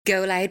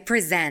Go Loud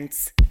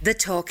presents the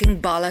Talking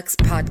Bollocks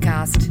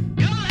podcast.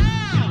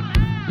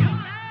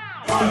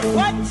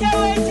 What you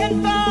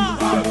waiting for?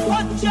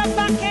 Put your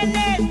back in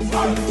it.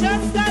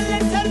 Just a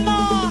little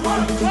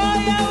more. Throw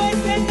your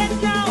weight in it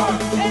now.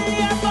 Tell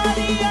your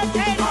body you're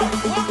dead.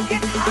 Walk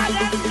it hard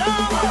and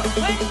long.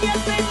 When you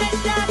finish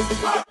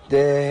that, The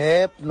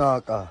hip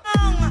knocker.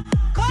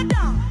 go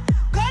down,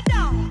 go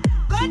down,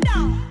 go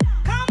down.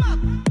 Come up,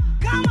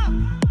 come up,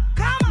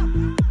 come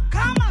up,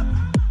 come up.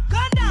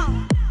 Go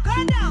down,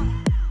 go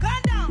down, go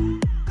down,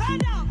 go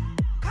down.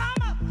 Come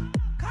up,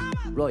 come up.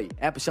 Right,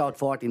 episode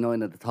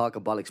 49 of the Talk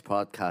of Bollocks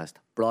podcast,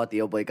 brought to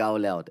you by Go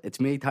Loud. It's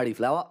me, Terry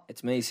Flower,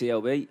 It's me,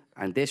 COB.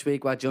 and this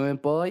week we're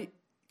joined by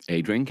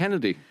Adrian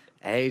Kennedy.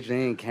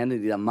 Adrian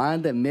Kennedy, the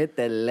man, the myth,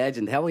 the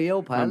legend. How are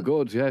you, pal? I'm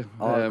good, yeah.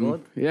 All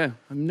good? Yeah,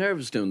 I'm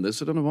nervous doing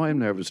this. I don't know why I'm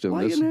nervous doing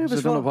Why are this. you nervous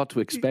I don't know for? what to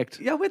expect.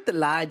 You're with the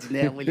lads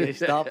now, will you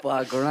stop,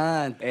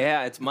 grand?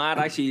 Yeah, it's mad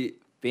actually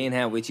being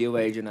here with you,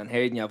 Adrian, and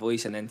hearing your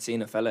voice and then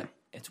seeing a fella.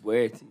 It's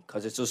weird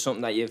because it's just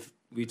something that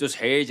we've just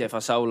heard you for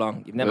so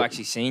long. You've never Yeah.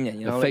 actually seen you.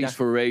 You know, A like face that.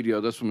 for radio,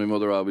 that's what my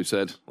mother always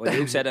said. Well,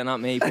 you said it,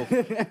 not me.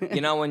 But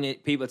you know when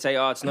people say,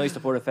 "Oh, it's nice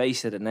to put a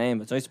face to the name,"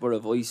 it's nice to put a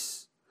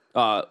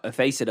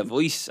face to the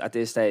voice at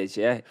this stage.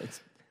 Yeah,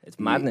 it's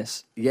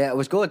madness. Yeah, it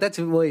was good. That's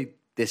why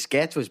the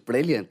sketch was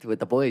brilliant with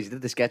the boys. You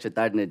did the sketch with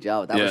Darden and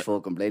Joe. That was Yeah.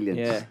 fucking brilliant.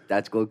 Yeah.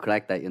 That's good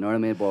crack, that, you know what I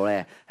mean?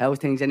 But how's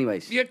things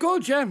anyways? Yeah,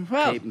 good, yeah.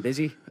 Well, Keeping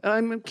busy?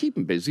 I'm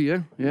keeping busy,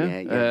 yeah. Yeah,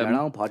 you have your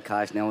own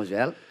podcast now as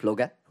well.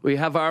 Plug it. We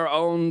have our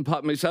own,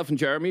 myself and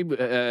Jeremy,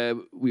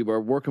 we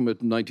were working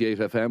with 98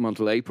 FM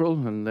until April,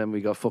 and then we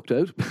got fucked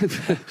out.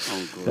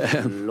 Oh,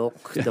 good.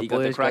 Look, the You got the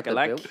boys crack got a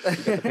lack, the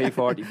you got the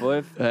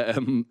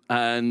P45.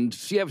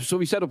 And yeah, so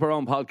we set up our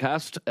own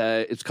podcast.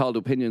 It's called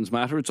Opinions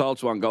Matter. It's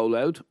also on Go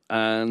Loud.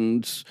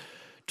 And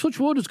touch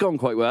wood, it's going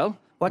quite well.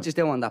 What you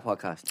do on that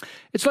podcast?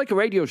 It's like a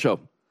radio show.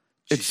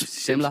 It's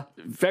Similar?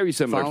 very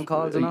similar. Phone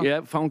calls and all?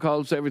 Yeah, phone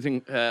calls,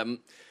 everything.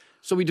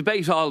 So we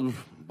debate all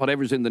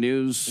whatever's in the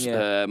news,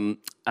 Yeah.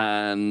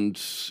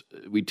 and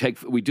we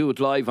do it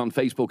live on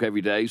Facebook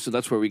every day. So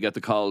that's where we get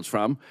the calls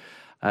from,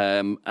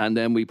 and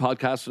then we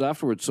podcast it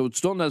afterwards. So it's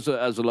done as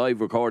a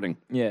live recording,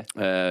 Yeah.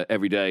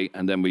 every day,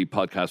 and then we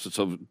podcast it.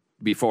 So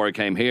before I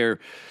came here,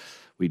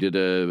 we did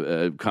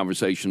a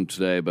conversation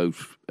today about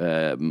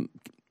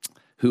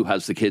who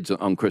has the kids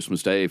on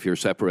Christmas Day if you're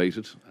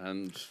separated,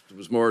 and there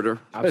was murder.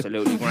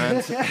 Absolutely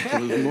grand. There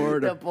was The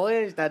murder.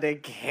 boys are the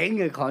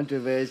king of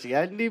controversy,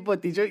 aren't they?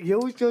 But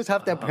you just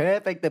have the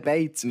perfect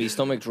debates. My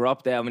stomach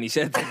dropped there when he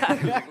said that.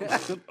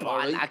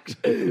 Bollocks.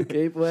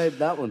 Keep away from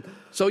that one.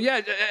 So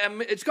yeah,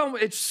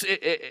 it's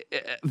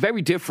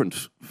very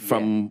different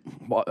from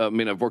what I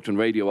mean. I've worked in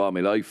radio all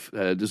my life.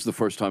 This is the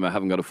first time I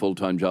haven't got a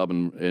full-time job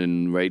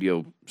in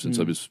radio since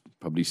I was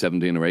probably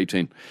 17 or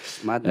 18.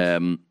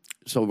 Madness.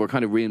 So we're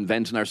kind of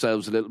reinventing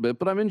ourselves a little bit,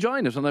 but I'm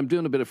enjoying it, and I'm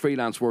doing a bit of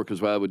freelance work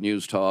as well with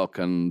News Talk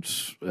and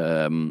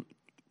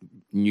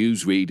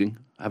news reading.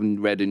 I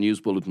haven't read a news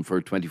bulletin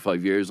for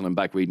 25 years, and I'm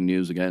back reading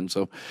news again.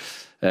 So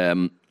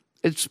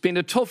it's been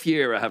a tough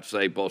year, I have to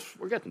say, but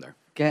we're getting there.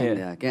 Getting Yeah.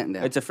 there, getting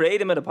there. It's a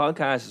freedom of the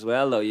podcast as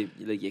well, though. You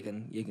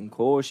can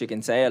course, you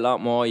can say a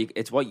lot more.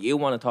 It's what you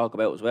want to talk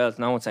about as well. It's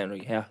no one saying,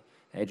 "Right, yeah,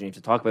 Adrian, you have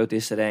to talk about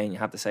this today," and you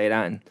have to say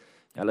that. And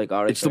you're like,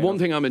 "All right." It's the one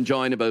thing I'm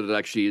enjoying about it,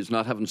 actually, is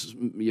not having,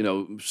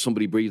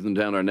 somebody breathing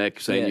down our neck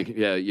saying,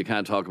 you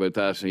can't talk about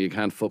that, and you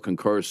can't fucking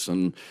curse,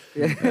 and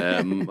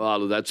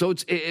all of that. So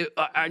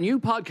our new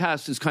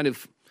podcast is kind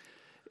of,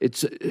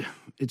 it's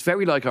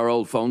very like our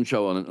old phone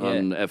show on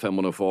FM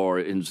 104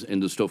 in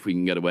the stuff we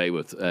can get away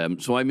with.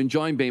 So I'm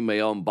enjoying being my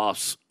own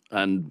boss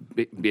and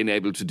being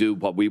able to do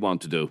what we want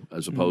to do,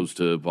 as opposed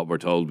to what we're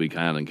told we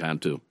can and can't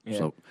do. Yeah.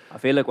 So I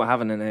feel like we're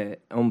having an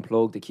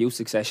unplugged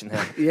acoustic session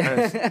here.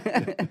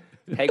 Yeah.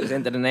 Take us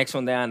into the next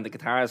one there, and the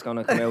guitar is going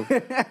to come out.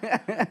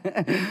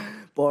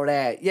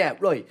 But yeah,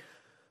 right.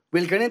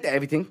 We'll get into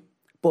everything.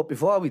 But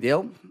before we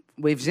do,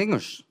 we've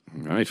zingers.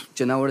 right,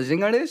 Do you know what a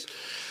zinger is?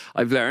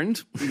 I've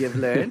learned. You've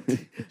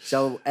learned.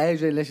 So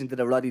Adrian listened to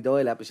the Roddy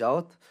Doyle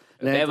episode.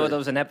 If ever there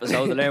was an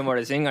episode to learn what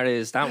a singer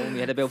is, that one we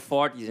had about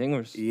 40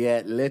 singers.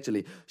 Yeah,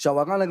 literally. So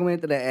we're going to go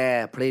into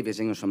the previous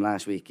singers from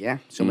last week, yeah?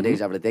 Some of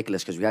these are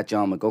ridiculous because we had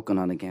John McGuckin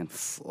on again.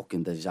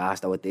 Fucking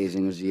disaster with these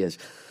singers he is.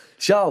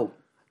 So,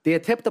 do you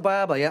tip the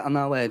barber yet or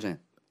no, Adrian?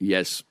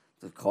 Yes.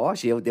 Of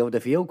course, you do the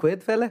few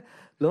quid, fella.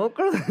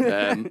 Local.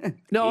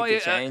 No, Keep the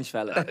change,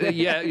 fella.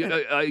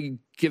 I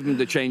give him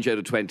the change out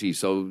of 20.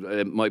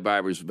 So my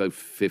barber's about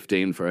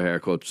 15 for a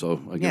haircut.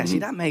 So I give Yeah, him, see,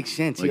 that makes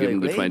sense. I You give him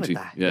the agree 20.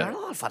 with that. Yeah. You're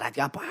all for that.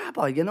 You're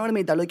barber. You know what I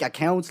mean? They're like your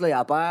counsellor,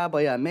 your barber,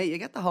 your mate. You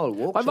get the whole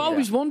work. I've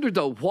always wondered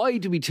though, why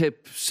do we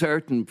tip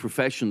certain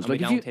professions? And we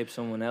if don't you tip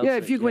someone else. Yeah,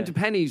 if like, you go into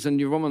Penny's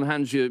and your woman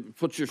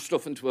puts your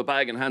stuff into a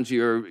bag and hands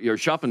you your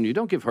shopping, you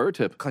don't give her a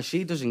tip. Because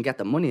she doesn't get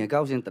the money. It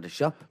goes into the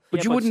shop. But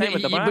Yeah, you but wouldn't. same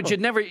with the But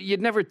barber.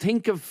 you'd never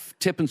think of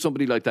tipping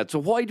somebody like that. So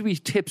why do we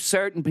tip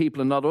certain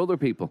people and not other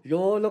people?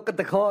 Yo, look at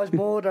the cause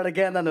murder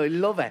again, and I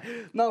love it.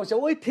 No,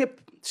 so I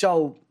tip.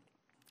 So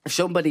if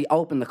somebody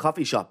opened the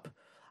coffee shop,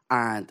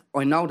 and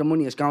I know the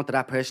money is going to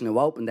that person who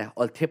opened it,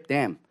 I'll tip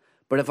them.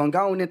 But if I'm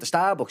going into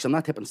Starbucks, I'm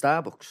not tipping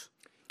Starbucks.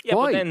 Yeah,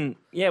 Why? but then,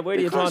 where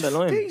do you draw the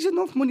line? There's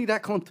enough money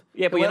that cunt.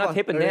 Yeah, but you're not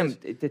Whoever tipping it them.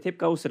 is. The tip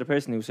goes to the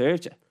person who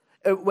served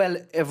you. Well,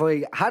 if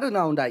I had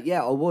known that,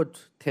 yeah, I would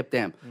tip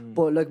them.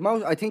 But like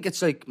I think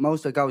it's like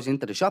most that goes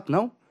into the shop,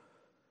 no?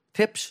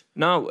 Tips.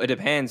 No, it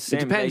depends. It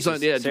depends on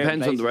Certain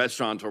depends on the places,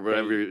 restaurant or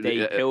whatever.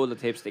 They pool the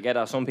tips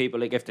together. Some people,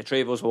 like if the three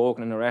of us were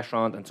walking in a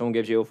restaurant and someone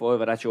gives you a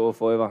 $5, that's your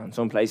 $5. And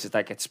some places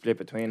that gets split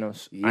between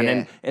us. Yeah. And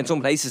then in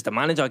some places the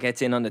manager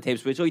gets in on the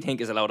tips, which I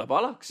think is a load of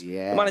bollocks.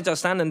 Yeah. The manager's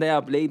standing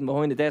there bleeding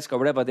behind the desk or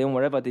whatever, doing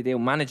whatever they do,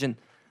 managing.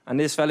 And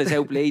this fella's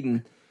out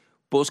bleeding,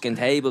 busking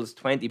tables,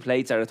 20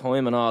 plates at a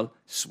time and all,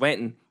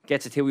 sweating,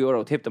 gets a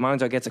 €2 tip. The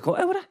manager gets a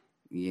cut out of it.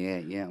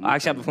 Yeah. I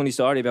actually have a funny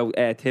story about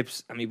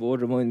tips, and my board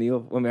reminded me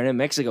of when we were in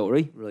Mexico,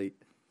 right? Right.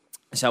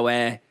 So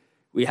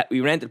we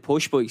rented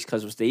push bikes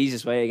because it was the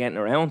easiest way of getting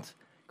around.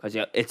 Because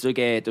it's like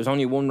there's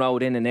only one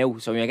road in and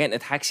out. So when you're getting a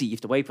taxi, you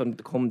have to wait for them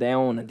to come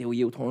down and do a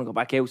U-turn and go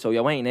back out. So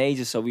you're waiting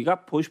ages. So we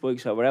got push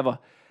bikes or whatever.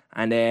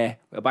 And we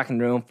were back in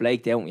the room,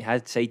 flaked out. And we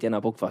had site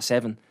dinner booked for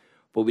 7.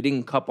 But we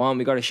didn't cop on.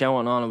 We got a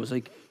shower on. It was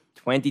like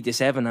 20 to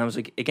 7. I was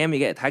like, again, we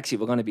get a taxi,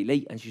 we're going to be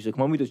late. And she's like,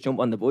 come on, we just jump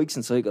on the bikes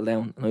and cycle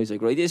down. And I was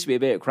like, right, this will be a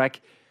bit of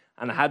crack.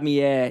 And I had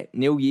me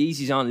new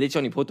Yeezys on,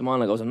 literally put them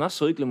on. I goes, I'm not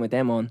cycling with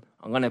them on.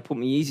 I'm going to put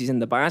my Yeezys in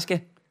the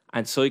basket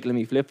and cycling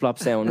me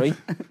flip-flops down, right?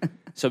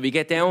 So we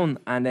get down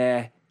and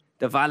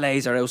the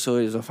valets are outside.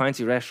 There's a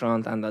fancy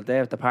restaurant and they're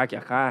there to park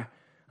your car.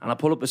 And I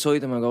pull up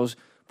beside them and goes,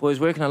 boys,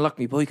 where can I lock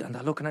my bike? And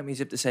they're looking at me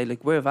as if to say,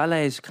 like, where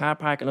valets, car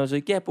park? And I was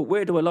like, yeah, but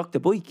where do I lock the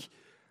bike?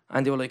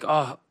 And they were like,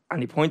 oh, and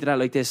he pointed out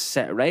like this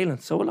set of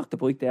railings. So I locked the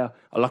bike there.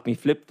 I locked my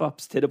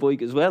flip-flops to the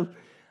bike as well.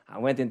 I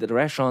went into the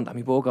restaurant and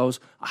my beau goes,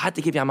 I had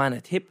to give your man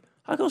a tip.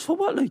 I goes, for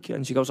what, like?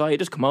 And she goes, oh, you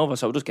just come over,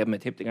 so I'll just give him a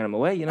tip to get him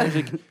away. You know, I was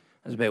like,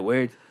 that's a bit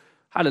weird.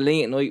 Had a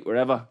late night,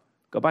 wherever.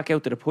 Go back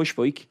out to the push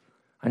bike,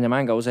 and your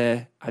man goes,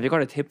 have you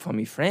got a tip for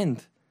me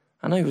friend?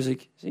 And I was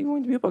like, is he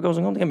going to be up? I goes,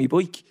 I'm going to get my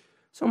bike.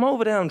 So I'm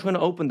over there, I'm trying to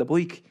open the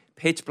bike.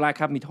 Pitch black,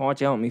 have me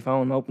torch out on my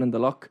phone, opening the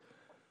lock.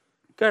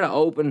 Get it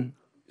open,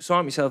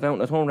 sort myself out,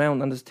 and I turn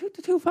around, and there's the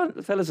two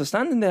fellas are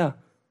standing there.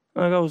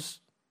 And I goes,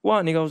 what?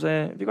 And he goes,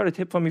 have you got a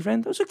tip for me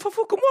friend? I was like, for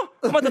fucking what?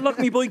 I'm about to lock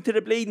me bike to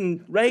the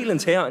bleeding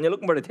railings here and you're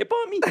looking for a tip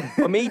on me?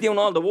 For me doing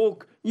all the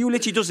work. You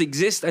literally just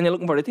exist and you're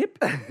looking for a tip.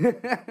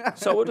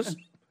 So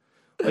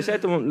I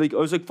said to him, like, I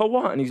was like, for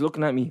what? And he's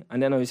looking at me.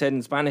 And then I said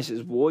in Spanish,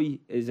 his boy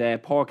is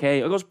porque.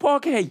 I goes,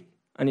 porque.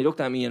 And he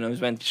looked at me and I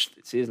was went,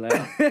 see you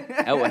later.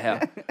 Out of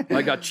here.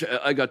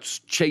 I got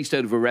chased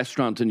out of a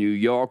restaurant in New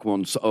York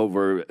once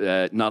over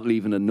not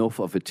leaving enough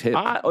of a tip.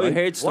 I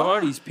heard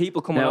stories,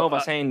 people coming over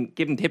saying,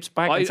 giving tips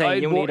back and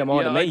saying, you need them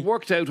more than me. I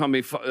worked out on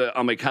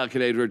my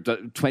calculator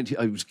that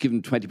I was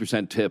given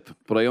 20% tip,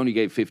 but I only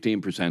gave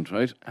 15%,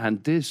 right?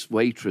 And this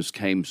waitress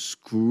came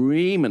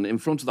screaming in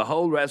front of the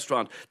whole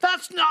restaurant,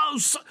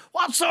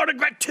 what sort of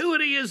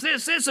gratuity is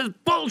this? This is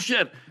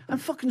bullshit.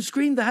 And fucking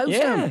screamed the house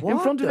down in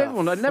front of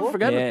everyone. I'd never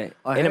forget it.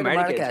 I In heard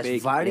America, it's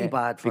big, very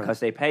bad for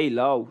because they pay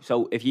low.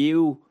 So if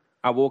you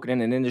are working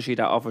in an industry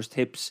that offers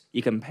tips,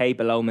 you can pay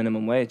below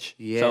minimum wage.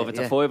 Yeah, so if it's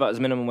yeah. a $5 as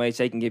minimum wage,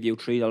 they can give you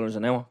 $3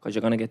 an hour because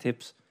you're going to get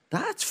tips.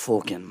 That's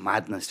fucking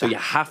madness. So you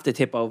have to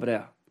tip over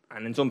there.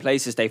 And in some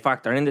places, they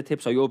factor in the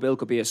tip. So your bill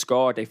could be a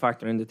score. They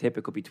factor in the tip.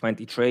 It could be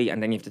 23.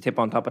 And then you have to tip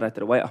on top of that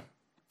to the waiter.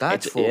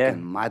 That's It's- fucking yeah.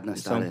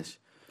 madness, So- that is.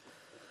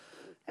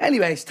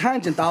 Anyways,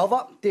 tangent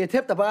over. Do you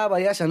tip the barber?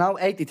 Yes or no?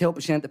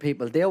 82% of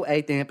people do,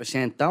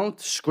 18% don't.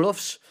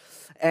 Scruffs.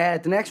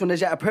 The next one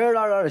is a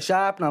peeler or a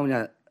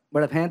sharpener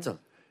with a pencil.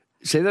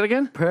 Say that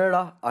again?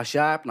 Peeler or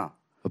sharpener.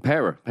 A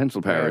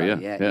pencil parer, yeah.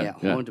 Yeah,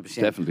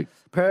 100%. Definitely.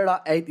 Peeler,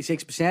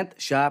 86%.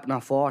 Sharpener,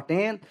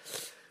 14%.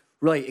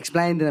 Right,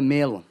 explain the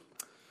meal one.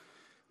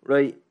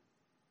 Right.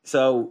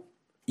 So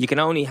you can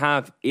only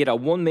have either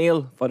one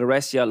meal for the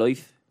rest of your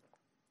life,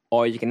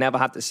 or you can never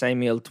have the same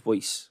meal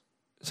twice.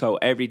 So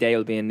every day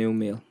will be a new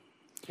meal.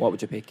 What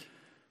would you pick?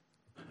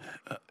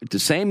 The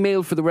same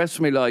meal for the rest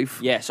of my life.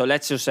 Yeah, so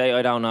let's just say,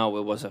 I don't know,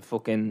 it was a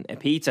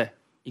pizza.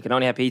 You can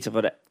only have pizza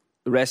for the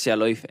rest of your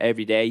life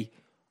every day,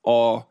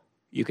 or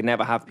you can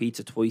never have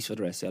pizza twice for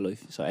the rest of your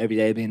life. So every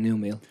day will be a new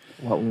meal.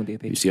 What one would you You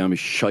pick? see, I'm a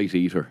shite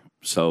eater.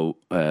 So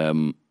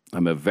I'm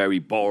a very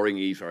boring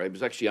eater. I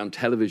was actually on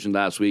television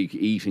last week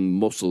eating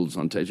mussels.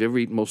 Did you ever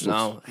eat mussels?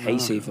 No, hate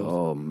seafood.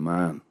 Oh,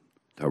 man.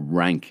 They're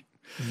rank.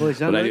 Boys,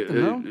 don't like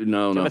them,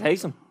 no? No. Ever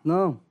taste them?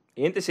 No.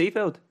 You into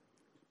seafood?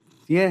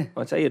 Yeah.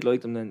 I'd say you'd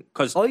like them then.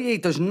 Because I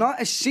eat, there's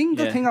not a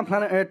single Yeah. thing on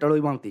planet Earth that I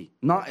won't eat.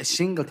 Not a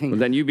single thing. Well,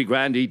 then you'd be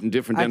grand eating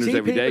different And dinners see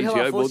every day. people See,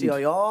 who I are fussy, wouldn't.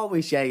 I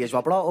always say, you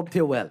were brought up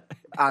too well.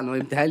 And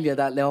I'll tell you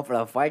that now for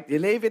a fact. You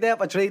leave it there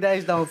for 3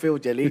 days, don't feel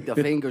you'll eat your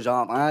fingers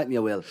off, and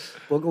you will.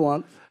 But go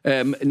on.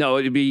 No,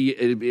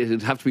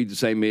 it'd have to be the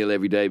same meal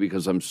every day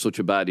because I'm such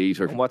a bad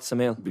eater. what's the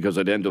meal? Because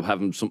I'd end up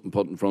having something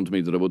put in front of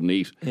me that I wouldn't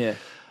eat. Yeah.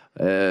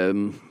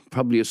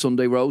 Probably a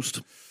Sunday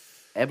roast.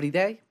 Every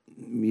day?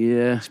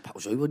 Yeah.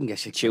 Suppose I wouldn't get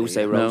sick.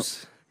 Tuesday of it,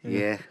 roast.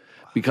 Yeah.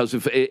 Because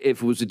if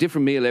it was a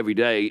different meal every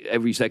day,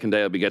 every second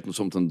day I'd be getting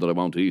something that I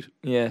won't eat.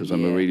 Yeah. Because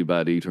I'm a really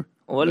bad eater.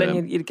 Well,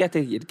 then you'd get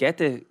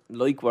to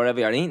like wherever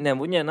you're eating them,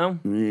 wouldn't you? No.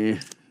 You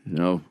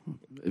know,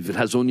 if it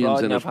has onions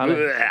Broad in in it.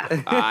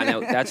 your palate. No,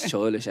 that's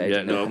childish. Yeah,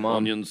 Adrian. no, Come on.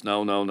 onions,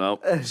 no.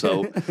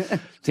 So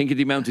think of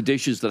the amount of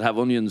dishes that have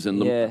onions in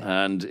them.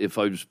 Yeah. And if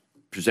I was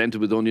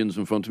presented with onions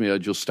in front of me,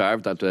 I'd just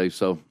starve that day.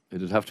 So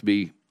it'd have to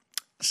be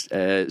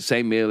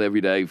same meal every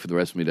day for the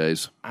rest of my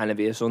days. And it'd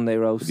be a Sunday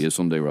roast. It'd be a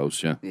Sunday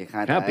roast, yeah. You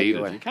can't beat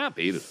argue it. it. You can't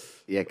beat it.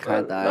 You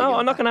can't No, argue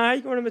I'm not that. going to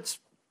argue with him.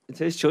 It's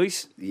his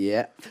choice.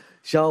 Yeah.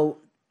 So,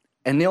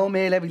 a new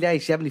meal every day,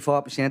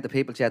 74% of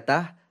people said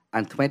that,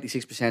 and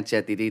 26%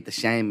 said they'd eat the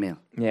same meal.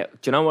 Yeah.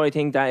 Do you know what I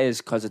think that is?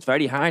 Because it's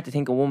very hard to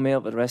think of one meal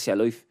for the rest of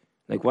your life.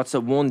 Like, what's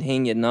the one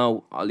thing you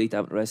know, I'll eat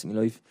that for the rest of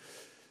my life?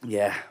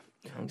 Yeah.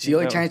 See,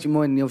 I changed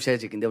my mind and you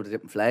said you can do the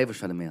different flavours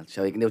for the meal.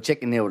 So you can do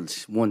chicken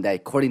noodles one day,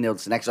 curry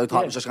noodles the next. I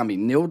thought it was just going to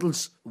be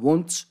noodles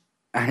once,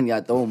 and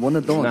you're done, one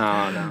and done.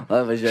 No.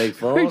 I was like,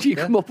 fuck. Where do you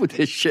come up with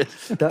this shit?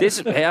 Look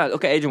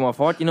at Adrian, we're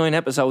 49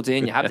 episodes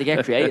in. You have to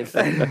get creative.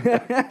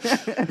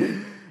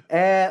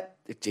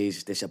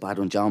 Jesus, this is a bad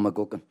one, John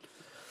McGuckin.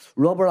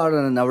 Rubber or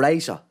an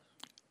eraser?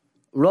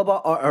 Rubber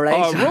or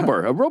eraser? Oh,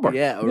 a rubber.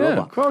 Yeah, a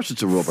rubber. Of course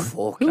it's a rubber.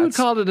 Fuck, Who would that's-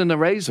 call it an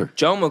eraser?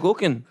 Joe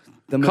McGuckin.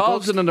 The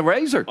Calls it an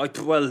eraser.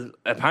 Well,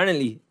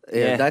 apparently.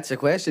 Yeah, that's a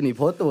question he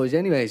put to us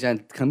anyways.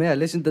 And come here,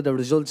 listen to the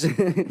results.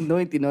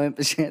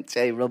 99%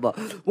 say rubber.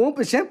 1%,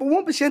 but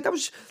 1%,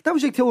 that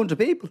was like 200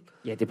 people.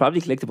 Yeah, they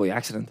probably clicked it by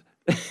accident.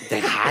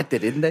 They had to,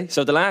 didn't they?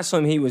 So the last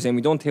time he was in,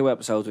 we done 2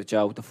 episodes with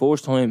Joe. The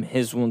first time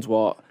his ones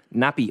were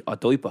nappy or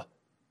diaper.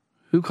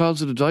 Who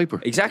calls it a diaper?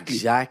 Exactly.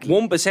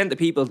 1% of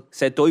people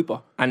said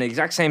diaper, and the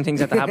exact same things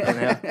had to happen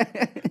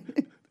now.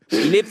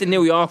 He lived in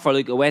New York for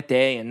like a wet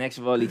day, and next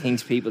of all, he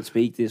thinks people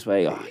speak this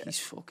way. Oh, he's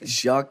fucking.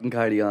 Shocking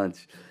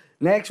carry-ons.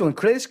 Next one,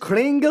 Chris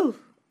Kringle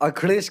or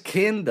Chris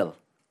Kindle?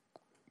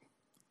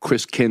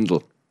 Chris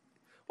Kindle.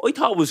 I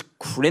thought it was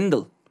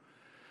Crindle.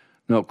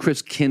 No,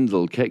 Chris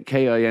Kindle.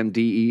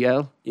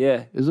 Kindel.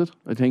 Yeah. Is it?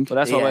 I think. But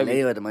that's Yeah, what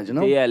Leo, I'd imagine.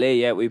 No?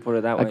 yeah, we put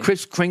it that way.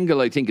 Chris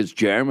Kringle, I think, is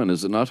German,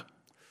 is it not?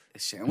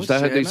 It sounds Is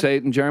that how they German. say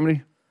it in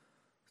Germany?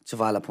 It's a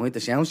valid point.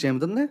 It sounds German,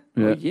 doesn't it?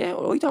 Yeah. Yeah,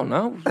 well, I don't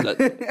know.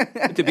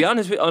 Like, to be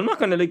honest, I'm not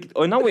going to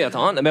I know what you're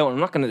talking about. I'm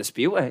not going to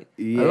dispute it.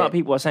 Yeah. A lot of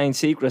people are saying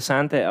Secret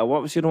Santa. Or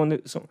what was the other one?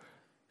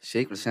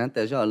 Secret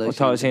Santa, as well. I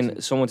thought I was saying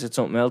someone said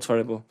something else for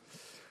it, but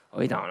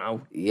I don't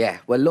know. Yeah.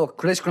 Well, look,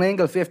 Chris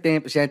Kringle,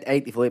 15%,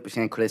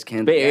 85% Chris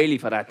Kindle. Bit Yeah. early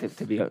for that,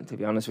 to be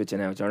honest with you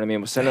now. Do you know what I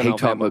mean? We're still I in hate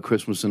talking November. about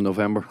Christmas in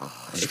November.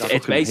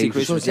 It's basically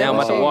Christmas now. Yeah.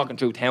 I'm walking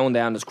through town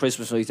down. There's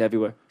Christmas lights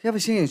everywhere. You ever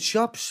seen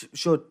shops?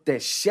 So the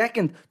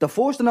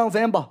 1st of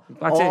November,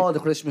 That's all it. the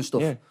Christmas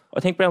stuff. Yeah, I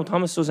think Brown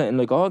Thomas does it in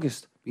like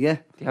August. Yeah.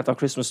 They have their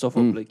Christmas stuff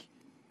up, like.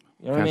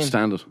 You know what I Can't mean?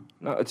 stand it.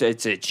 No,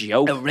 it's a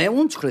joke.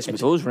 Around Christmas.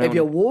 It does round If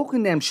you it. walk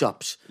in them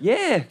shops,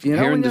 Yeah. you know,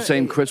 Hearing when the you're-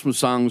 same Christmas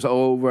songs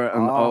over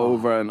and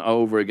over and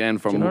over again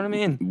from Do you know what I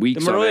mean?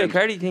 weeks The on Mariah end.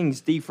 Carey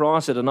thing's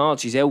defrosted and all.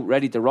 She's out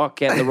ready to rock,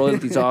 getting the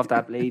royalties off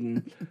that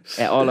bleeding.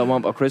 All I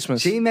want for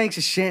Christmas. She makes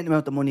a certain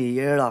amount of money a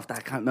year off that.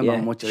 I can't remember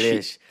how much it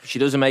is. She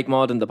doesn't make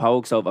more than the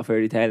Pokes over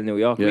Fairy Tale in New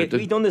York. Yeah,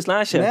 we done this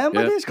last year.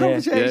 Remember Yeah. this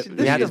conversation? Yeah. This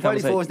We had is this the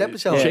very conversation. first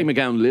episode. Shane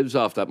McGowan lives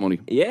off that money.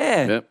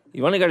 Yeah. Yeah.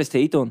 He only got his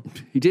teeth done.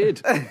 He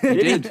did. He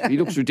did. He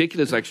looks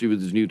ridiculous actually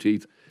with his new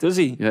teeth. Does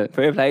he? Yeah.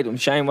 Fair play to him.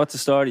 Shane, what's the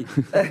story?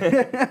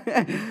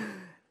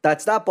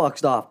 That's that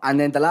boxed off. And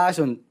then the last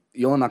one,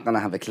 you're not going to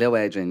have a clue,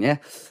 Adrian, yeah?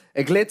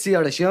 A glitzy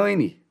or a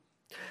shiny?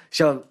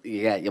 So,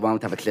 yeah, you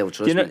won't have a clue,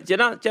 trust me. Do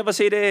you ever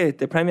see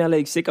the Premier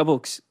League sticker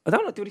books? I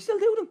don't know. Do they still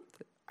do them?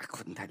 I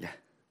couldn't tell you.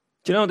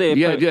 Do you know the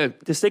Yeah.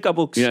 the sticker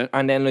books? Yeah.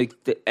 And then like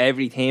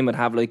every team would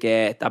have like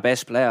the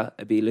best player.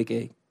 It'd be like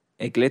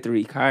a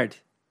glittery card,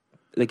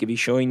 like it'd be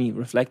shiny,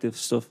 reflective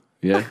stuff.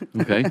 Yeah.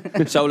 Okay.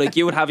 So like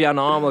you would have your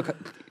normal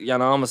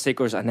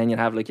stickers, and then you'd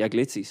have like your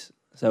glitzies.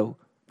 So,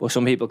 but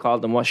some people call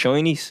them what,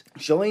 shinies?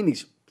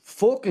 Shinies.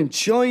 Fucking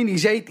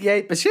shinies,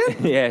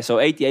 88%. Yeah. So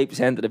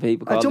 88% of the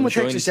people call them Someone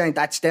texted shinies. saying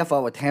that's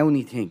Steffo a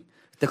towny thing.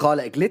 They call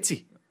it a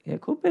glitzy. Yeah,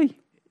 could be.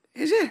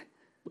 Is it?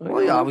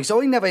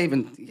 I never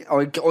even... I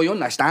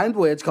understand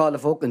why it's called a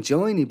fucking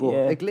shiny, but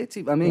Yeah. a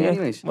glitzy. I mean, Yeah.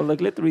 anyways. Well, the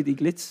glittery, the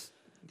glitzy.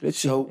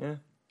 So- yeah.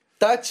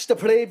 That's the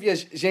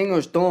previous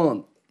singers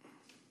done.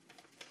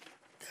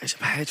 There's a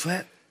page for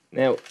it.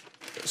 Now,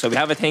 so we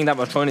have a thing that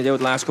we're trying to do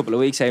the last couple of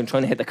weeks. I'm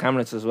trying to hit the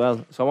cameras as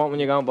well. So what when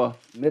you're going, for?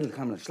 Middle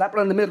camera. Slap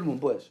around the middle one,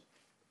 boys.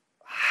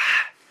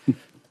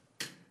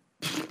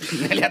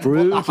 Nearly had to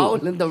put a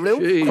hole in the roof.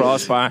 Jeez.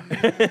 Crossbar.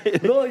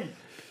 Right.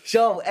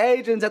 So,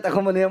 Adrian's at the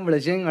coming in with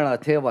a singer or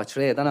two or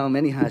three. I don't know how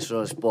many has for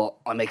us, but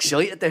I'm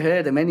excited to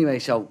hear them anyway.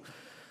 So,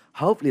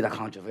 hopefully they're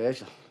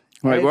controversial.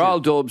 Right, we're Adrian, all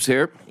dubs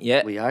here.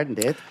 Yeah. We are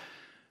indeed.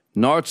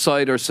 North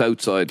side or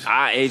south side?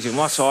 Adrian,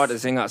 what sort of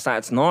thing is that?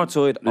 It's north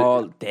side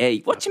all day.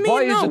 What do you mean?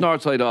 Why is no? it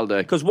north side all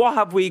day? Because what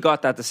have we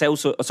got that the south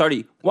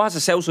side... what has the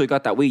south side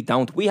got that we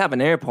don't? We have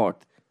an airport.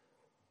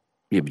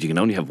 Yeah, but you can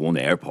only have one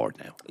airport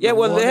now. Yeah,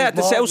 well, One yeah, is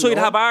the more south side than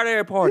have our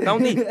airport,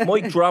 don't they?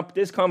 Might drop.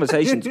 This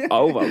conversation's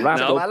over.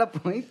 Wrapped up. Valid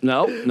point.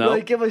 No.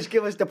 Like, give us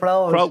the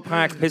pros. Croke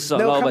Park pisses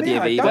No, all come over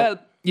here, DV. don't- Well,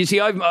 you see,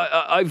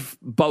 I've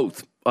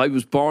both. I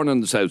was born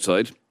on the south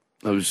side.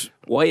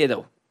 Why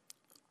though?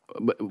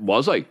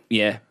 Was I?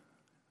 Yeah.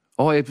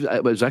 Oh, I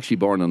was actually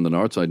born on the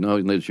north side. Now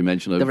that you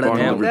mentioned, I was Never born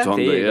let on down.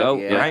 Rotunda. There you go.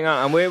 yeah. Hang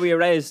on. And where were you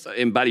raised?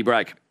 In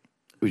Ballybrack,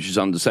 which is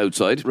on the south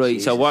side.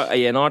 Right. So what? Are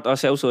you north or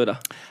south sider?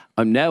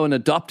 I'm now an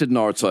adopted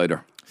north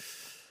sider.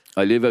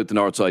 I live out the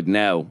north side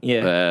now,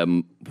 Yeah.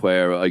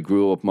 where I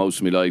grew up most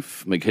of my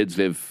life. My kids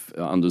live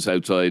on the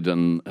south side,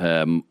 and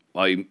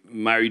I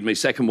married my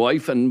second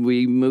wife, and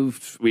we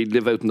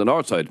live out in the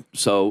north side.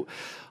 So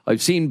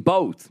I've seen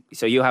both.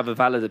 So you have a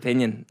valid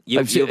opinion.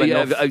 I've seen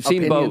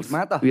Opinions both.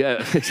 matter.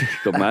 Yeah,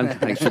 good man.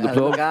 Thanks for the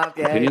plug. Look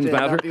after you, Opinions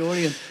Adrian, matter. happy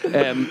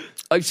Orient.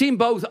 I've seen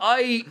both.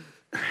 I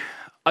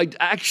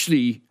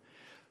actually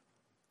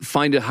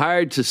find it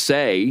hard to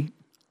say,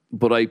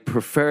 but I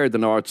prefer the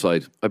north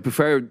side. I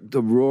prefer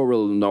the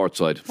rural north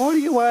side. What are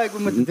you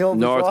arguing with the Dublin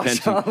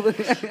North Frost?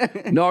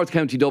 County, North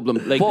County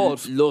Dublin, like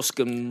but Lusk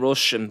and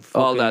Rush and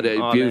all fucking that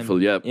all beautiful,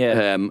 them.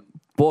 yeah. Yeah.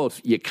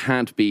 But you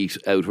can't beat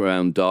out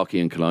around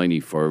Dalkey and Killiney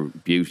for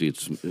beauty.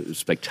 It's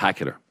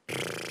spectacular.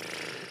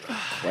 Yeah,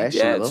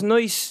 Questionable. it's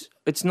nice.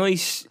 It's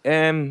nice.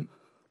 I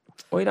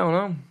don't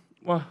know.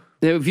 What?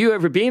 Now, have you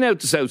ever been out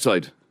the south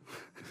side?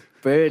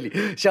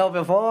 Barely. So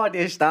before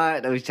this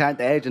started, I was chatting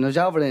to Adrian. I was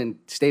over in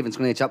Stephen's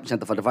Green Shopping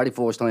Centre for the very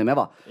first time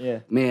ever. Yeah.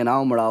 Me and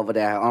Owen were over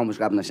there, Owen was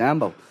grabbing a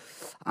sambo.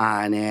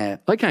 And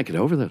I can't get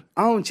over that.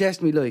 Owen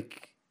chased me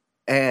like,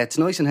 it's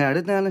nice in here,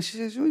 isn't it? And she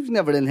says, I've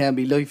never in here in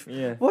my life.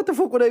 Yeah. What the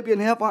fuck would I be in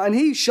here for? And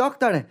he's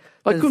shocked at it.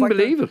 I The couldn't fact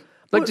believe that- it.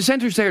 Like But- the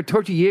centre's there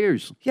 30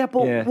 years. Yeah,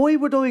 but Yeah. why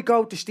would I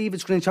go to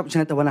Stephen's Green Shopping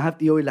Centre when I have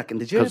the Ilac and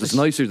the Because Jervis? it's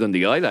nicer than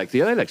the Ilac. The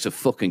Ilac's a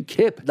fucking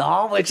kip.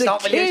 No, it's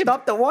not. Will you kip.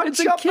 stop the one It's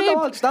a shop and kip.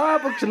 all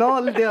Starbucks and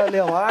all the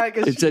little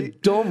Argus. It's a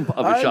dump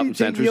of a shopping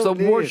centre. It's the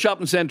worst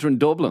shopping centre in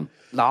Dublin.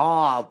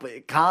 No,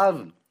 but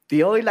Calvin,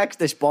 the Ilac's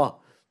the spot.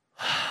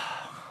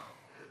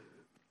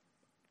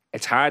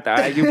 It's hard to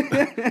argue.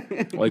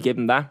 I give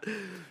him that.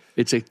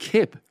 It's a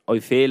kip. I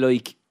feel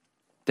like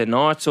the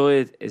north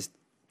side is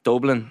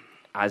Dublin,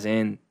 as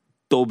in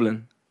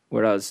Dublin,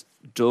 whereas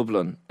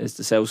Dublin is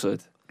the south side.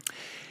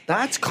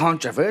 That's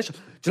controversial.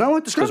 Do you know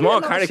what? There's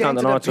more character on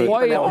the north side.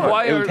 Why It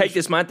will are- take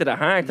this man to the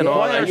heart and all.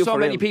 Why Are are you so for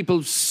many real? people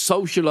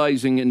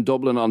socialising in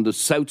Dublin on the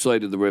south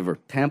side of the river?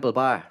 Temple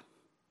Bar.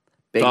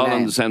 Big All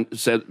name. on the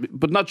south,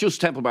 but not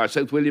just Temple Bar,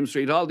 South William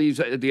Street, all these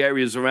the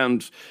areas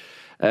around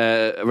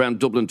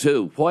Dublin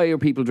too. Why are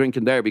people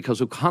drinking there?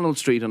 Because O'Connell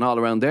Street and all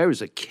around there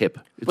is a kip.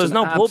 It's There's an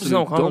no pubs in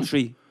absolute O'Connell dump.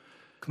 Street.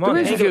 Come on,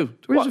 There is a think few. of-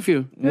 There is what? a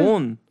few. Yeah.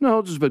 One.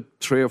 No, there's about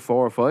 3 or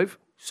 4 or 5.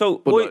 So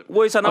But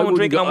why is there no I one wouldn't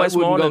drinking go- on I wouldn't go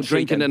Westmoreland Street?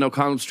 drinking then? in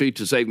O'Connell Street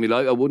to save me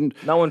life. I wouldn't.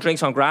 No one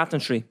drinks on Grafton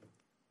Street.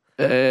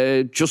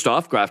 Just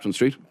off Grafton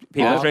Street.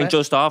 People Oh, drink okay.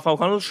 just off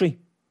O'Connell Street.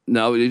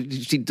 No, you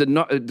see,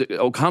 the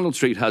O'Connell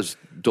Street has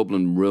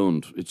Dublin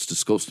ruined. It's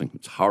disgusting.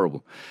 It's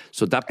horrible.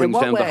 So that brings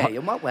what down way? the.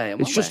 In what way? In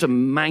It's what just way? a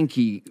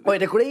manky.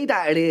 I'd agree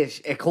that it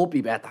is. It could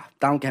be better.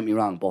 Don't get me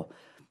wrong, but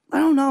I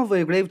don't know if I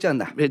agree with you on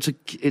that.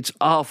 It's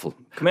awful.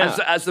 Come here.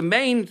 As the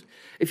main,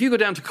 if you go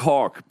down to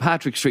Cork,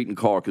 Patrick Street in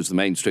Cork is the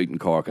main street in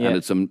Cork, Yeah.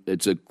 and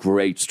it's a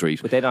great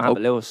street. But they don't have a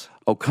Lewis.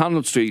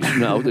 O'Connell Street,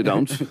 no, they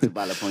don't. It's a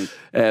valid point.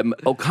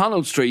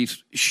 O'Connell Street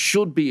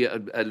should be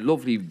a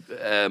lovely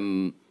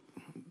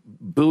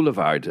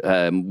boulevard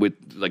with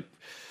like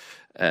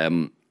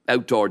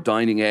outdoor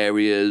dining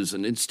areas,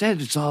 and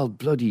instead it's all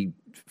bloody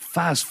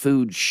fast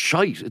food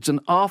shite. It's an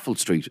awful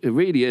street. It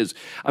really is.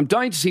 I'm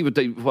dying to see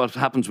what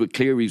happens with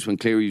Cleary's when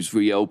Cleary's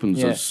reopens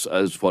Yeah.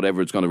 as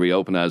whatever it's going to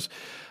reopen as,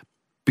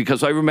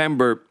 because I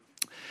remember.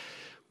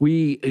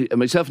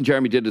 Myself and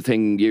Jeremy did a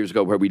thing years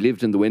ago where we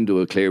lived in the window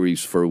of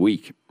Cleary's for a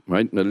week,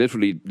 right? And I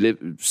literally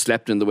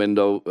slept in the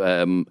window.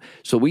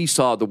 So we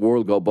saw the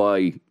world go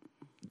by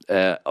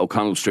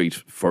O'Connell Street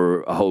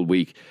for a whole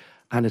week.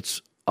 And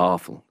it's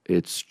awful.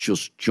 It's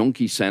just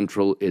junkie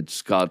central.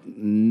 It's got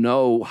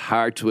no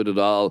heart to it at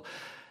all.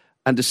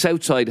 And the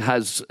south side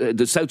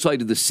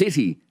of the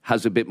city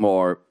has a bit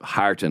more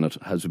heart in it,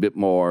 has a bit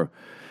more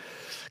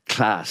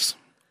class.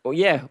 Well,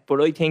 yeah,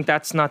 but I think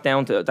that's not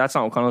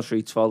O'Connell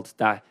Street's fault.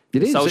 That It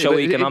the is.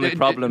 socio-economic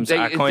problems They-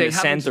 are they kind of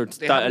haven't- centred.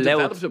 They That haven't allowed.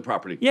 developed it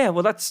properly. Yeah,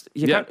 well, that's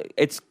you Yeah. can't.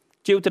 It's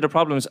due to the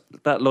problems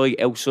that lie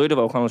outside of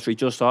O'Connell Street,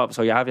 just off.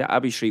 So you have your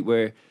Abbey Street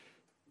where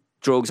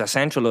drugs are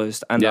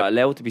centralised and Yeah. they're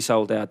allowed to be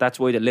sold there. That's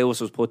why the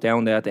Lewis was put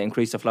down there to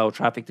increase the flow of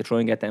traffic to try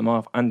and get them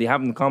off. And they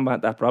haven't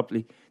combated that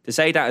properly. To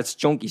say that it's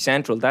junkie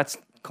central, that's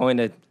kind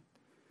of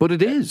But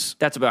it is.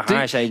 that's a bit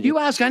harsh. You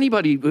ask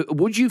anybody,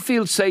 would you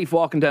feel safe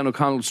walking down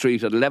O'Connell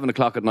Street at 11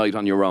 o'clock at night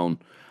on your own?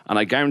 And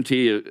I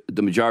guarantee you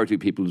the majority of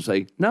people will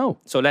say no.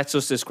 So let's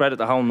just discredit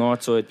the whole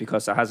north side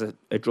because it has a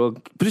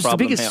drug But it's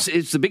problem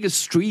the biggest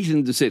street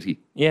in the city.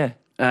 here.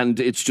 Yeah. And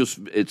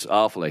it's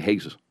awful. I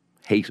hate it.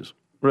 Hate it.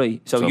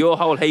 Right. So your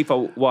whole hate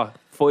for what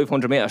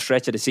 500 metre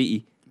stretch of the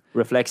city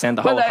reflects on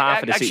the whole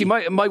half of the actually,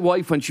 city. my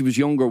wife, when she was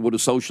younger, would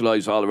have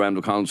socialised all around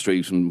O'Connell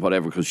Street and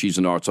whatever because she's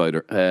a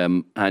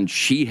Northsider, and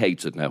she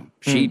hates it now.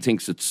 She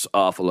thinks it's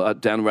awful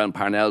down around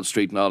Parnell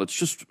Street and all.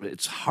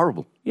 It's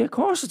horrible. Yeah, of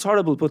course it's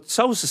horrible, but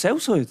so is the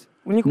south side.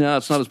 No,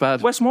 it's not as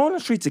bad.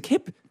 Westmoreland Street's a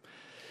kip.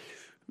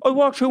 I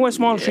walk through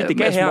Westmoreland Street to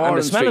get here, and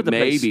the smell of the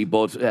place. Maybe,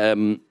 but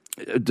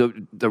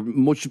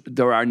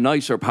there are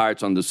nicer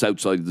parts on the south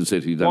side of the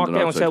city than Walk the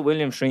down north South side.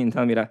 William Street and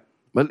tell me that.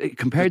 Well,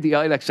 compare the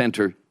ILAC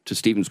Centre to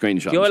Stephen's Green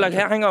The shopping ILAC,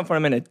 centre. hang on for a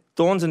minute.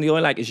 Duns and the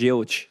ILAC is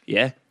huge,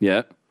 yeah?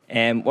 Yeah.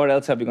 What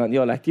else have we got in the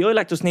ILAC? The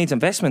ILAC just needs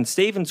investment.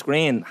 Stephen's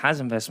Green has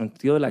investment.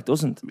 The ILAC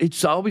doesn't.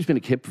 It's always been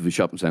a kip of a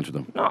shopping centre,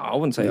 though. No, I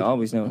wouldn't say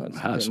always. No, that's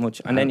has. very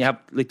much. And then you have,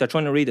 like, they're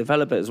trying to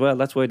redevelop it as well.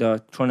 That's why they're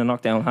trying to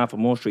knock down half of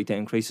Moore Street to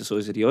increase the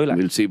size of the ILAC.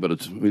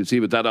 We'll see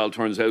what that all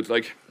turns out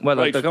like. Well,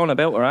 Right. they're going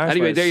about our arse.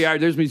 Anyway, there you are.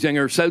 There's me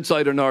singer, south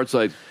side or north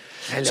side.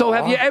 So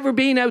have you ever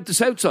been out the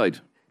south side?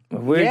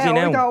 Where's yeah,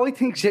 he now? I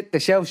think shit, the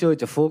south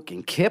side's a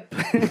fucking kip.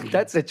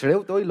 That's the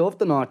truth. I love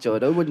the north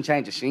side. I wouldn't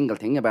change a single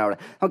thing about it.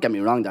 Don't get me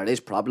wrong, there is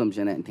problems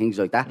in it and things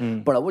like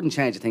that. But I wouldn't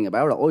change a thing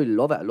about it. I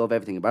love it. I love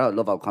everything about it. I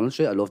love O'Connell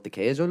Street. I love the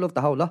Keys. I love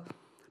the whole lot.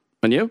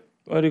 And you?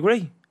 I'd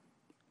agree.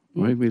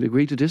 Right, we'll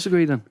agree to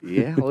disagree then.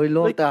 Yeah, I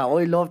love that.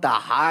 I love the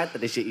heart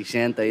of the city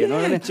centre. You know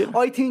what I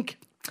mean?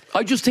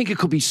 I just think it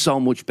could be so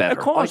much better.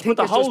 Of course, I think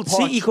but the it's whole just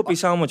city parts- could be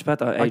so much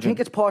better, Adrian. I think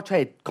it's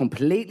portrayed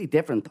completely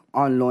different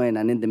online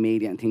and in the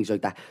media and things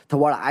like that to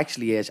what it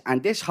actually is.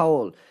 And this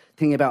whole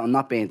thing about it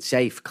not being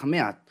safe, come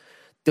here.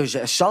 There's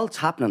assaults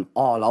happening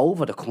all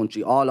over the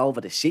country, all over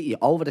the city,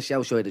 over the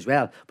south side as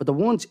well. But the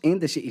ones in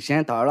the city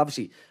centre are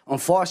obviously,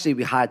 unfortunately,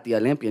 we had the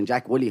Olympian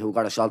Jack Willie who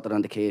got assaulted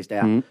on the case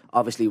there,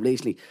 obviously,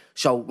 recently.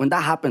 So when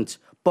that happens,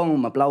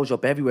 boom, it blows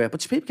up everywhere. But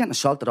people getting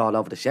assaulted all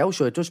over the south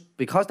side just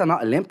because they're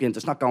not Olympians.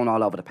 It's not going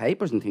all over the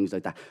papers and things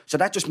like that. So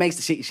that just makes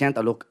the city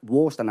centre look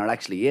worse than it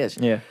actually is.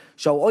 Yeah.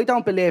 So I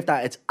don't believe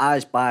that it's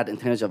as bad in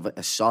terms of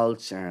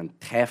assaults and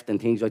theft and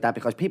things like that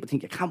because people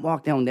think you can't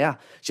walk down there.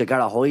 So you got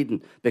to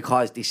hiding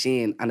because they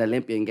seen an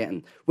Olympian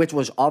getting, which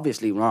was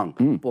obviously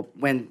wrong. But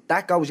when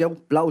that goes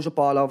out, blows up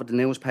all over the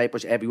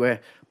newspapers everywhere,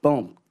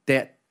 boom,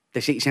 the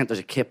city centre's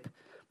a kip.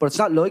 But it's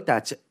not like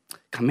that.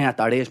 Come here,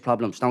 there is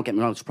problems. Don't get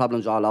me wrong, there's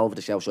problems all over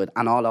the south side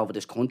and all over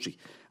this country.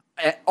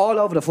 All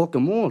over the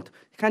fucking world.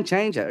 You can't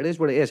change it. It is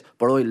what it is.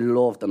 But I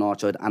love the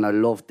north side and I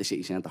love the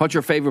city centre. What's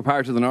your favourite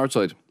part of the north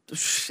side?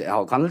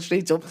 O'Connell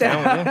Street's up there.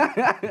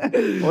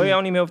 I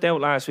only moved out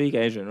last week,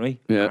 Adrian, right?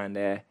 Yeah. And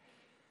the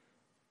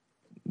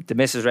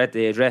missus read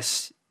the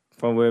address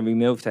from where we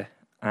moved to.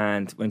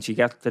 And when she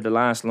got to the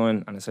last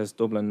line and it says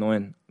Dublin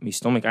 9, my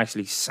stomach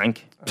actually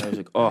sank. And I was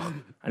like, oh.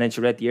 And then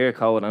she read the air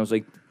code and I was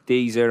like,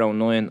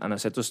 D09. And I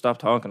said, just stop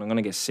talking, I'm going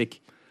to get sick.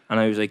 And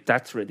I was like,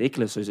 that's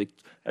ridiculous. I was like,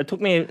 it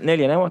took me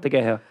nearly an hour to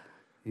get here.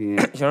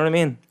 Yeah. Do you know what I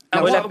mean?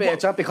 And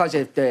it's not because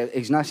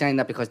he's not saying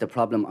that because the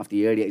problem of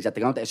the area is that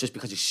it's just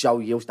because he's so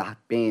used to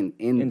being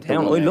in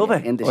town. the I love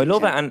area, it. in the I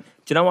love it. city And do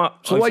you know what?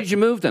 So why did you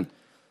move then?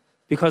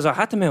 Because I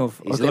had to move.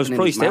 He's I was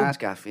living in his priced out.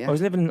 mask off, yeah. I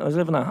was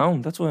living at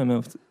home. That's why I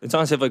moved. It's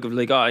not as if I could be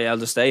like, oh yeah, I'll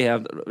just stay here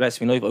the rest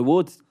of my life. I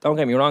would. Don't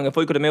get me wrong. If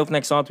I could have moved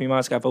next door to my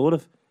mask off, I would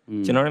have. Do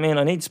you know what I mean?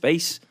 I need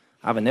space.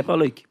 I have a nipple,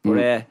 like. But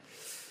I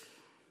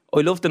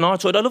love the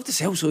north side. I love the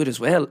south side as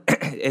well.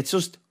 It's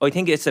just, I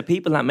think it's the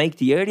people that make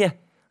the area.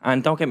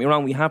 And don't get me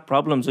wrong, we have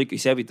problems, like you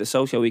said, with the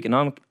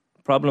socio-economic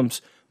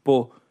problems.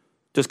 But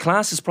there's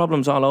classist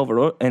problems all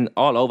over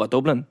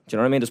Dublin. Do you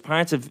know what I mean? There's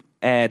parts of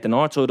the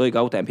north side I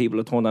go to and people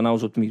are turning their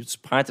nose up to me. There's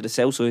parts of the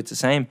south side, it's the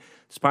same.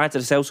 There's parts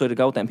of the south side I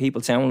go to and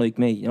people sound like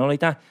me, you know, like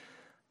that.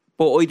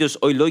 But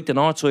I like the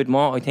north side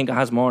more. I think it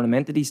has more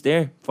amenities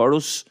there for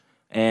us.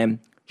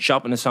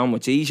 Shopping is so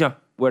much easier.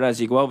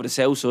 Whereas you go over the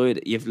south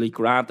side, you've like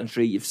Grafton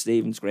Street, you've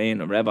Stephen's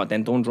Green or whatever,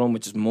 then Dundrum,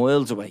 which is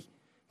miles away.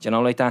 Do you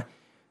know, like that?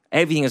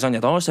 Everything is on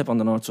your doorstep on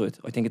the north side.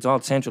 I think it's all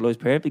centralised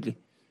perfectly.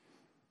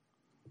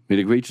 We'd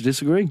agree to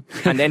disagree.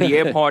 And then the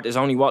airport is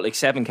only, like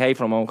 7k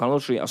from O'Connell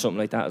Street or something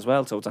like that as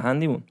well, so it's a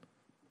handy one.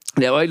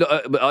 Yeah,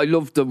 I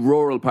love the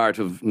rural part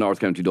of North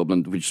County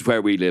Dublin, which is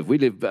where we live. We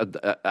live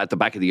at the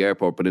back of the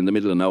airport, but in the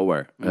middle of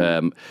nowhere.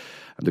 And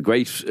the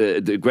great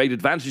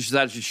advantage to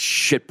that is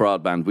shit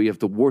broadband. We have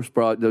the worst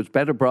there's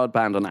better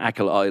broadband on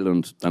Achill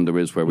Island than there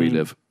is where we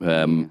live,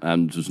 and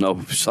there's no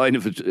sign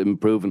of it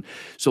improving.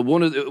 So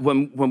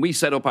when we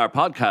set up our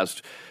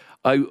podcast,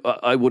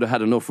 I would have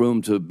had enough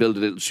room to build a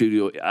little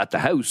studio at the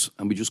house,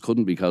 and we just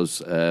couldn't because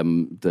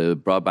the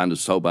broadband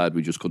is so bad.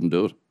 We just couldn't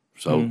do it.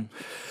 So.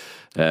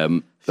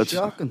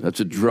 Shocking. That's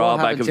a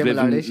drawback of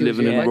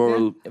living in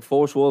rural.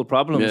 First world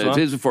problems. Yeah, it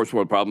is a first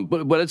world problem,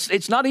 but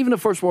it's not even a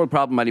first world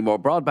problem anymore.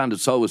 Broadband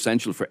is so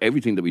essential for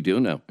everything that we do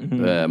now.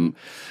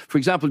 For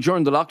example,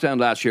 during the lockdown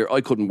last year,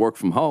 I couldn't work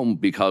from home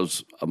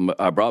because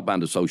our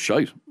broadband is so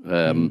shite.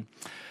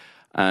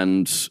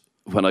 And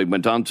when I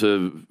went on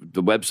to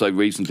the website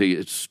recently,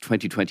 it's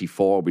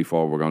 2024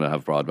 before we're going to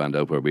have broadband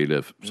out where we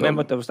live. So,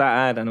 Remember there was that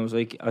ad and it was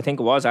like, I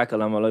think it was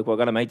Achill, and we're like, we're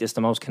going to make this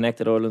the most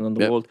connected island in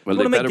the world. Well,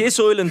 We're going to make better- this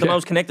island the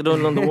most connected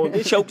island in the world.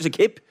 This joke is a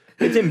kip.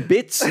 It's in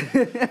bits.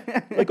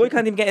 Like, I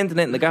can't even get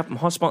internet in the gap. I'm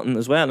hotspotting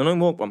as well. And I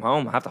work from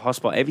home. I have to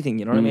hotspot everything,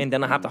 you know what I mean?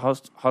 Then I have to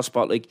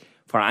hotspot, like,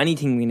 for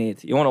anything we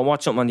need. You want to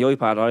watch something on the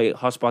iPad, I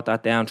hotspot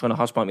that down, trying to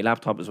hotspot my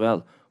laptop as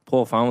well.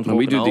 Poor phones. And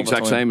we do the working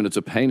exact overtime. same, and it's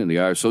a pain in the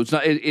arse. So it's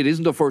not. It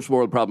isn't a first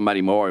world problem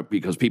anymore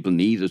because people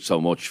need it so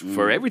much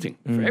for everything.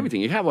 For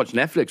everything, you can't watch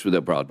Netflix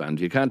without broadband.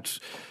 You can't.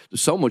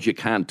 There's so much you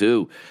can't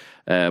do.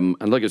 And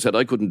like I said,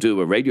 I couldn't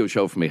do a radio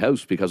show from my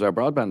house because our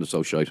broadband is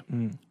so shite.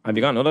 Have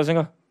you got another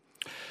singer?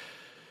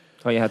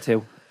 Thought you had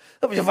two.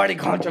 That was a very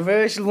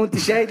controversial one to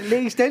say the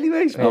least,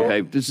 anyways. But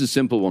Okay, this is a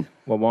simple one: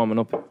 We're warming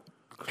up.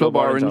 Club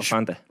Orange or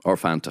Fanta? or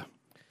Fanta.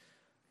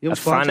 you're a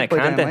sponsored Fanta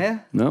by them, Canta. are you?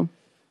 No,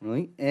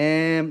 Right.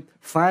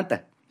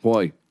 Fanta,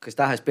 why? because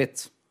that has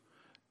bits.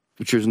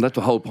 But isn't that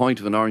the whole point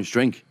of an orange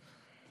drink?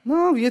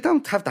 No, you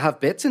don't have to have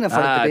bits in it for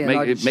it to be an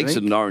orange it makes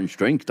it drink. an orange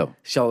drink, though.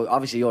 So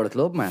obviously you're a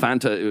club man.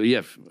 Fanta,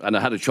 yeah, and I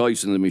had a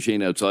choice in the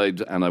machine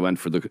outside, and I went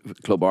for the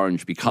Club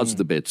Orange because of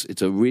the bits.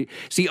 It's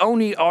it's the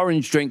only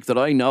orange drink that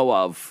I know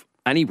of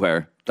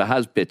anywhere that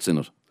has bits in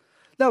it.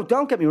 No,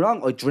 don't get me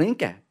wrong. I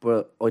drink it,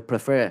 but I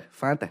prefer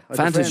Fanta. I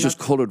prefer Fanta's just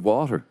not- coloured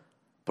water.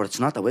 but it's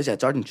not, though, is it?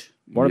 It's orange.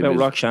 What Yeah, about but-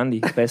 Rock Shandy?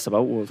 Best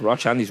about world. Rock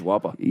Shandy's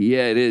whopper.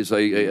 Yeah, it is. I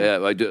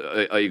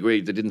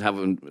agree. They didn't have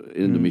it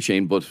in the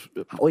machine, but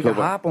I got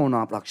heartburn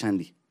on Block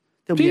Shandy.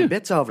 There'll Do be you?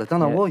 bits of it. I don't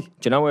know Yeah. why. Do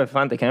you know where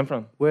Fanta came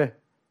from? Where?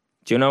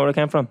 Do you know where it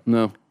came from?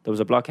 no. There was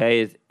a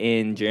blockade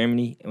in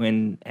Germany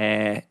when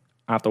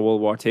after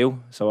World War II.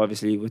 So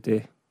obviously with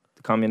the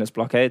communist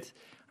blockade,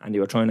 and they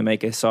were trying to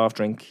make a soft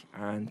drink,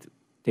 and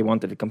they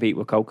wanted to compete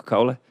with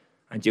Coca-Cola.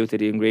 And due to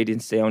the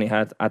ingredients they only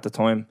had at the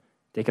time,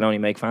 they could only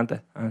make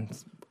Fanta, and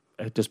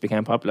it just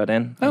became popular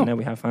then. Oh. And now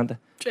we have Fanta.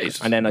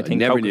 Jesus, And then I I think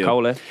never knew.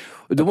 Coca-Cola.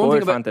 The one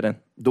thing acquired Fanta then.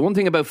 The one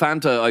thing about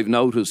Fanta I've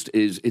noticed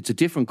is it's a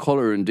different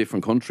colour in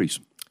different countries.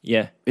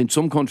 Yeah. In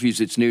some countries,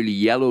 it's nearly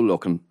yellow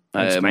looking.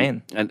 In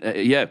Spain. And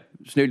yeah,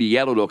 it's nearly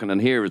yellow looking, and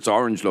here it's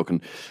orange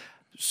looking.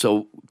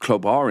 So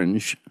Club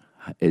Orange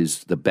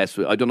is the best.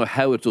 I don't know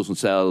how it doesn't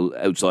sell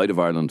outside of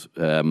Ireland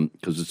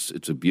because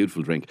it's a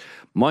beautiful drink.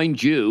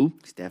 Mind you,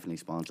 It's definitely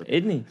sponsored.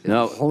 Isn't he?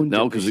 no,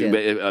 100%. because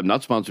I'm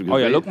not sponsored. Oh,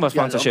 you're looking for You're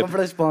sponsorship. looking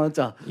for a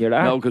sponsor. You're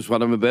that? No, because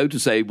what I'm about to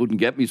say wouldn't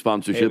get me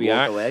sponsorship. Here we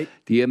are. Away.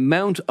 The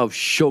amount of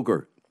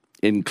sugar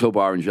in Club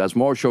Orange has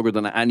more sugar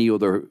than any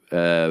other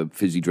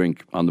fizzy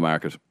drink on the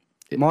market.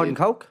 More than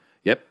Coke?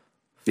 Yep.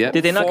 Yeah.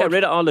 Did they not get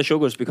rid of all the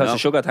sugars because No. of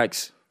sugar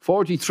tax?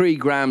 43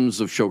 grams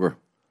of sugar.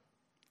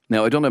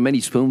 Now, I don't know how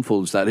many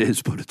spoonfuls that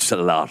is, but it's a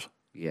lot.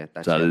 Yeah,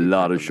 that's It's a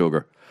lot of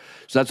sugar.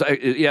 So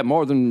that's,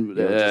 more than...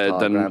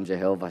 grams of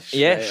Hilva.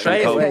 Yeah,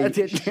 straight away.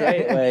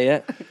 Straight away,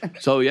 yeah.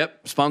 So,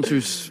 yep,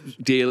 sponsors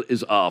deal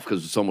is off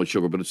because it's so much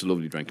sugar, but it's a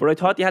lovely drink. But I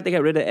thought you had to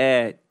get rid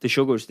of the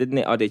sugars, didn't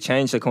they? Or they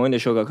changed the kind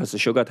of sugar because the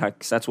sugar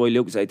tax. That's why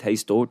Lucozade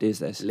tastes dirt these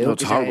days.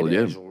 It's horrible,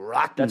 yeah. It's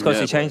rotten. That's because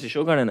Yeah. they changed the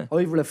sugar in it.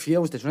 I've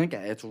refused to drink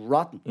it. It's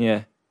rotten.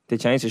 Yeah, they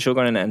changed the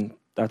sugar in it, and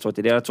that's what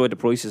they did. That's why the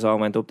prices all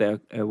went up there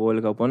a while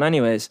ago. But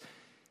anyways,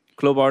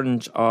 Club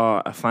Orange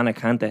are a fan of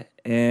Canta.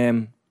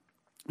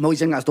 My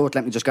singer's dirt,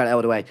 let me just get it out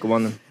of the way. Go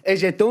on then.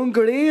 Is it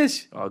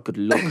Dungarees? Oh, good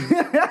luck.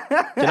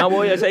 Do you know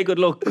why I say good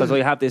luck? Because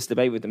I have this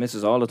debate with the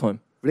missus all the time.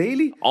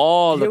 Really?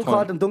 All Do the you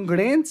call time. them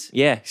Dungareens?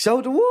 Yeah,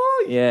 So do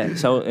I. yeah.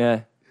 So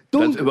yeah,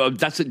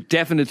 That's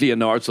definitely a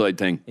Northside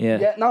thing. yeah.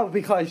 Yeah, no,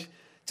 because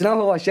do you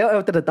know who I shout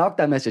out to the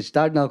doctor message?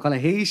 Start now, kind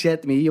of. He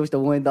said to me, he used to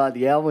wind all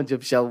the albums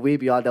up, so we'd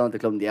be all down to the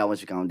club, and the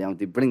albums were going down.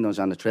 They'd bring those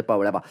on the trip or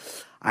whatever,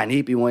 and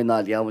he'd be winding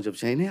all the albums up,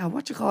 saying, "Yeah,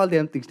 what you call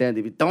them things then?"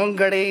 They'd be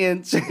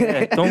Dungareens.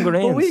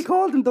 Dungareens. But we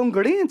called them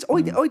Dungareens.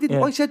 I didn't.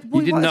 Yeah. I said,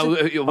 You didn't know...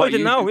 I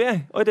didn't know, yeah.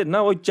 I didn't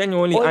know. I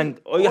genuinely, and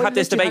I have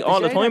this debate all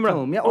the time,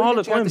 right? Yeah, All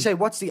the You have time. to say,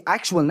 what's the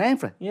actual name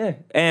for it? Yeah. Do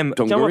you know what-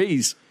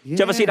 Dungarees. Did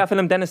you ever see that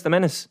film, Dennis the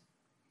Menace?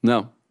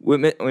 No.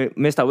 With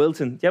Mr.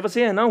 Wilson. Did you ever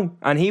see it? No.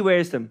 And he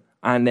wears them.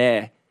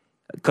 And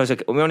because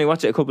we only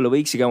watched it a couple of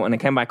weeks ago, and I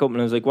came back up and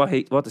I was like,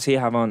 what does he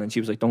have on? And she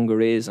was like,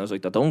 Dungarees. And I was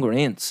like, the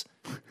Dungareens.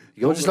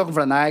 You're just looking for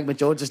an argument.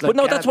 You're just like. But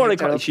no, that's what I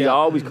call call. She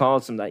always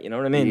calls them that. You know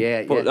what I mean?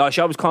 Yeah, But yeah. she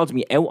always calls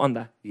me out on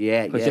that.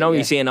 Yeah, Because yeah, you know, yeah.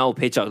 you see an old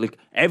picture. Like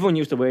everyone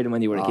used to wear them when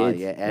they were a Oh, kid.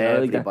 yeah, You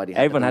know, like that. everybody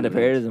had Everyone the had a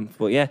pair of them.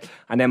 But yeah,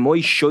 and then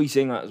my shy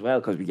singer as well.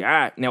 Because we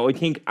are now. I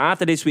think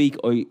after this week,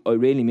 I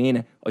really mean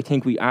it. I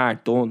think we are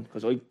done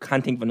because I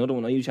can't think of another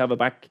one. I usually have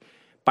a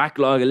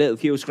backlog, a little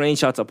few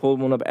screenshots. I pull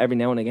one up every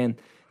now and again.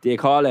 Do you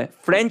call it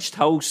French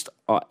toast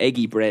or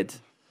eggy bread?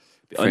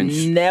 French-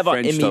 I never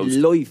French in toast.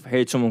 my life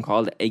heard someone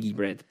call it eggy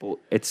bread, but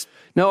it's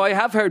No, I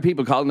have heard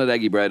people calling it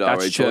eggy bread. That's all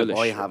right, childish.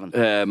 I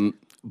haven't.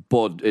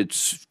 but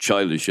it's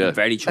childish, yeah.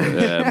 very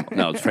childish.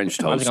 No, it's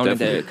French I was toast, going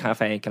to definitely. the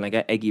cafe. Can I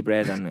get eggy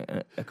bread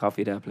and a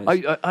coffee there,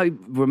 please? I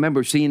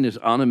remember seeing it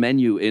on a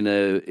menu in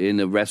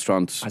a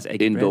restaurant As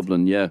eggy in bread?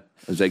 Dublin, yeah,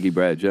 as eggy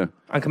bread, yeah.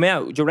 And come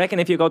out. Do you reckon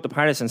if you go to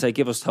Paris and say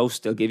give us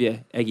toast, they'll give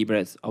you eggy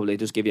bread, or will they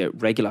just give you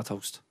regular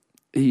toast?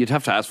 You'd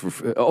have to ask for...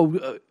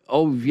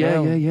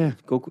 yeah.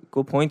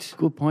 Good point.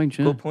 Good point,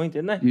 yeah. Good point,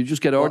 isn't it? You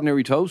just get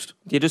ordinary toast.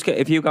 You just get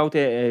if you go to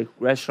a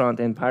restaurant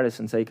in Paris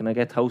and say, "Can I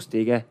get toast?" Do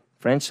you get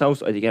French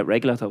toast or do you get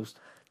regular toast?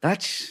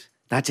 That's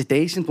a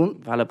decent one.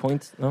 Valid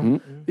point. No.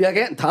 You're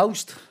getting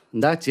toast.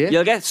 And that's it.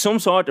 You'll get some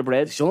sort of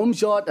bread. Some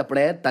sort of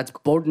bread that's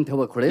burnt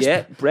to a crisp.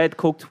 Yeah, bread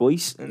cooked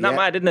twice. Not Yeah.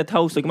 mad, didn't it?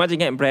 Toast. Like, imagine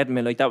getting bread in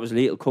me like that was a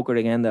little cooker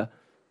again there.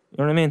 You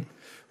know what I mean?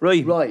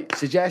 Right. Right,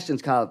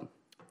 suggestions, Calvin.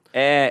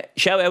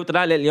 Shout out to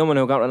that little woman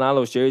who got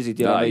Ronaldo's jersey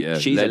the other night. yeah,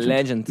 She's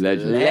legend. a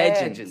legend.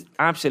 Legend.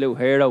 Absolute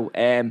hero.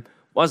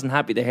 Wasn't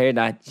happy to hear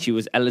that she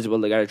was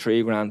eligible to get a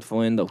 $3,000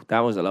 fine though. That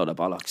was a load of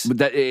bollocks. But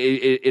that,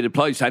 it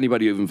applies to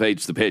anybody who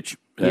invades the pitch.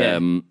 Yeah.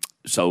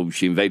 So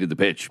she invaded the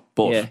pitch,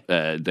 but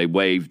they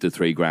waived the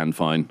 $3,000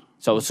 fine.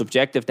 So it's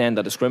subjective then,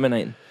 they're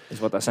discriminating,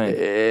 is what they're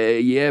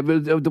saying. Yeah,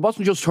 but there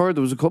wasn't just her.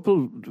 There was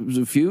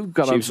a few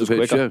got She onto was the just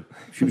pitch. quicker. Yeah,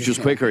 she was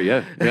just quicker.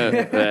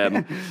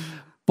 Yeah.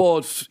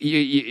 But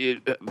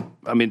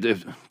I mean,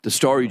 the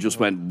story just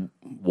went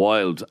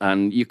wild,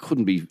 and you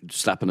couldn't be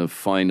slapping a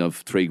fine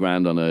of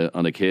 $3,000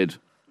 on a kid.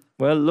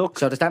 Well, look.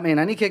 So does that mean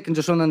any kid can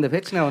just run on the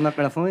pitch now and not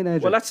get a fine,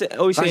 Adrian? Well, that's it.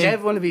 I was Because saying,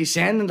 everyone will be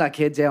sending their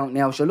kids out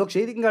now. So look,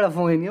 she can get a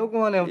fine. You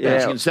go on out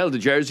there. She'll sell the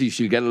jersey.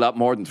 She'll get a lot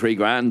more than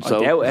 $3,000. I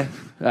So doubt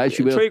it.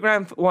 she will.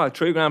 $3,000, what?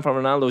 $3,000 for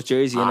Ronaldo's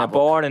jersey and a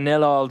board and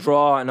 0-0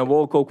 draw and a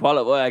World Cup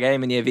qualifier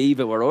game in the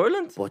Aviva with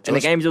Ireland. But And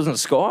the just- game doesn't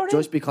score.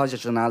 Just because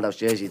it's Ronaldo's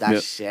jersey,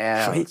 that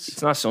sells. It's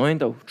not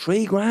signed though.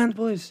 $3,000,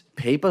 boys.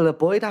 People that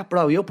buy that,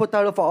 bro. You put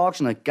that up for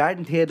auction, I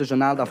guarantee there's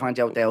Ronaldo fans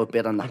out there with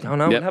bid on that. I don't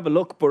know. Yeah. We'll have a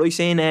look. But I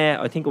seen,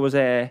 I think it was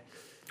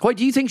Why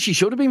do you think she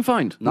should have been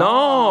fined?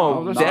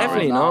 No,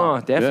 definitely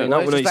not. Definitely Yeah. not.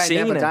 I was When I just playing seen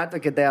devil's it.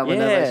 advocate there when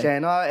they Yeah. were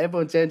saying, oh,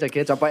 everyone sends their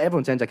kids on. But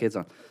everyone sends their kids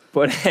on.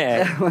 But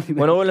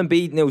when Ireland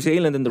beat New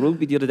Zealand in the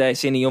rugby the other day, I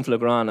seen a young fella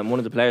go on and one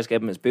of the players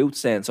gave him his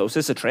boots then. So it's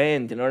just a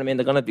trend, you know what I mean?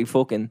 They're going to be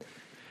fucking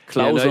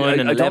clothesline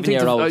I and don't think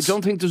 11-year-olds. I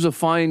don't think there's a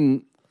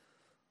fine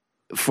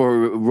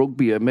for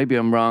rugby. Maybe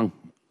I'm wrong.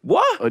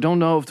 What? I don't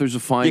know if there's a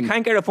fine. You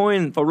can't get a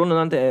fine for running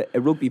onto a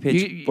rugby pitch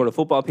You- for a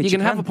football pitch. You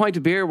can have a pint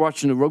of beer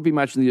watching a rugby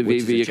match in the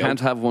Which is Aviva. a You joke. can't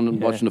have one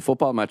watching a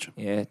football match.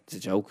 Yeah, it's a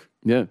joke.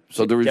 Yeah.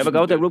 So there Do is. you ever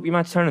go to rugby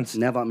match tournaments?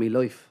 Never in my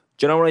life.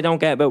 Do you know what I don't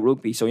get about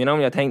rugby? So you know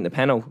when you're taking the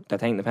penalty,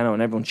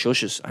 and everyone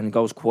shushes and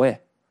goes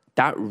quiet.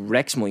 That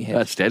wrecks my head.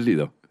 That's deadly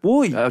though.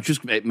 Why?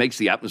 It makes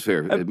the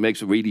atmosphere. It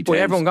makes it really But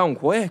tense. everyone going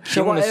quiet.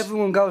 So what,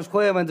 everyone goes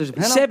quiet when there's a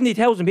penalty?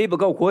 70,000 people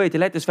go quiet to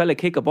let this fella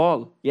kick a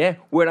ball. Yeah.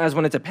 Whereas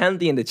when it's a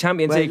penalty in the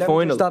Champions League let me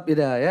final. stop you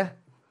there, yeah?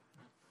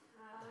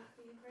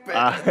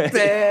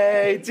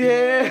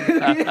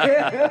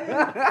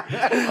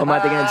 I'm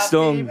at against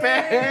Stung.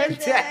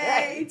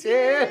 Birthday to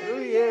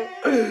you.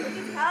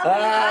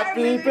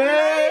 Happy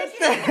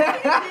birthday.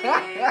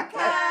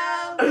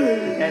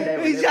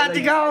 He's had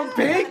to go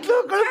pink.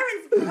 Look at him.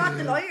 Forgot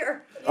the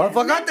lighter. I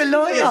forgot the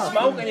lawyer.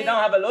 Smoke and you don't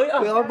have a lighter.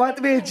 I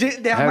might be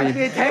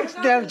a text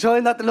there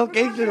trying not to look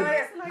ignorant.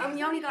 And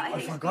we only got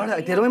I forgot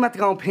it. Did I have to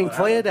go on pink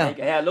fire there?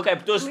 Yeah, look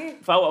at just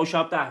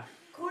Photoshop that.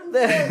 couldn't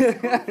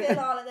fill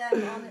all of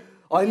them on it.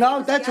 I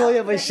know, that's why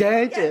I've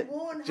changed it.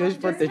 One,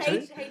 Just put the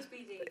trick.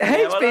 HBD.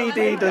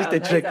 HBD does the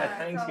trick.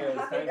 Thanks,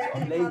 girls. Thanks.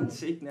 I'm bleeding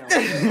sick now.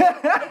 And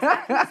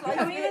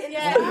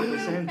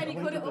he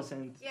cut it up.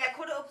 Yeah,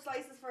 cut it up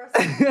slices first.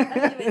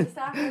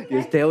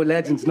 You're still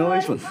legends,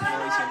 nice one.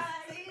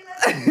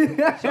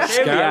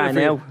 Here we are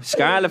now.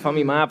 Scarlet for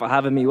me, man, for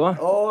having me, what?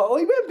 Oh,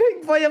 I went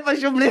pink fire for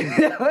some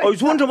I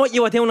was wondering what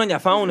you were doing on your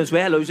phone as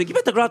well. I was like, you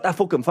better grab that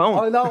fucking phone.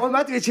 Oh no, I'm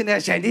not sitting there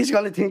saying he's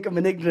going to think I'm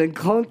an ignorant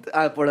cunt.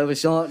 But I was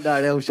sorting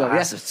that out. So,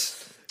 yes.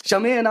 So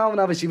me and Owen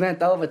obviously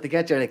went over to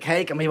get you a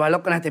cake and we were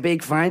looking at the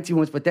big fancy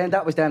ones, but then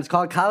that was then, it's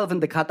called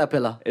Calvin the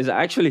Caterpillar. Is it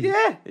actually?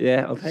 Yeah.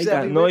 Yeah, I'll take So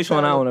that. we Nice went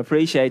one, down. Alan.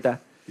 Appreciate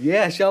that.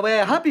 Yeah, so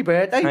happy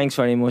birthday. Thanks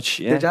very much.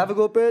 Yeah. Did you have a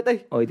good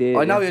birthday? I did,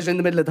 I know yeah. you was in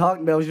the middle of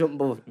talking about something,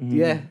 but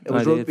yeah, it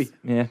was I did. rugby.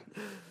 Yeah.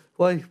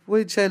 Why did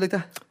you say it like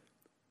that?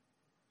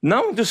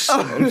 No, just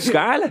I'm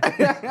Scarlet.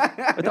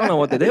 I don't know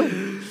what to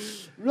do.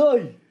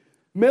 Right.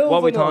 Moving What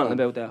are we talking on.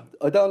 about there?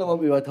 I don't know what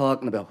we were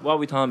talking about. What are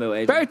we talking about,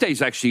 Adrian?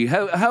 Birthdays, actually.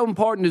 How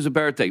important is a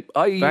birthday?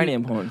 Very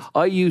important.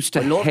 I used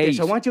to Love hate.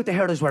 this. I want you to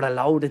hear us with a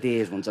load of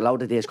days ones, a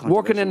load of days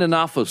Working in an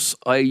office,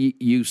 I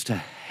used to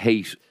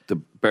hate the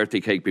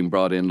birthday cake being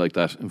brought in like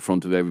that in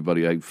front of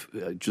everybody. I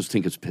just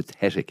think it's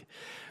pathetic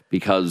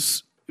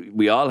because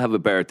we all have a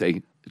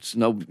birthday. It's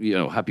no,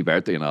 happy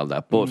birthday and all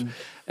that. But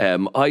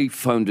I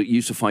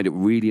used to find it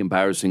really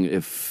embarrassing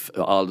if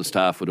all the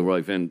staff would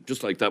arrive in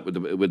just like that with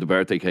the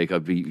birthday cake.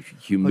 I'd be So,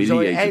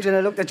 humiliated. Adrian,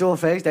 I looked at your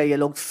face there, you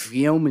looked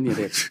fuming, you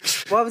did.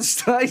 What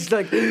was it's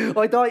like?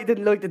 I thought you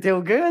didn't like the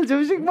two girls. I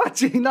was like, what's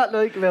he not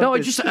like about No, I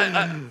this? just.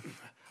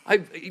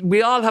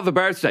 We all have a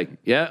birthday.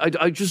 Yeah,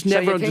 I just So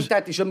never. you think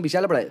that they shouldn't be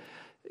celebrated?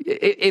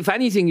 If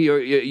anything,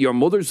 your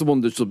mother's the one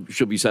that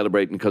should be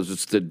celebrating because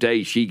it's the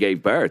day she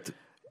gave birth.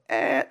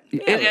 But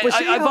she I've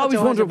had always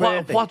John's wondered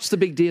birthday. what's the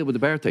big deal with the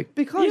birthday.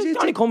 Because It it's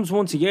only comes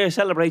once a year.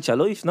 Celebrate your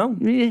life, no?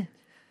 Yeah.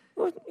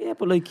 Yeah,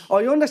 but like...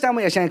 I understand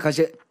what you're saying because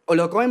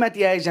look, I'm at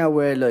the age now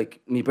where like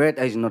my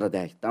birthday's another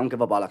day. Don't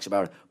give a bollocks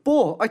about it.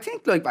 But I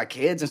think like my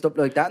kids and stuff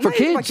like that. For not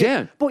even my kids,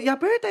 yeah. But your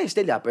birthday is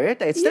still your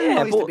birthday. It's still Yeah,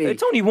 nice to but be.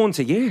 it's only once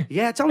a year.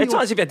 Yeah, it's only It's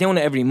not as if you're doing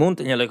it every month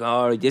and you're like,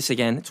 oh, this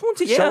again. It's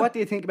once a year. So what do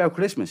you think about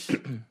Christmas?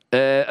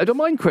 I don't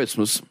mind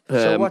Christmas.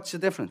 So what's the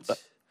difference?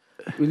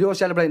 Well, you were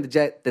celebrating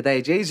the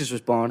day Jesus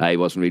was born. I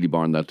wasn't really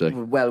born that day.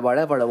 Well,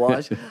 whatever it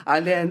was.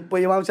 And then,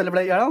 but you won't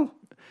celebrate your own?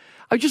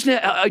 I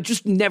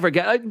just never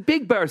get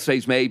big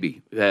birthdays.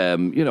 Maybe a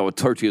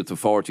 30th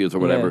or 40th or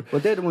whatever.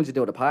 Well, they're the ones you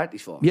do the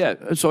parties for. Yeah.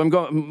 So I'm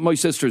going. My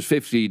sister's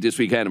 50 this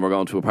weekend, and we're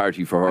going to a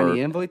party for her.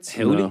 Any invites?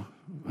 No.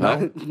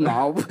 Huh?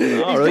 No.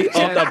 All right.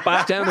 Off the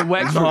back. Down in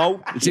Wexford.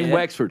 No. It's in Yeah.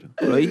 Wexford.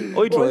 Right. I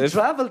We'll drive.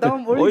 travel,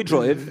 don't worry. I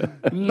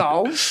drive.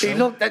 No. See,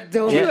 look, that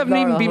dude. You haven't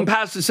even been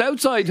past the south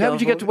side. How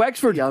did you get to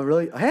Wexford? Yeah,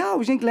 right. Hey, I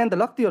was in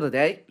Glendalough the other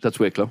day. That's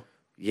Wicklow.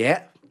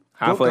 Yeah.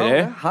 Halfway Good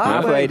there. going,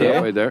 Halfway there.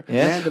 Halfway there.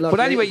 Yeah. Glendalough, But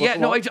anyway,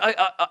 beautiful yeah, no,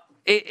 spot.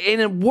 in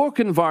a work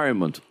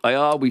environment, I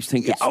always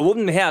think it's I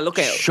wouldn't. Yeah, look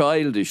at.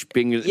 childish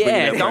being.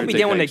 Yeah, don't be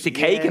doing like the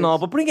cake and all,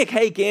 but bring a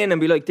cake in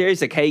and be like,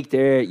 there's a cake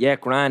there. Yeah,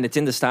 grand. It's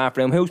in the staff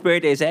room. Whose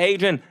birthday is it?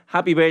 Adrian?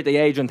 Happy birthday,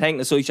 Adrian. Taking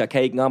the sushi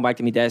cake and going back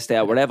to my desk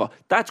there, whatever.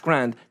 That's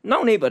grand.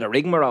 No need but a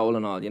rigmarole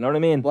and all, you know what I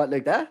mean? What,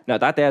 like that? No,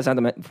 that there's on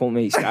the front of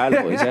me,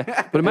 Scarlet boys,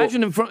 yeah. But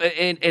imagine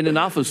in an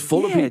office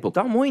full of Yeah, people.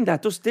 don't mind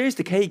that. Just there's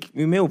the cake.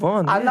 We move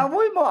on. And yeah. now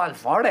I'm all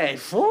for it.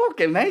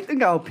 Fucking make them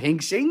go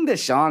pink, sing the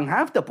song,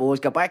 have the boys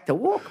go back to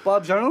work.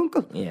 Bob's your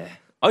uncle. Yeah.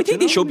 I think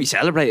they should be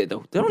celebrated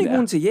though. They're only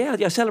once a year.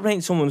 You're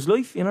celebrating someone's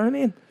life, you know what I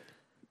mean?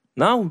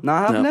 No.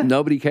 Not having No, it?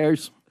 nobody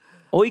cares.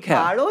 I care.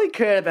 I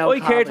care about I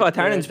cared for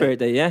Carmen's Taryn's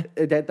birthday, yeah.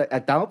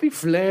 Don't be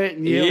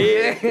flirting, you.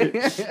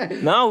 Yeah.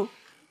 No.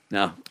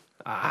 No,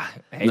 Ah,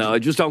 no, I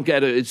just don't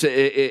get it.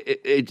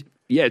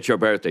 It's your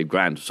birthday,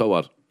 grand. So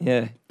what?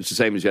 Yeah. It's the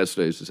same as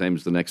yesterday. It's the same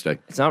as the next day.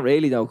 It's not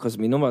really though, because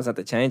my numbers had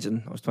to change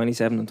and I was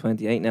 27 and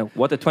 28 now.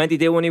 What did 20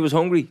 do when he was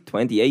hungry?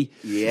 28.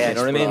 Yes, you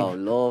know what I mean? bro,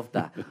 love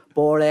that.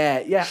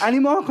 But yeah, any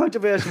more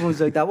controversial ones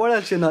like that? What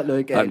else you not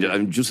like?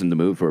 I'm just in the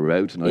mood for a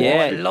row tonight.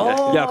 Yeah,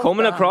 love you're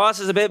coming that. across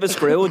as a bit of a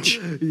Scrooge.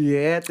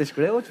 Yeah, the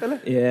Scrooge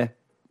fella. Yeah.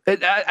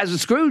 As a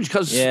Scrooge,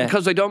 because Yeah.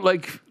 I don't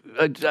like.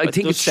 I think it's just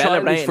childish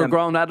celebrating for them.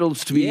 grown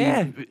adults to be.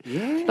 Yeah.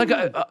 Like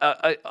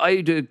I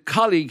had a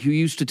colleague who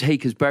used to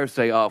take his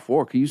birthday off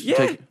work. He used to Yeah.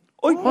 take.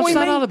 What's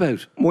that all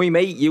about? My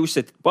mate used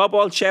to, Bob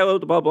Waltz, shout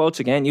out to Bob Waltz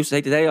again, used to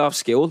take the day off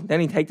school,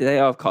 then he'd take the day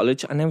off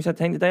college, and then he said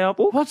take the day off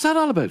work. What's that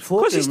all about?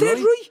 Because he's dead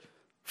right.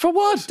 For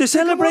what? To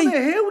celebrate. Come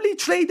on, a holy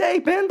Do 3-day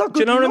bender.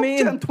 you know what I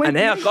mean? And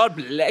now, God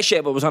bless you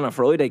if it was on a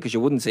Friday, because you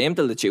wouldn't see him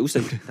till the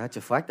Tuesday. That's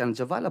a fact, and it's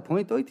a valid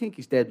point. I think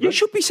he's dead You right.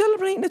 should be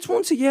celebrating it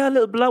once a year, a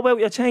little blowout,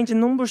 you're changing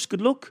numbers,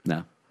 good luck.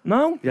 No.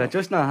 No? You're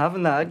just not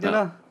having that, you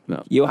know?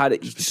 No. You had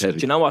it. pathetic.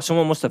 Do you know what?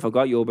 Someone must have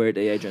forgot your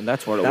birthday, Adrian.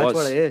 That's what it That's was.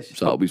 what it is.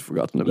 It's always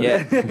forgotten about.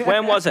 Yeah.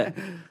 When was it?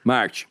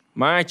 March.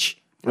 March.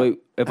 Right.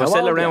 If How we're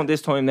still old around you?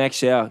 this time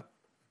next year,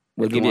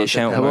 we'll give you a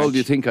shout. How in old March. do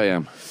you think I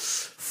am?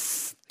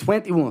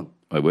 21.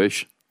 I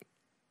wish.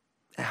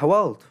 How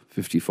old?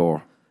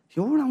 54.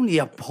 You're only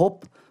a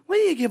pup. What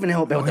are you giving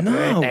out about the know.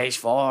 birthdays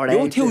for?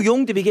 You're Adrian? too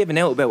young to be giving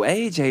out about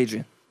age,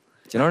 Adrian.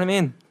 Do you know what I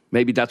mean?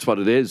 Maybe that's what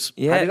it is.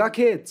 Have you Yeah. got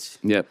kids?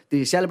 Yeah. Do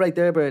you celebrate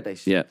their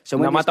birthdays? Yeah. So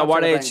when No do you matter stop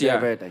what age celebrating you their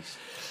are. birthdays?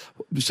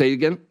 Say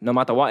again. No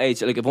matter what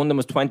age, like if one of them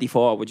was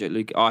 24, would you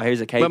like, oh,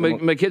 here's a cake. Well,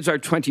 my kids are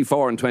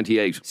 24 and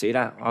 28. See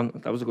that?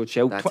 That was a good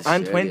shout. That's a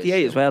And serious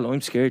 28 as well. I'm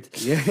scared.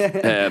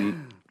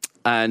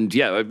 And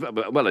yeah,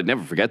 well, I'd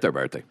never forget their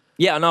birthday.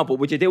 Yeah, I know, but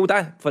would you do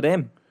that for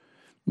them?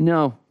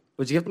 No.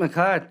 Would you give them a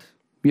card?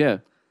 Yeah.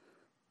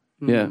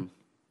 Yeah.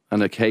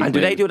 And a cake. And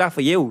do they maybe. do that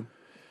for you?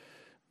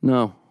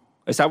 No.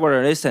 Is that what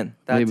it is then?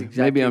 That's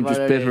Maybe I'm what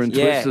just it bitter is. and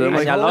Yeah, twisted. I'm and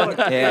like, you're "Oh."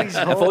 like, yeah. He's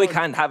If I hard.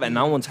 can't have it,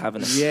 no one's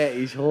having it. Yeah,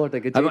 he's hurt. I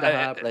could do the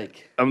harp,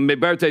 like. My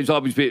birthday's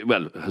always been,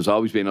 has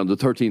always been on the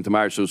 13th of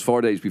March, so it's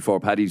 4 days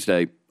before Paddy's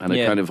Day, and it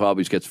Yeah. kind of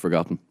always gets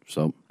forgotten.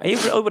 So,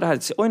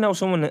 I know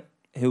someone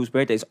whose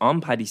birthday's on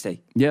Paddy's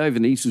Day. yeah, I have a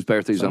niece whose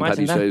birthday's So on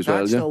imagine Paddy's that. Day as well,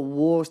 That's yeah. the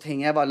worst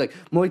thing ever. Like,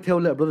 my two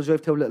little brothers, I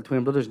have two little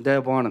twin brothers, and they're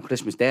born on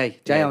Christmas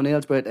Day. Jay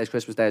O'Neill's birthday is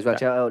Christmas Day as well.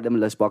 Shout out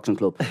Limitless Boxing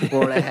Club.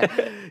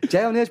 But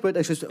Jay O'Neill's birthday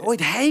is Christmas Day. I'd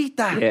hate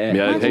that. Yeah.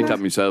 Yeah, I Imagine hate that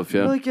myself,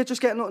 yeah. Like, you're just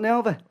getting nothing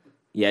out of it.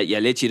 Yeah, you're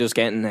literally just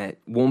getting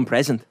one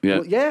present. Yeah.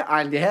 But yeah,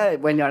 and yeah,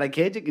 when you're a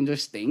kid, you can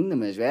just sting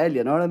them as well.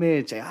 You know what I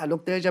mean? Say,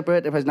 look, there's your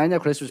birthday present and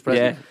your Christmas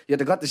present. Yeah. You'd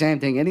have got the same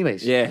thing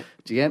anyways. Yeah.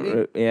 Do you get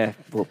me? Yeah.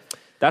 But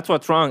that's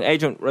what's wrong.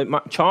 Adrian, right,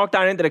 chalk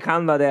that into the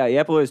calendar there.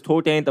 Yeah, boys,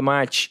 13th of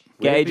March.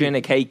 Get Will Adrian be.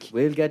 a cake.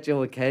 We'll get you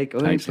a cake.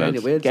 I'm Thanks, telling you,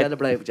 lads. we'll Get-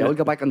 celebrate with you. We'll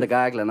go back on the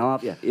gargling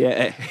off you.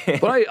 Yeah.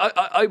 But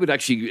I would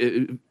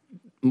actually,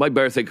 my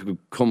birthday could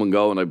come and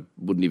go, and I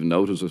wouldn't even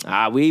notice it.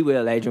 We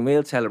will, Adrian.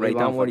 We'll celebrate. We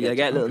won't Don't worry. forget You'll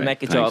get a little Okay.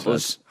 message Thanks, off us.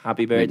 lads.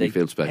 Happy Make me birthday.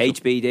 feel special.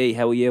 HBD,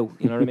 how are you?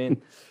 You know what I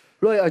mean?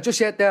 Right, I just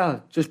sat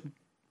there, just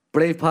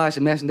brave past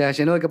the messenger,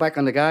 saying, I'll go back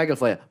on the gargle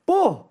for you.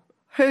 But,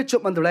 heard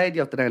something on the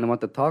radio today and I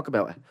want to talk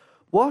about it.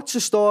 What's the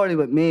story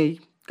with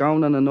me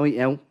going on a night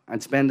out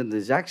and spending the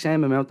exact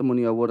same amount of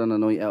money I would on a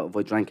night out if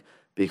I drank?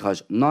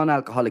 Because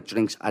non-alcoholic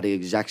drinks are the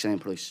exact same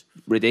price.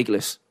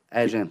 Ridiculous.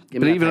 Adrian, give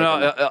But me even a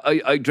though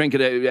I drink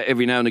it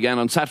every now and again.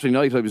 On Saturday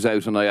night, I was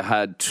out and I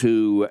had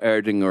 2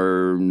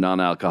 Erdinger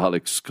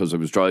non-alcoholics because I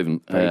was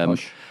driving.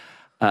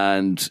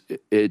 And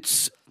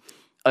it's,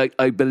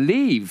 I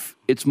believe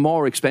it's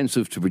more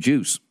expensive to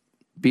produce.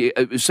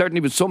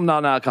 Certainly with some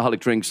non-alcoholic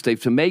drinks, they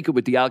have to make it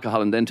with the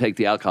alcohol and then take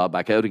the alcohol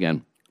back out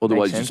again.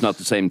 Otherwise, sense. it's not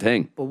the same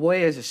thing. But why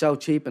is it so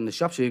cheap in the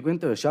shop? So you go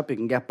into a shop, you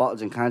can get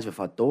bottles and cans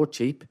for dirt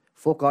cheap.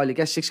 Fuck all, you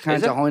get 6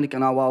 cans Is of it?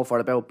 Heineken or wow for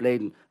about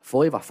bleeding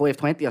 $5 or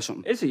 $5.20 or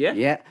something. Is it, yeah?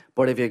 Yeah,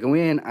 but if you go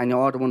in and you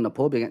order one in the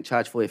pub, you're getting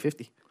charged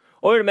 $5.50.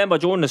 I remember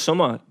during the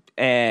summer,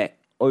 I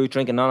was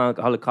drinking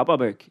non-alcoholic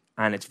Copperberg,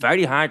 and it's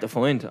very hard to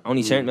find.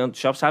 Only certain amount of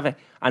shops have it.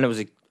 And it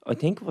was, I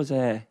think it was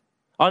it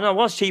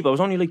was cheap. It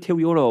was only like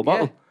 €2 a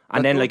bottle.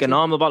 And then like a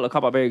normal bottle of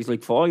Copperberg is like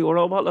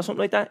 €4 a bottle or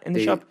something like that in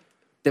the shop.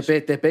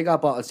 The bigger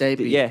bottles, they'd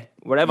be... Yeah,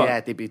 whatever.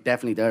 Yeah, they'd be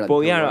definitely there. But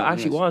yeah, it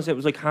actually was. It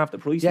was like half the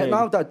price. Yeah, maybe.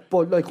 no,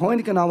 but like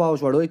Heineken now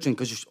was what I drink,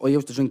 because I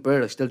used to drink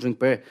beer, I still drink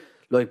beer.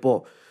 Like,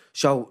 but,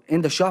 so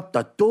in the shop,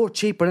 they're dirt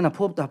cheaper in a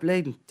pub, they're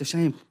bleeding the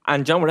same.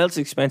 And John, what else is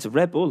expensive?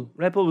 Red Bull.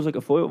 Red Bull was like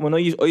a $5. When I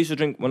used to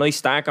drink, when I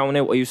start going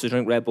out, I used to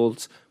drink Red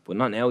Bulls, but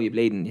not now. You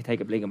bleeding, you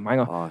take a bleeding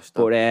banger. Oh,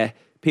 stop. But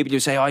people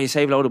just say, "Oh, you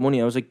save a load of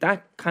money." I was like,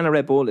 that kind of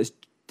Red Bull is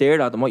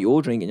dearer than what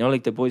you're drinking. You know,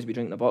 like the boys be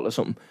drinking a bottle or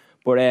something.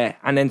 But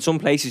and then some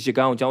places you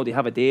go and they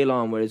have a deal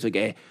on where it's like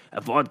a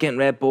vodka and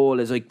Red Bull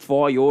is like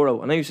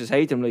 €4. And I used to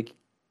say to them, like,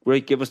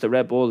 right, give us the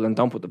Red Bull and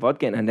don't put the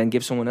vodka in, and then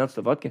give someone else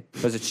the vodka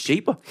because it's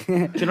cheaper. Do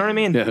you know what I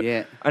mean?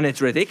 Yeah. And it's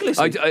ridiculous.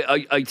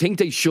 I think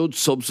they should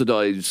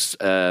subsidise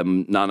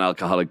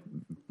non-alcoholic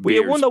But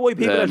beers. you wonder why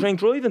people are drink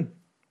driving. Do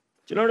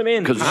you know what I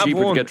mean? Because it's Have cheaper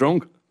one. to get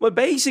drunk. Well,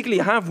 basically,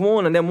 have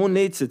one and then one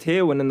leads to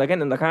two, and then they're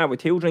getting in the car with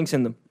 2 drinks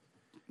in them.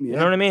 You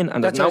know what I mean?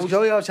 And That's there's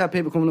why I always have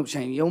people coming up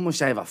saying, you must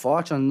save a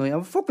fortune. No,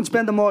 I'm fucking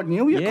spending more than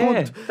you yeah,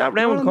 cunt. that You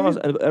know round what I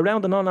mean? cost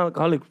around the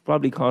non-alcoholic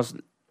probably costs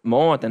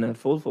more than a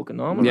full fucking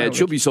normal. Yeah, round. it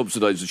should be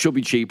subsidised. It should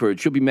be cheaper. It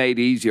should be made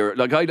easier.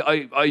 Like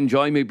I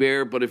enjoy my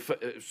beer, but if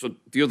so,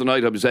 the other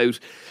night I was out,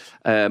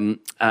 and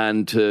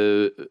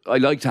I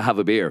like to have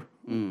a beer,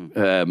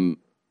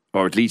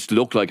 or at least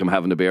look like I'm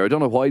having a beer. I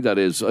don't know why that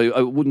is. I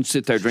wouldn't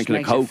sit there drinking a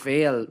Makes you Coke.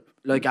 feel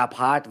like a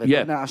part of it.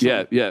 doesn't it,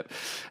 or Yeah.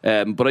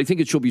 something? But I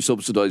think it should be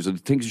subsidised. I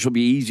think it should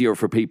be easier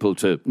for people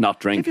to not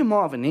drink. Give you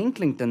more of an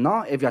inkling than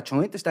not if you're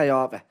trying to stay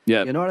off it.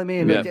 Yeah. You know what I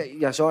mean? Yeah. Like,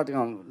 you're sort of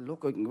going,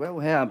 look, I can go out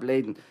here and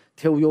bleeding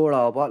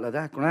 €2 a bottle of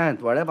that,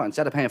 grand, whatever,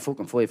 instead of paying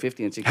fucking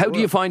 $5.50 and €6. How do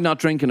you find not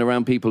drinking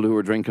around people who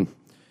are drinking?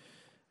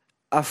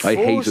 At I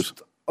hate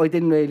first, I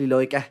didn't really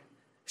like it,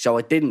 so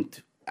I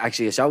didn't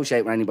actually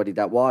associate with anybody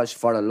that was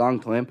for a long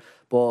time.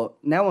 But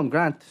now I'm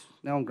grand.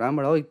 But I go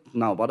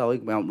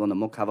out and run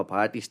amok, have a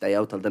party, stay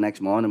out till the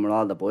next morning with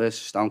all the boys,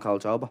 stone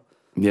cold sober.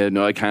 Yeah,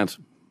 no, I can't.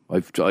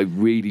 I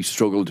really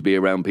struggle to be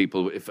around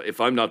people if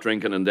I'm not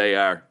drinking and they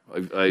are.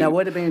 Now, it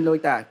would have been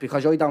like that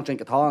because I don't drink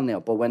at all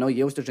now. But when I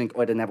used to drink,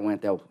 I'd have never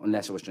went out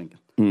unless I was drinking.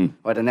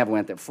 I'd have never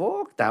went out.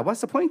 Fuck that.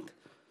 What's the point?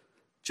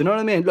 Do you know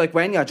what I mean? Like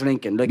when you're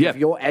drinking, like Yeah. if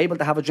you're able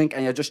to have a drink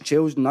and you're just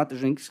choosing not to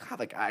drink, just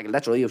have a gaggle.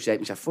 That's what you say.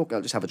 You say, fuck,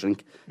 I'll just have a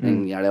drink.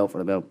 And you're out for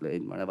about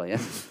whatever, yeah.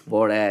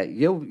 But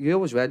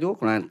you as well, you're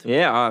grand.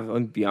 Yeah,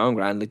 I'm beyond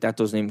grand. Like that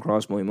doesn't even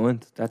cross my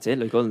mind. That's it.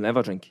 Like I'll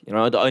never drink. You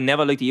know, I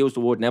never like to use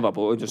the word never,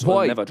 but I'll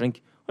Why? never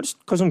drink.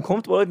 Because I'm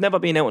comfortable. I've never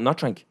been out and not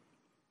drink.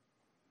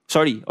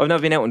 Sorry, I've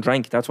never been out and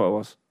drank. That's what it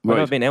was. Right. I've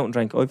never been out and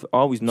drank. I've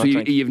always not So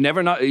drank. you've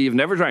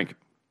never drank?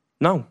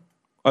 No,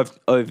 I've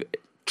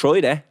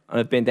tried it and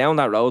I've been down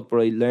that road, but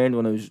I learned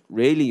when I was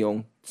really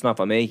young it's not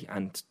for me.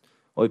 And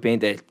I've been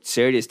to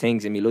serious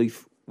things in my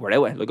life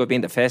wherever. Like I've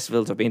been to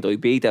festivals, I've been to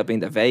Ibiza, I've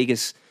been to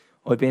Vegas,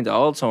 I've been to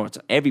all sorts.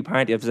 Every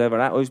party I've ever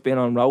at, I've been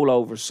on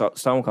rollovers,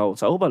 stone cold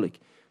sober. Like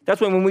that's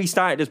when we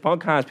started this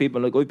podcast.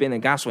 People like I've been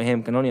in gas with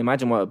him. Can only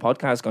imagine what a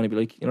podcast is going to be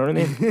like. You know what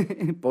I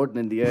mean?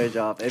 Burning the urge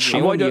off. And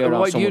Everyone. why do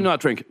you someone. not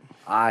drink?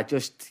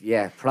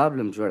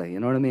 Problems really. You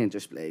know what I mean?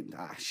 Just like,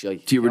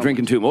 shite. So you were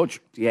drinking too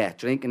much? Yeah,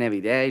 drinking every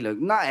day. Like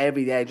not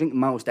every day, drinking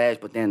most days,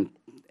 but then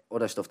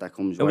other stuff that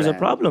comes. It was a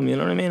problem, you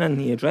know what I mean? And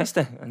he addressed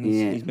it, and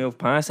he's moved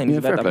past, and he's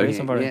a fair better play.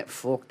 person for Yeah, it.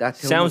 fuck that.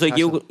 Sounds like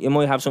you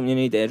might have something you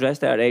need to address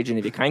there, age, and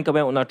if you can't go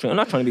out and not drink, I'm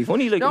not trying to be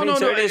funny. Like, No.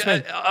 serious,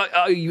 man.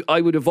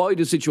 I would avoid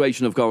a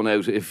situation of going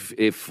out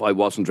if I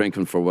wasn't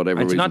drinking for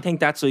whatever And do reason. you not think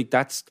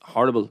that's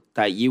horrible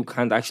that you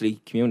can't actually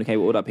communicate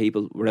with other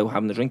people without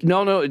having a drink?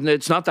 No,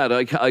 it's not that.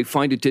 I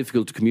find it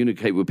difficult to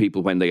communicate with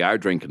people when they are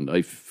drinking.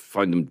 I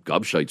find them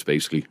gobshites,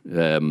 basically.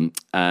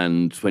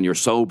 And when you're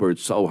sober,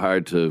 it's so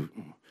hard to,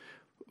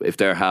 if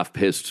they're half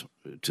pissed,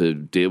 to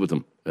deal with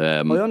them. I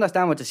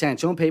understand what you're saying.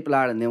 Some people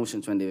are a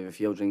nuisance when they have a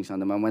few drinks on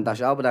them, and when they're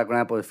sober, they're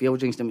grand, but a few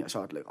drinks, them you're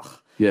sort of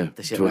like,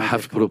 the shit to around have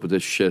this to put up with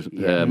this shit.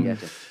 Yeah, I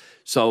get it.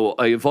 So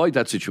I avoid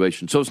that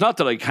situation. So it's not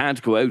that I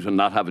can't go out and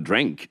not have a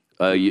drink.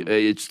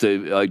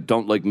 I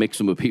don't like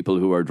mixing with people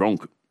who are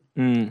drunk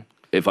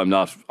if I'm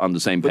not on the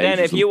same But page. then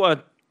as if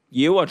them.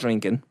 you were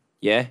drinking,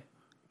 yeah,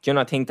 do you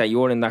not think that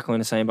you're in that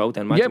kind of same boat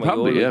then? Yeah, Imagine what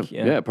probably. you're Yeah, like,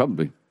 yeah,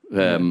 probably.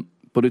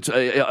 But it's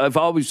I've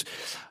always,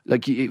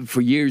 like,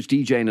 for years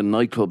DJing in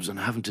nightclubs and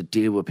having to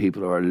deal with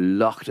people who are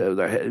locked out of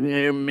their head.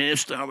 Here,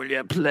 mister, will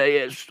you play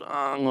a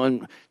song?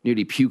 And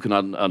nearly puking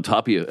on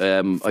top of you.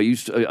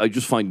 I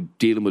just find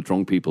dealing with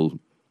drunk people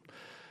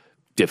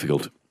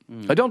difficult.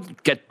 I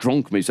don't get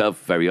drunk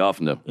myself very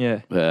often though.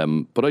 Yeah.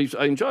 But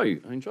I enjoy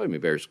my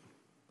beers.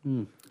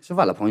 It's a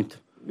valid point.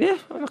 Yeah,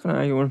 I'm not going to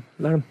argue with him.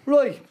 Let him.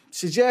 Right,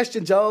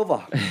 suggestions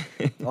over.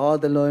 All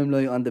the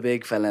limelight on the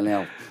big fella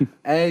now.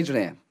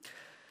 Adrian,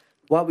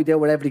 what we do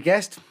with every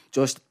guest,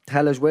 just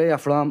tell us where you're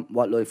from,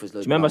 what life was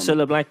like. Do you remember growing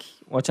Cilla Black?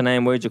 What's your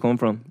name? Where'd you come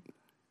from?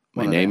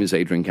 My name is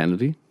Adrian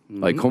Kennedy.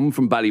 I come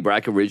from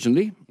Ballybrack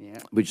originally,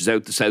 which is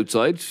out the south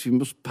side. You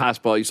must pass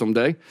by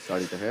someday.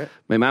 Sorry to hear.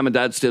 My mum and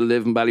dad still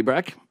live in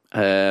Ballybrack.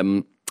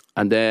 And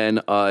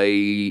then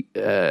I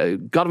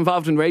got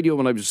involved in radio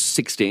when I was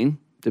 16.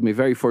 Did my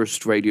very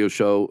first radio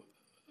show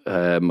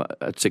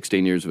at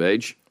 16 years of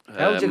age.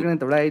 How did you get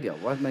into radio?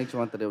 What makes you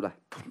want to do that?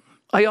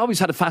 I always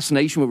had a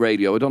fascination with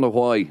radio. I don't know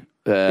why.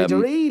 Did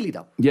you really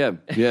though? Yeah,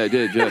 I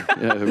did. Yeah,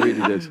 I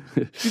really did.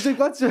 You think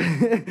what's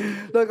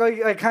look?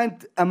 I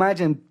can't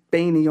imagine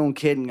being a young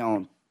kid and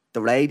going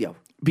the radio.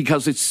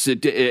 Because it's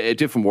a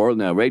different world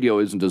now. Radio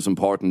isn't as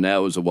important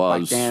now as it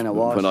was, Back then it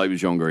was. when I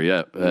was younger,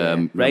 yeah.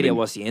 Radio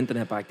was the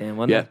internet back then,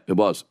 wasn't Yeah, it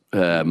was.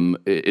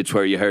 It's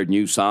where you heard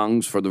new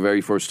songs for the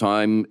very first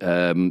time.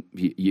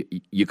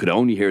 You could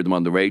only hear them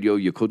on the radio.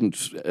 You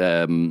couldn't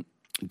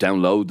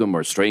download them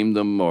or stream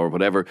them or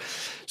whatever.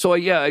 So,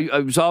 I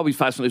was always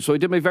fascinated. So I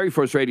did my very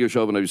first radio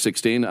show when I was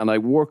 16, and I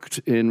worked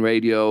in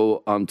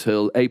radio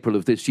until April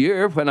of this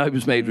year when I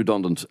was made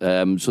redundant.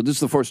 So this is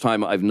the first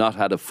time I've not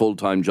had a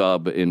full-time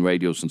job in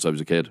radio since I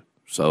was a kid.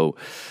 So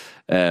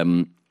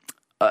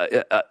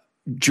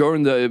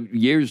during the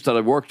years that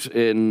I worked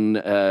in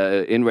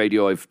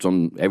radio, I've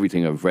done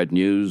everything. I've read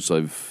news,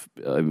 I've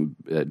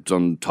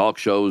done talk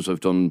shows, I've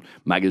done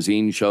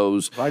magazine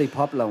shows. Very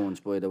popular ones,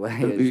 by the way.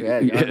 As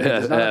well, you know?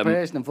 There's not a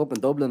person in fucking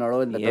Dublin or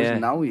Ireland that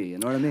doesn't know you. You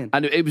know what I mean?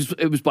 And it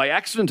was by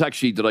accident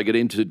actually that I got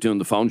into doing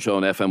the phone show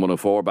on FM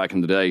 104 back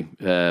in the day.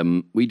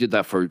 We did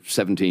that for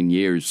 17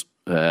 years.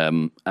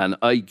 And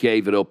I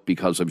gave it up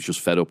because I was just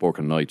fed up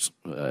working nights.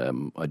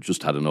 I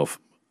just had enough.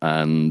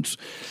 And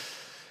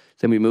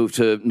then we moved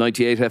to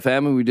 98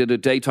 FM and we did a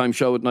daytime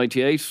show at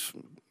 98.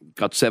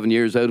 Got 7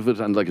 years out of it.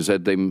 And like I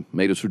said, they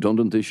made us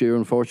redundant this year,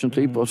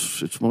 unfortunately. But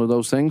it's one of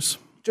those things.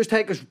 Just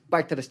take us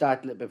back to the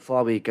start a little bit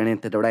before we get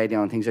into the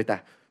radio and things like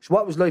that. So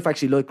what was life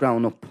actually like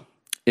growing up?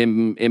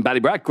 In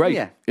Ballybrack, great.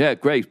 Yeah.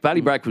 Great.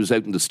 Ballybrack was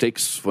out in the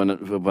sticks when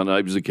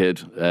I was a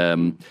kid.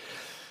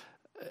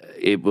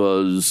 It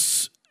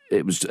was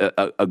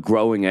a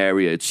growing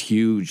area. It's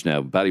huge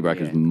now.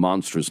 Ballybrack is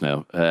monstrous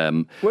now.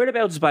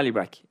 Whereabouts is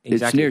Ballybrack? Exactly.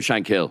 It's near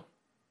Shankill.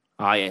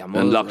 Oh, yeah, And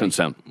miles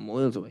Loughlinstown. away.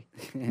 Miles away.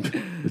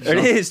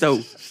 It is,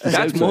 though.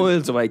 That's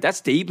miles away. That's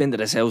deep into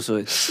the south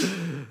side.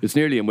 It's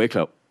nearly in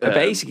Wicklow. It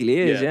basically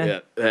is,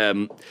 yeah.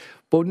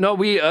 But no,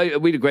 we had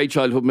a great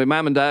childhood. My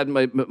mum and dad,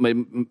 my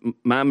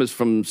mum is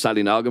from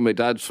Sallynoggin, my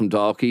dad's from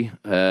Dalkey.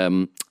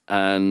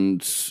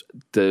 And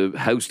the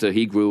house that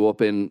he grew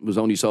up in was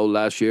only sold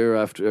last year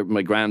after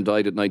my gran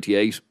died at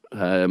 98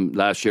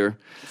 last year.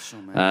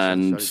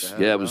 And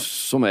it was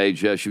some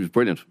age. Yeah, she was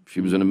brilliant.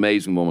 She was an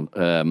amazing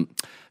woman.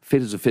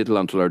 Fit as a fiddle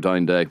until her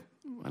dying day.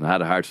 And I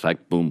had a heart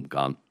attack, boom,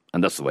 gone.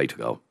 And that's the way to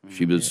go.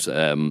 She was...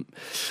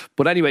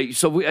 but anyway,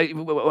 so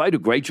I had a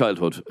great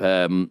childhood.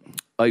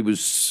 I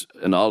was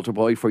an altar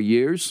boy for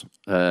years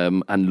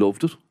and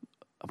loved it.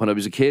 When I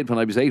was a kid, when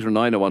I was 8 or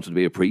 9, I wanted to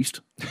be a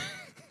priest.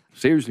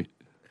 Seriously.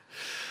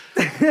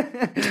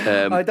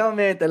 I don't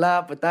mean to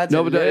laugh, but that's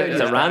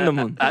it's a random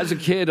one. As a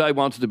kid, I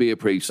wanted to be a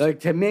priest. Like,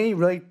 to me,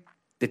 right,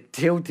 the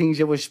two things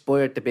you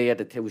aspire to be are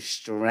the two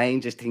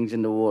strangest things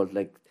in the world.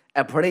 Like,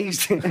 a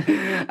priest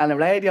and a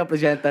radio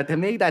presenter. To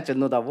me, that's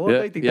another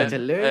word. I think that's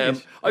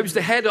hilarious. I was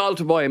the head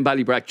altar boy in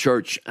Ballybrack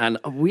Church, and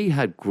we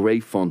had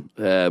great fun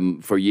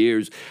for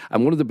years.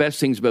 And one of the best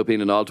things about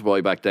being an altar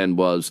boy back then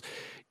was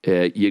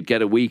you'd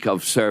get a week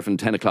of serving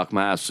 10 o'clock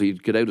mass, so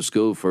you'd get out of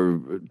school for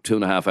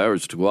 2.5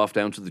 hours to go off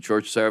down to the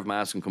church, serve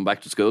mass, and come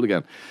back to school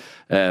again.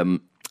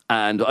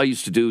 And I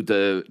used to do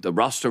the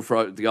roster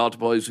for the altar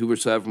boys who were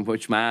serving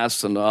which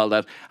mass and all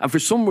that. And for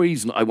some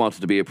reason, I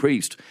wanted to be a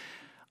priest.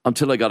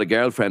 Until I got a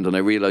girlfriend and I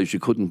realised you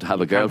couldn't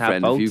have a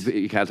girlfriend if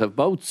you can't have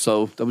both.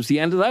 So that was the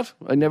end of that.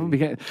 I never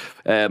became...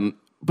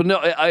 but no,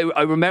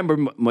 I remember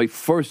my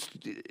first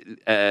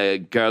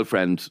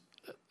girlfriend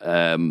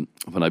when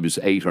I was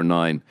 8 or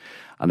 9.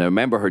 And I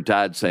remember her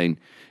dad saying,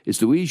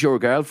 "Is Louise your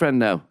girlfriend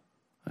now?"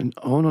 And,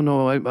 "Oh,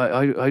 no, I'm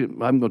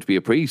going to be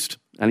a priest."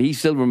 And he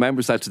still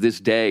remembers that to this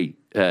day,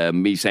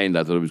 me saying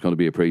that I was going to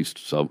be a priest.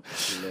 So,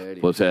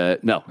 but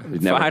no,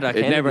 it never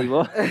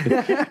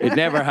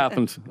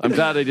happened. I'm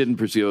glad I didn't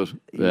pursue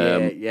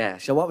it. Yeah.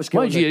 So what was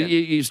going on?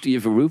 You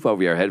have a roof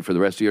over your head for the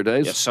rest of your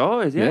days. You saw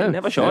it, yeah.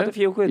 Never short a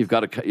few quid. You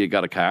got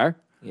a car.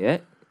 Yeah.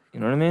 You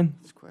know what I mean?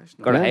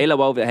 Got a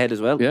halo over the head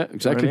as well. Yeah,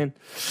 exactly. You know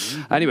what I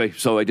mean? Anyway,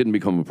 so I didn't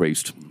become a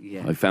priest.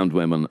 Yeah. I found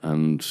women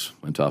and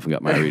went off and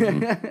got married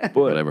and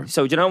whatever.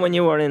 So, do you know when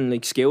you were in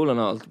like school and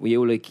all, were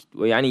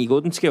you any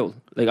good in school?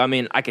 Like, I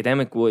mean,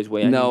 academic wise, were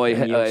you? No,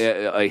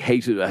 I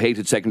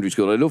hated secondary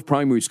school. I loved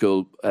primary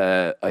school.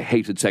 I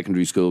hated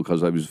secondary school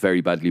because I was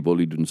very badly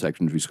bullied in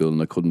secondary school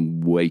and I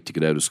couldn't wait to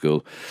get out of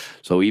school.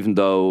 So even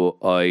though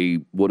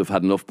I would have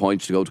had enough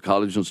points to go to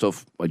college and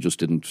stuff, I just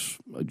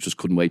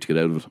couldn't wait to get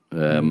out of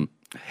it.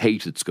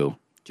 Hated school.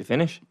 Did you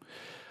finish?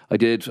 I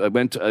did. I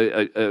went.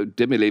 I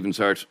did my Leaving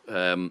Cert.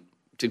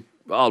 Did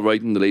all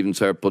right in the Leaving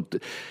Cert, but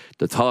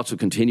the thoughts of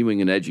continuing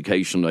in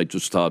education, I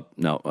just thought,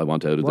 no, I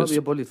want out of What this. were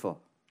you bullied for?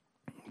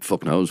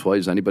 Fuck knows. Why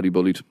is anybody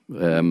bullied?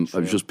 I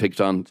was just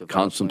picked on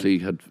constantly.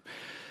 Had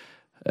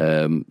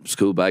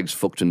school bags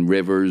fucked in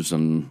rivers,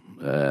 and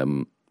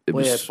it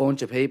By a was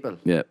bunch of people.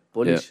 yeah,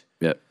 Bullies.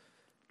 yeah.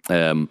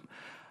 And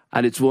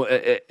it's what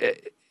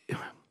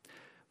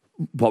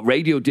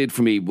radio did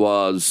for me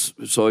was,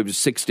 so I was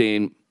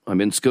 16. I'm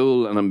in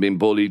school and I'm being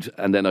bullied,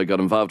 and then I got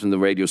involved in the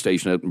radio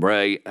station out in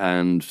Bray,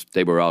 and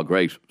they were all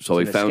great. So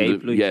I It's an found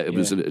escape, it. like, Yeah, it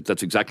was.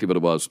 That's exactly what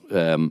it was.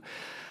 And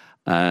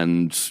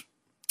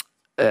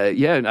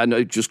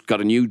I just got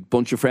a new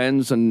bunch of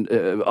friends, and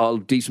all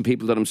decent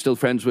people that I'm still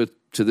friends with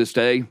to this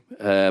day.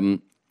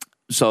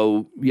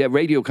 So yeah,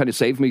 radio kind of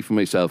saved me from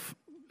myself.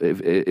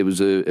 It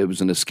was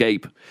an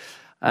escape.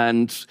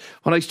 And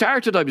when I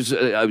started, I was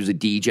a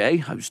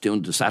DJ. I was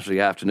doing the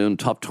Saturday afternoon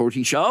Top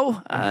 30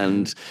 show,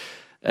 and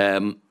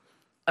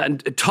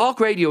talk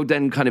radio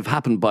then kind of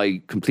happened by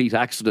complete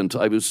accident.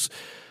 I was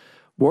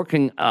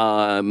working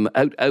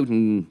out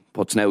in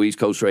what's now East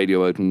Coast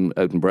Radio out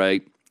in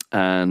Bray,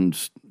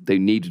 and they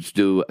needed to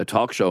do a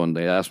talk show, and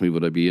they asked me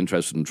would I be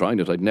interested in trying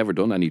it. I'd never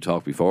done any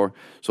talk before,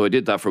 so I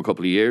did that for a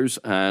couple of years,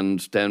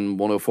 and then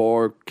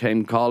 104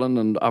 came calling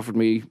and offered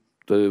me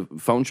the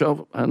phone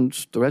show, and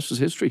the rest is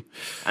history.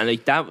 And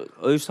like that,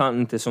 I was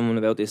talking to someone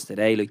about this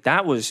today. Like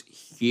that was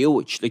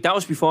huge. Like that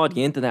was before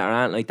the internet or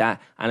anything like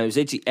that. And it was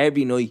literally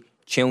every night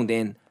tuned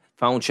in,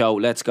 phone show,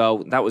 let's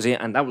go. That was it,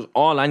 and that was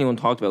all anyone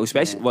talked about.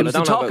 Especially, well, It was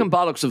the talking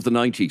bollocks of the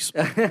 90s.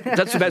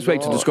 That's the best way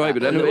to describe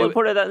it. We'll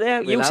put it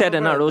there. You said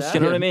it, not us.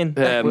 You know what I mean?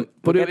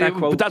 But Get that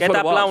quote. that's Get what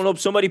that it was. blown up.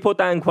 Somebody put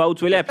that in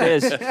quotes. Will you,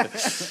 please?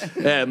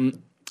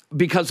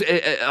 Because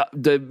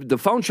the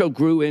phone show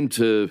grew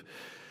into...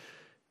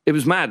 It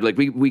was mad. Like,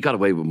 we got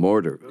away with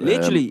murder.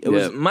 Literally, it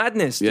was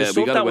madness. The Yeah, we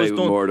stuff got that away was with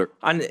done. murder.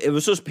 And it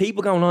was just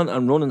people going on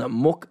and running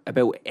amok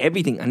about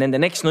everything. And then the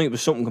next night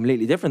was something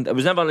completely different. It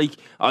was never like,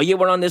 oh, yeah,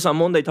 we're on this on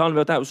Monday talking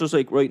about that. It was just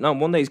like, right, now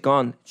Monday's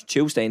gone. It's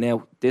Tuesday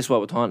now. This is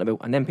what we're talking about.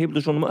 And then people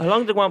just run amok. How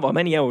long did it go on for? How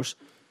many hours?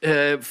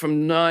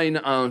 From 9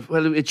 on...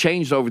 Well, it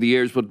changed over the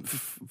years, but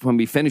when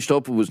we finished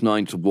up, it was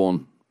 9 to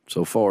 1.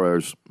 So 4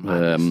 hours.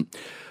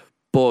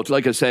 But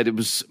like I said, it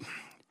was...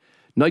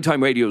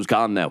 Nighttime radio is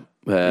gone now.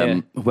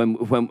 When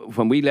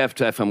we left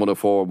FM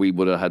 104, we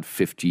would have had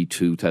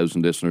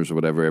 52,000 listeners or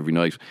whatever every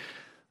night.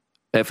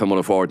 FM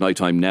 104 at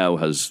nighttime now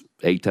has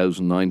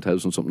 8,000,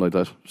 9,000, something like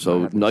that.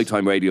 So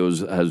nighttime radio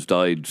has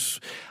died.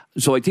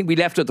 So I think we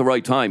left at the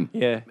right time.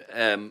 Yeah.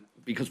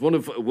 Because one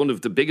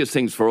of the biggest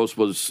things for us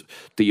was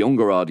the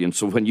younger audience.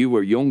 So when you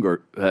were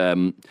younger,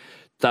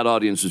 that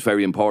audience is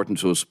very important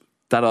to us.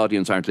 That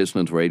audience aren't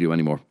listening to radio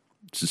anymore.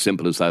 It's as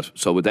simple as that.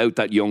 So without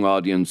that young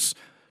audience,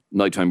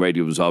 nighttime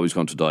radio was always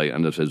going to die,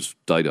 and it has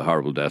died a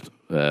horrible death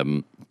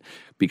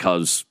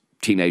because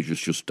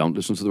teenagers just don't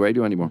listen to the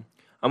radio anymore.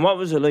 And what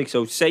was it like?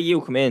 So say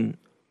you come in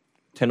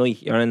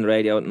tonight, you're in the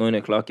radio at 9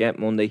 o'clock,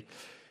 Monday.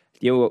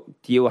 Do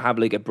you have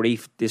like a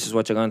brief, this is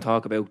what you're going to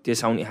talk about,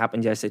 this only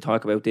happened yesterday,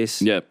 talk about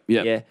this? Yeah.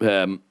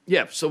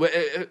 So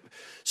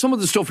some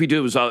of the stuff we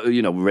do is,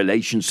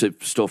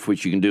 relationship stuff,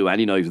 which you can do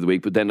any night of the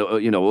week, but then,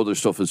 other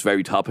stuff is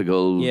very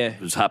topical,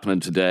 is happening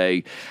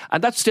today.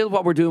 And that's still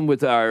what we're doing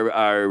with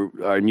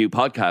our new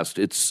podcast.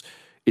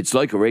 It's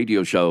like a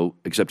radio show,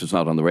 except it's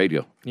not on the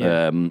radio.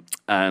 Yeah.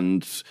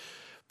 And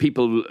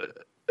people,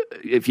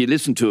 if you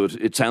listen to it,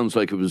 it sounds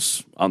like it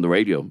was on the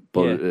radio,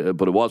 but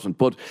it wasn't.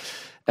 But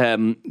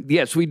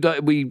yes, we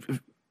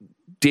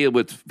deal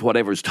with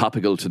whatever's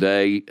topical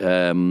today,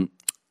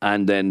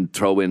 and then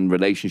throw in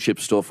relationship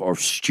stuff or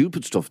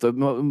stupid stuff, the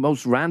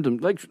most random,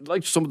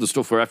 like some of the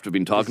stuff we're after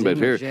been talking about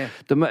here. Yeah.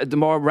 The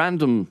more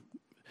random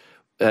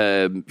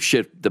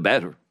shit, the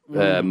better.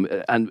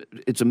 And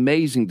it's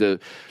amazing.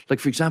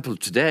 For example,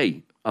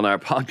 today on our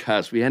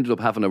podcast, we ended up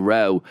having a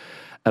row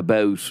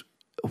about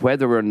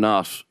whether or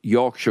not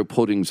Yorkshire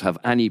puddings have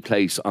any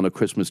place on a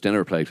Christmas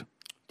dinner plate.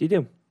 Do you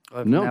do?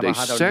 I've No, never they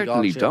had a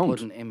certainly Yorkshire don't.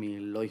 pudding in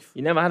my life.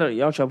 You never had a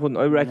Yorkshire pudding?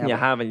 I reckon you Never.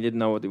 have and you didn't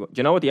know what they were. Do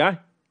you know what they are?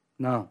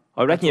 No.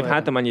 I reckon That's you've why I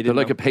had them and you They're didn't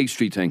like know. a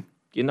pastry thing.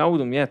 You know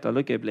them, yeah. They're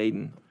like a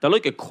bleeding. They're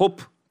like a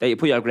cup that you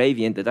put your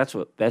gravy into. That's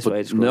what best way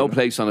to describe No them.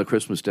 place on a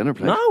Christmas dinner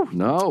plate. No.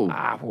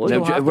 Now, What do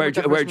you have where with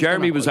the where Christmas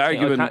Jeremy dinner? was I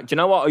arguing. can't- do you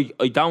know what?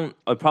 I don't.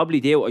 I probably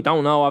do. I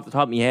don't know off the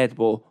top of my head,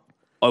 but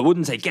I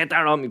wouldn't say get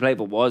that on my plate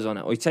if it was on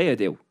it. I'd say I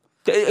do.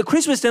 A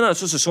Christmas dinner is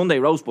just a Sunday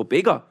roast, but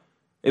bigger.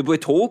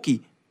 With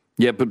turkey.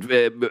 Yeah, but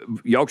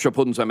Yorkshire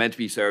puddings are meant to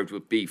be served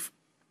with beef,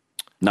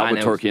 not I with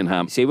know. turkey and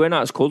ham. See, we're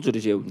not as cultured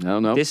as you.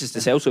 No. This is the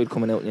south side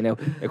coming out, you know.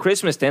 A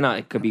Christmas dinner,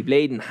 it could be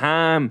bleeding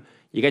ham.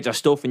 You get your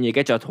stuffing, you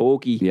get your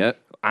turkey. Yeah.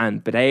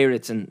 And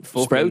potatoes and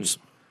fucking... Sprouts.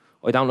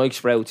 I don't like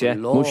sprouts, yeah.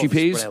 Love Mushy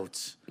peas?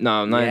 sprouts.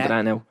 No, I'm not Yeah. into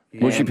that now.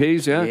 Mushy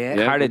peas, yeah. Yeah.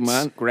 good Carrots,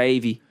 man.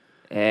 gravy.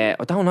 I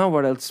don't know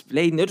what else.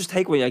 Bleeding, they'll just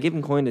take what you're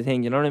given kind of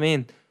thing, you know what I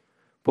mean?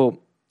 But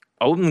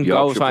I wouldn't go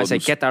Yorkshire as far as say,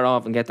 puddings. get that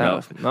off and get that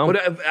off. No.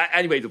 But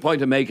anyway, the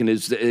point I'm making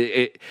is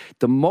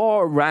the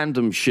more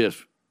random shit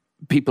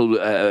people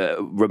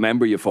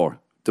remember you for,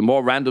 the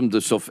more random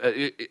the stuff.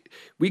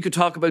 We could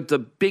talk about the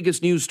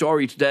biggest news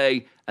story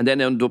today and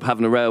then end up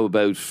having a row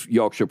about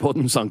Yorkshire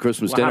puddings on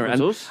Christmas dinner. happens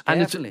to us.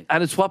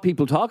 And it's what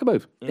people talk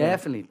about.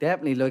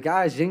 Definitely. Like,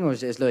 our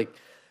zingers is like,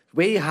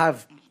 we've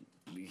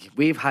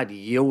had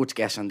huge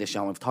guests on this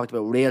show. We've talked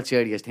about real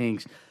serious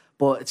things.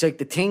 But it's like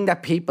the thing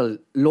that people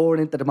lure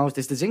into the most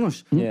is the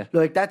zingers. Yeah.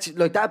 Like,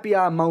 that'd be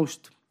our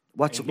most...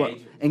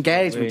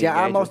 Engagement. Yeah,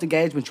 our most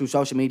engagement through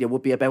social media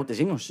would be about the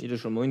zingers. You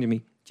just reminded me.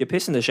 Do you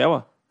piss in the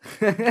shower?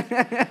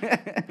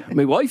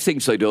 My wife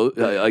thinks I do.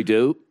 I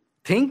do.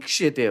 Thinks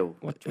you do.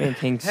 What do you mean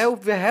thinks? How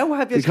have you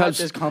had this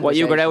conversation? What,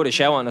 you got out of the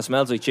shower and it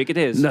smells like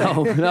chickadees?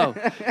 No.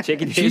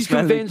 Chickadees She's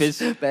smell like convinced.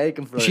 piss.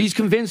 Bacon fries. She's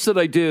convinced that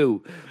I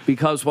do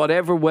because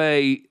whatever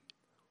way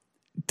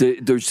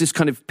there's this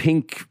kind of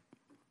pink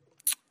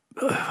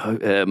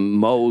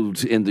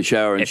mold in the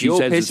shower, and If she you're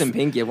says pissing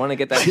pink, you want to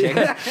get that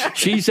checked.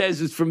 she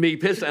says it's from me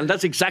pissing, and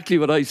that's exactly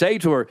what I say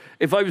to her.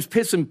 If I was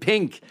pissing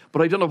pink,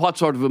 but I don't know what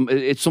sort of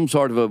it's some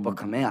sort of a But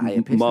come here, I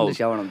am pissing in mold. the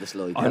shower on the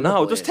slide. Oh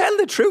no, just tell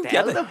the truth.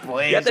 Tell You're the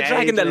boys, You're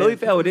dragging the Adrian.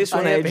 life out of this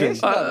one, I am Adrian.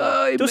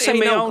 pissing. Just in say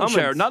my no own comments.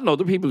 shower, not in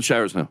other people's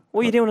showers now.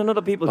 What are you doing in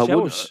other people's I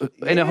showers?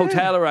 wouldn't, in a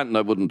hotel or anything,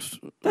 I wouldn't.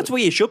 That's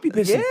where you should be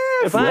pissing.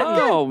 Yeah, If I-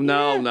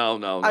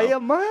 No. I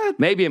am mad.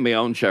 Maybe in my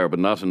own shower, but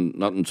not in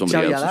So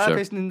somebody you're else's not shower.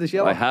 pissing in the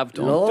shower? I have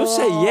done. Just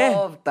say yeah.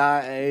 Love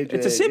that, Adrian.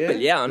 It's a simple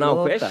yeah or no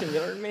Love question. that. You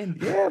know what I mean?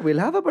 Yeah, we'll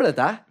have a bit of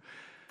that.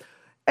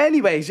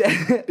 Anyways,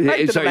 back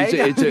to the Sorry,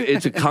 main-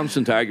 it's a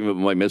constant argument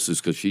with my missus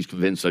because she's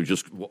convinced I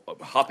just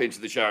hop into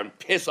the shower and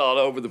piss all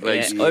over the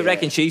place. I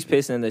reckon she's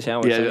pissing in the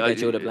shower, Yeah, so I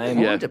get you to blame.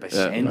 yeah.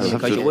 100%.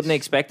 Because you wouldn't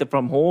expect it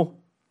from her.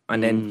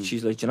 And then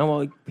she's like, do you know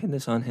what? I pin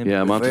this on him.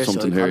 Yeah, I'm onto Reverse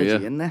something here. psychology, Yeah.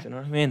 isn't there? Do you know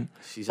what I mean?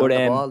 She's But,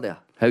 on the ball there.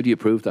 How do you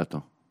prove that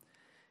though?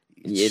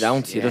 You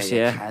don't. You just, you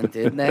yeah. can't,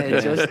 isn't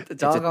it?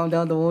 It's all going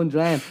down the one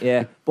drain.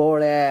 Yeah.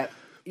 But,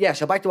 yeah,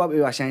 so back to what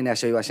we were saying there.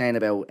 So you were saying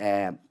about,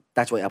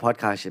 that's what your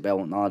podcast is about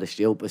and all the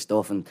stupid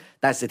stuff, and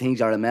that's the things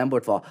you're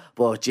remembered for.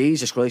 But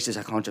Jesus Christ is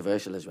a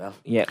controversial as well.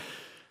 Yeah.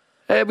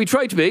 We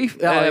try to be.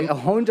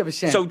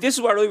 100%. So this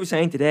is what I was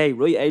saying today,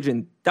 right,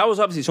 Adrian? That was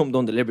obviously something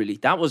done deliberately.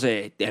 That was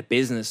a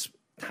business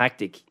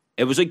tactic.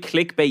 It was like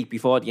clickbait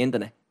before the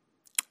internet.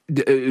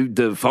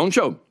 The phone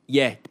show.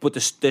 Yeah, but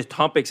the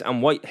topics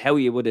and how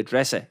you would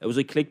address it. It was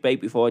like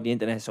clickbait before the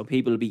internet, so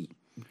people would be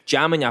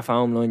jamming your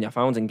phone line, your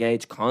phone's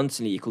engaged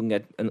constantly, you couldn't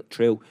get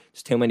through.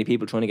 There's too many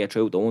people trying to get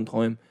through at the one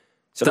time.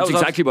 So That's that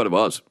was exactly what it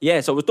was.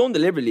 Yeah, so it was done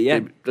deliberately, yeah.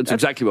 That's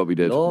exactly what we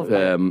did. Love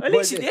that. At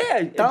least,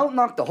 yeah. Don't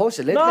knock the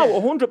hustle, isn't No,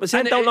 it?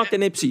 100%. Don't knock the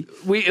Nipsey.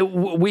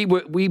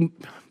 We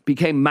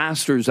became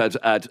masters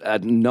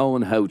at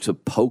knowing how to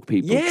poke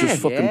people, Yeah,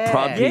 just fucking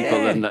prod people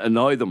yeah. and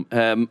annoy them.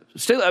 I'm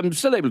still able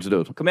to do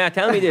it. Come here,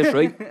 tell me this,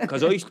 right?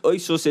 Because I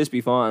sussed this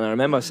before, and I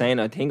remember saying,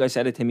 I think I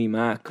said it to me,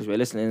 Mark, because we were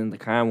listening in the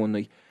car one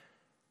night.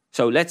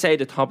 So let's say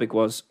the topic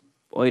was,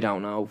 I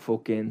don't know,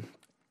 fucking,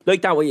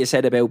 like that what you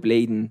said about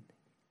bleeding,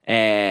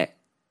 who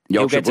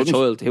Yorkshire gets a puddings?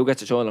 child? Who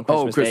gets a child on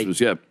Christmas Day?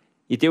 Christmas, yeah.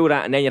 You do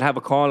that, and then you'd have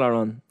a caller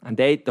on, and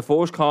the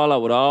first caller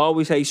would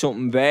always say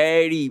something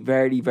very,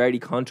 very, very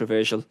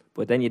controversial,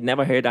 but then you'd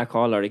never hear that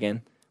caller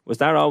again. Was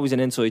that always an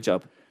inside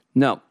job?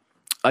 No.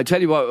 I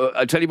tell you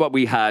what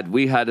we had.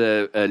 We had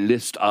a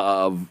list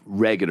of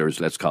regulars,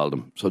 let's call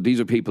them. So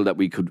these are people that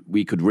we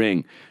could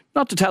ring,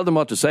 not to tell them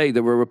what to say.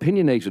 They were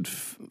opinionated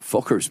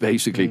fuckers,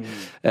 basically.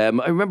 I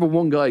remember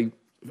one guy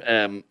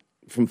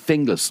from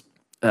Finglas,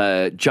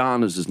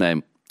 John is his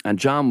name, and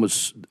John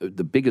was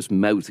the biggest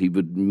mouth. He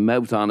would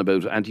mouth on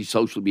about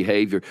antisocial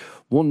behaviour.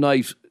 One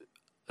night,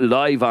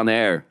 live on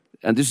air,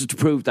 and this is to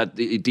prove that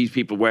these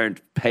people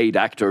weren't paid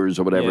actors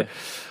or whatever. Yeah.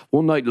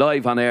 One night,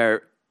 live on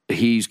air,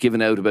 he's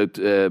given out about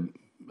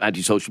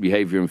antisocial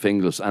behaviour in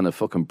Finglas, and a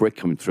fucking brick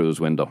coming through his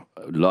window,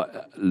 live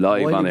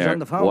While on he was air, on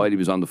the phone? while he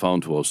was on the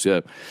phone to us,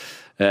 yeah.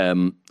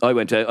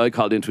 I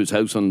called into his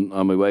house on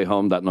my way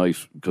home that night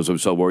because I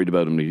was so worried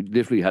about him. He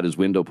literally had his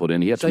window put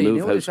in. He had So to you move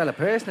knew house. this fella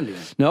personally?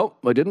 No,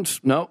 I didn't.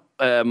 No,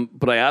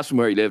 but I asked him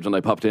where he lived, and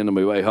I popped in on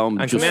my way home.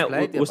 And just- come out,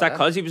 played was you, that man.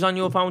 because he was on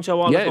your phone show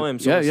all Yeah, the time?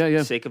 So yeah, I was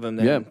yeah. sick of him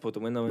then Yeah. and put the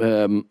window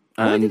in.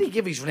 Why and did he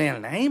give his real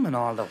name and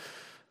all though?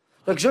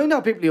 Like, so I know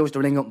people used to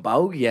ring up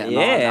Bogey and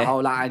all Yeah. the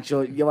whole lot. And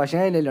so you were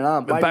saying earlier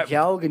on, Barry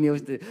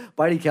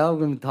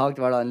Keoghan talked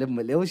about it on Living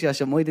with Lucy or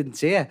something. I didn't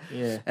see it.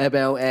 Yeah.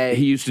 About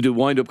he used to do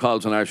wind-up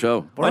calls on our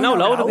show. I know a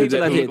load of people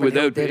that did.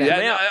 Without, did it.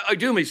 yeah, I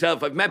do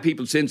myself. I've met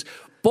people since,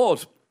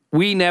 but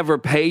we never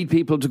paid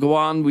people to go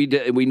on. We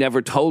never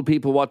told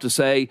people what to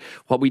say.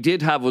 What we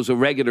did have was a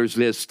regulars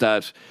list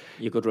that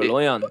You could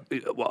rely on.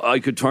 I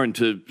could turn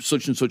to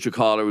such and such a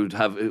caller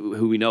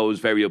who we know is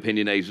very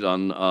opinionated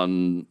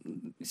on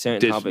Certain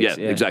this. topics.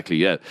 Yeah, exactly.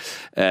 Yeah,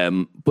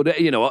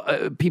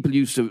 but people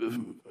used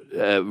to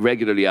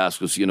regularly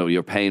ask us.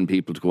 You're paying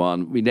people to go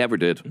on. We never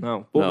did.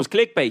 No, but it was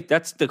clickbait.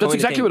 That's the kind of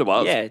exactly thing. what it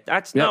was. Yeah,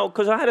 that's Yeah. no,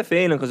 because I had a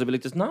feeling because I'd be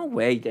like, there's no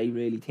way they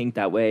really think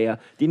that way.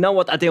 They know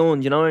what they're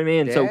doing. You know what I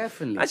mean?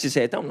 Definitely. So as you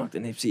say, don't knock the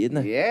Nipsey, isn't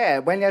it? yeah,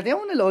 when you're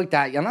doing it like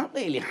that, you're not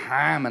really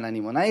harming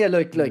anyone, are you?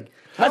 Like That's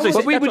how what I is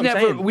But said. we That's would what I'm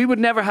never saying. we would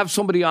never have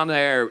somebody on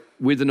air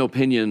with an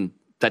opinion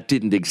that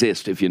didn't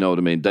exist, if you know what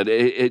I mean. That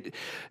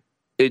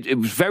it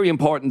was very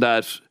important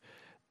that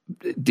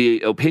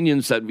the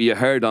opinions that we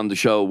heard on the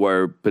show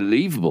were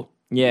believable.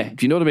 Yeah.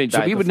 Do you know what I mean? So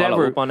That we could would follow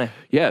never. up on it.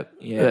 Yeah.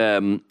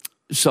 Yeah.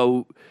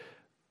 So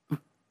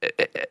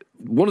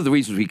one of the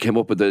reasons we came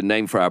up with the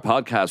name for our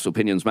podcast,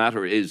 Opinions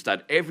Matter, is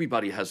that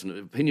everybody has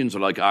opinions are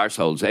like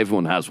arseholes.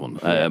 Everyone has one.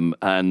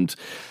 And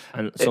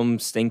some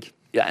stink.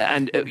 yeah,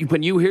 and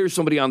when you hear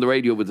somebody on the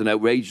radio with an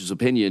outrageous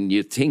opinion,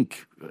 you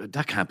think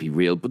that can't be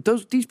real. But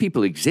these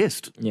people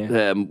exist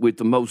with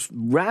the most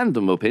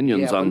random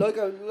opinions Yeah, on. but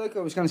like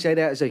I was going to say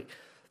that, it's like,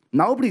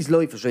 nobody's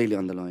life is really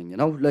on the line, you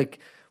know? Like,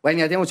 when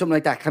you're doing something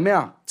like that, come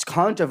here, it's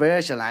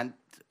controversial, and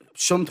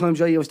sometimes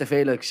I used to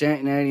feel like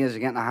certain areas are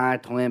getting a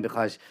hard time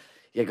because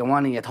you go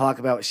on and you talk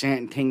about a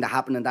certain thing that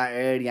happened in that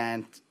area,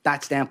 and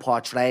that's then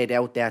portrayed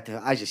out there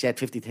to, as you said,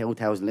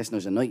 52,000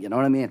 listeners a night, you know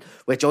what I mean?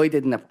 Which I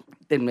didn't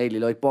really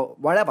like, but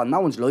whatever,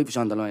 no one's life is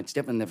on the line. It's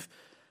different if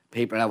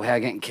people are out here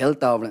getting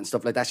killed over it and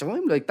stuff like that. So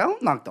I'm like,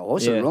 don't knock the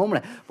horse and run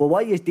with it. But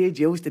what you did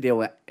used to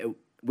do,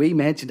 we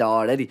mentioned it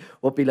already,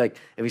 would be like,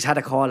 if he's had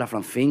a caller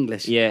from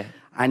Finglas,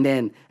 and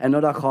then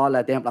another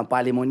caller then from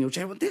Ballymun, you'd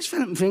say, well, this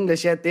film Finglas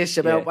said this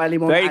about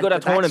Ballymun. Very good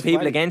at turning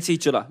people against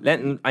each other,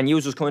 and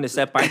users kind of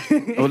step back.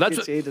 Well,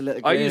 that's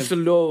I used to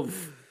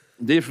love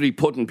literally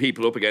putting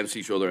people up against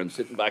each other and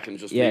sitting back and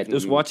just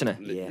just watching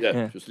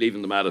it. Just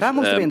leaving them at it. That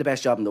must have been the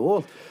best job in the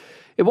world.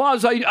 It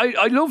was.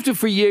 I loved it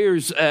for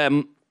years.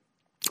 I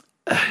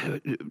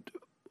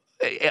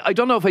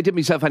don't know if I did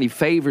myself any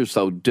favours,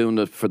 though, doing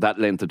it for that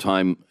length of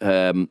time.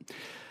 And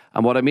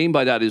what I mean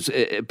by that is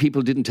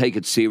people didn't take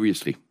it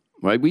seriously.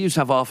 Right, we used to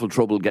have awful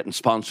trouble getting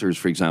sponsors,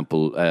 for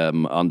example,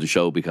 on the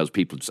show because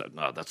people said,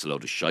 "No, that's a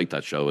load of shite."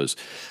 That show is.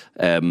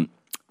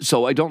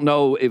 So I don't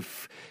know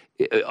if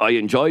I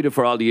enjoyed it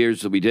for all the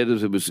years that we did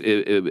it.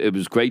 It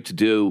was great to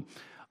do.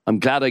 I'm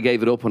glad I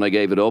gave it up when I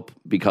gave it up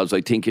because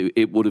I think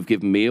it would have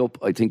given me up.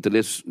 I think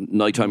the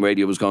nighttime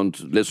radio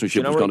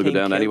listenership was going to go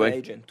down anyway.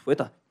 Adrian?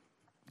 Twitter.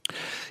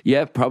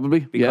 Yeah,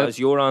 probably. Because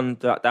you're on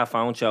that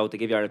phone show to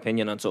give your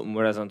opinion on something,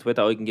 whereas on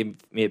Twitter I can give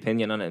my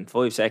opinion on it in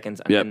 5 seconds,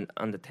 and then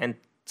on the 10th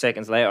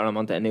seconds later I'm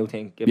onto a new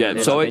thing.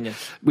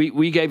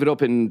 We gave it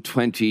up in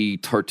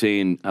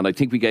 2013, and I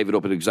think we gave it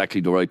up at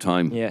exactly the right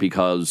time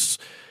because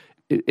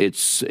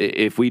it's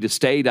if we'd have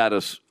stayed at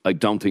it, I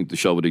don't think the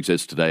show would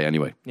exist today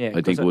anyway. Yeah,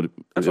 I think it would.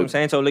 That's what I'm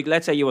saying. So, like,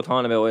 let's say you were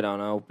talking about, I don't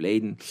know,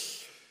 bleeding.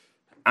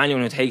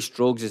 Anyone who takes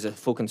drugs is a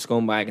fucking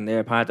scumbag and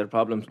they're part of the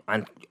problem.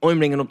 And I'm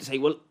ringing up to say,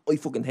 well, I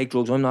fucking take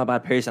drugs. I'm not a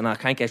bad person. I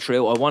can't get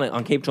through. I want it.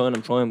 I'll keep trying.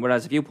 I'm trying.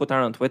 Whereas if you put that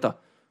on Twitter,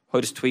 I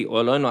just tweet,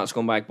 well, I'm not a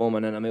scumbag bum,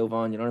 and then I move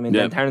on. You know what I mean?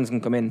 Yeah. Then Terrence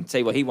can come in and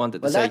say what he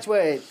wanted to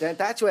say.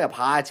 That's where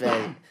parts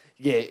where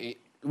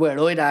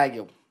I'd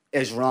argue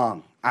is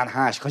wrong and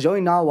harsh. Because I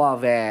know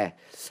of a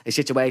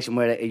situation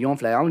where a young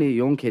fella, only a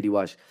young kid he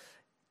was,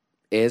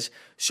 is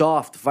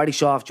soft, very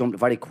soft, jumped,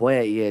 very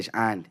quiet he is,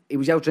 and he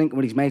was out drinking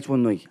with his mates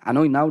one night, and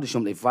I noticed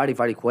something very,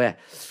 very quiet,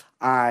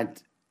 and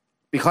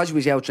because he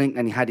was out drinking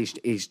and he had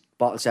his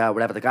bottles out,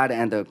 whatever, the guy that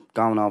ended up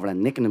going over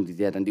and nicking him to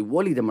death, and they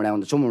woolleyed him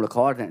around, and someone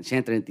recorded it and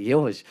sent it into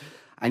yours,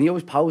 and he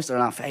was posting it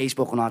on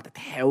Facebook and all the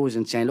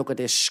thousands saying, look at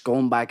this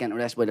scumbag getting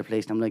arrested by the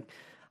police, and I'm like,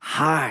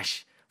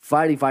 harsh,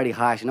 very, very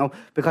harsh, you know,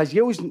 because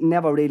you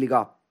never really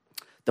got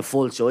the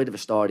full side of a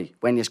story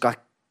when you've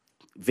got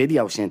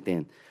video sent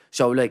in.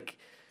 So, like,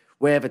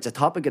 where if it's a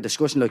topic of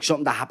discussion, like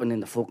something that happened in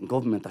the fucking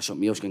government or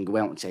something, you can go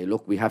out and say,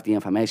 look, we have the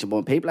information. But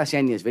when people are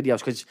sending you videos,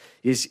 because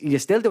you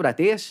still do that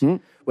days,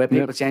 where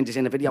people send you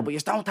in a video, but you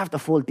don't have the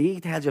full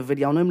details of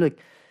video. And I'm like,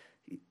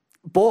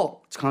 but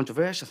it's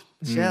controversial.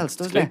 It sells,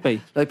 doesn't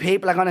it? Like,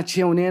 people are going to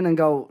tune in and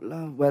go,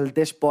 oh, well,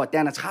 this, but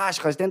then it's harsh,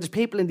 because then there's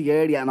people in the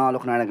area and all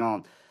looking at it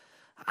going,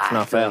 it's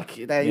not fair.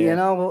 You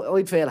know,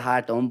 I'd feel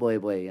hard done by,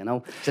 you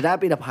know. So that'd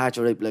be the part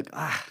where I'd be like,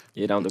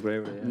 You don't agree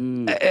with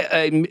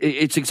it,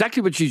 it's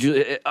exactly what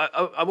you.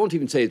 I won't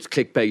even say it's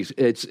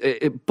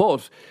clickbait.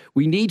 But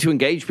we need to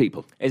engage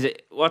people. Is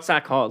it? What's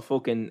that called?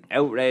 Fucking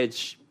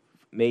outrage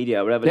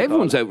media, whatever.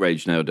 Everyone's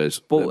outraged nowadays.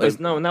 But it's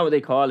not what they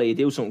call it. You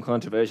do something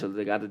controversial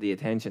to gather the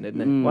attention, isn't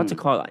it? What's it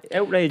called?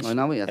 Outrage. I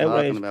know what you're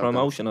outrage talking about,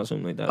 promotion or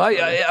something like that.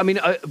 I mean,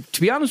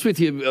 to be honest with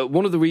you,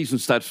 one of the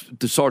reasons that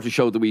the sort of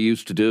show that we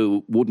used to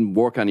do wouldn't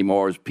work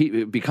anymore is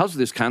because of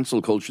this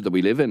cancel culture that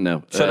we live in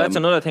now. So that's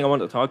another thing I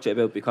wanted to talk to you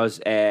about, because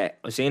I've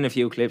seen a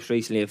few clips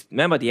recently.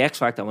 Remember the X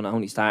Factor when I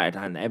only started,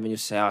 and everyone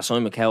used to say, "Oh,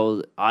 Simon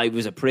Cowell, I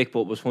was a prick,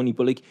 but it was funny."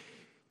 But like,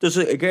 there's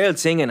a girl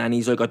singing, and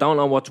he's like, I don't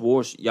know what's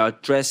worse, your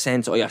dress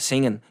sense or your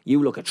singing.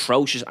 You look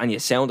atrocious and you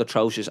sound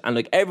atrocious. And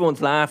like,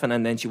 everyone's laughing,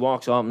 and then she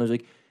walks off, and I was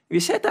like, if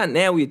you said that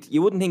now,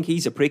 you wouldn't think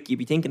he's a prick. You'd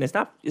be thinking, is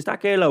that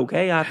girl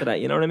okay after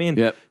that? You know what I mean?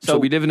 Yeah. So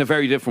we live in a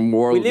very different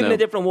world. We live in now. a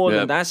different world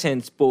in that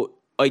sense, but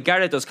I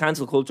get it, there's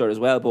cancel culture as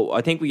well, but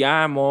I think we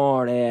are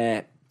more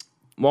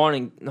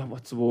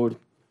what's the word?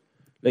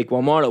 Like,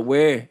 we're more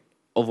aware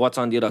of what's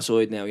on the other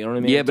side now, you know what I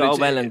mean? Yeah, it's all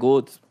well and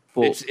good.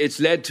 But it's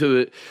led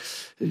to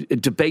a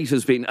debate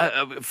has been,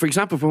 for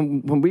example,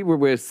 when we were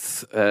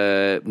with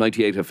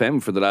 98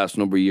 FM for the last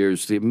number of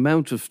years, the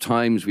amount of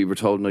times we were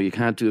told, no, you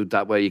can't do it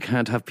that way, you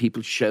can't have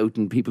people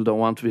shouting, people don't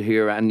want to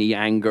hear any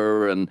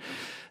anger, and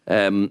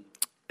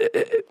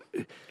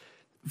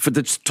for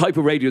the type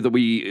of radio that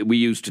we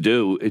used to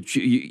do,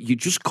 you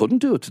just couldn't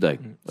do it today.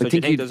 So do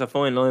you think there's a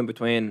fine line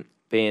between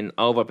being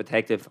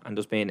overprotective and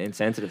just being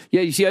insensitive?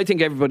 Yeah, you see, I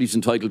think everybody's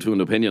entitled to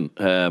an opinion,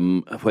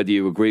 whether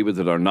you agree with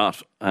it or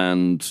not.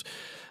 And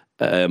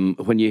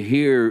when you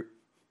hear,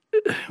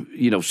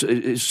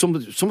 some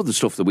of the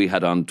stuff that we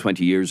had on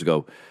 20 years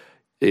ago,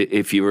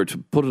 if you were to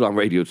put it on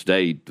radio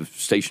today, the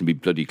station would be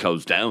bloody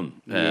closed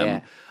down.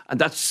 And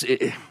that's...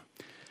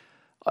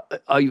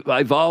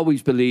 I've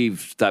always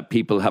believed that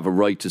people have a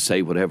right to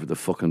say whatever the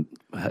fuck they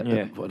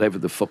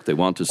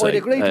want to say. I'd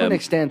agree to an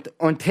extent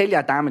until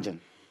you're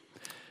damaging.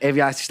 If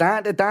you're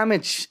starting to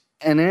damage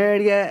an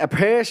area, a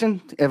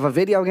person, if a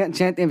video getting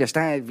sent in,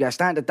 if you're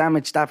starting to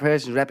damage that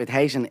person's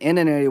reputation in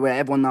an area where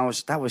everyone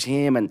knows that was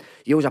him and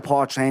you was a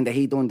portraying that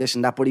he done this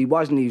and that, but he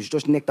wasn't, he was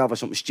just nicked over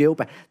something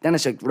stupid, then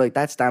it's like, right,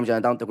 that's damaging, I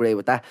don't agree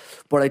with that.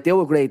 But I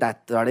do agree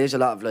that there is a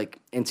lot of like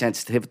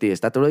insensitivity. Is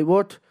that the right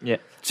word? Yeah.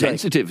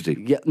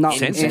 Sensitivity. Yeah, not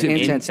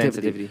Sensitivity.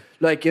 insensitivity.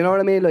 Like, you know what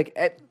I mean? Like,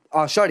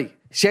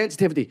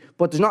 sensitivity.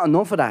 But there's not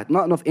enough of that.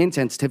 Not enough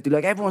insensitivity.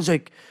 Like, everyone's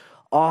like,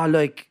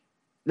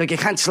 like you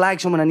can't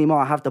slag someone anymore.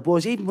 I have the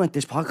buzz. Even with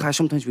this podcast,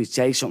 sometimes we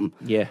say something.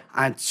 Yeah.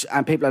 And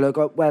people are like,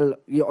 oh, well,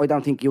 I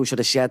don't think you should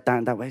have said that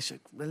and that way. It's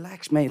like,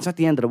 relax, mate. It's not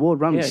the end of the world.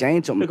 We're only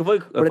saying something.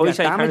 Look, if I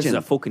say Terence is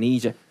a fucking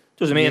idiot,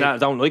 doesn't mean that I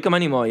don't like him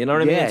anymore. You know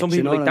what I mean? Some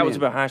people like that was a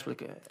bit harsh. But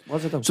like,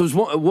 what's it though? So it's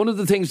one of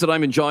the things that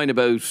I'm enjoying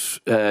about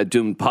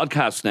doing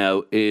podcasts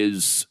now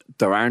is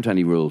there aren't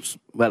any rules.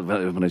 Well,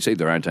 when I say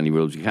there aren't any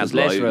rules, you can't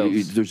lie.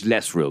 There's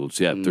less rules.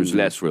 Yeah, there's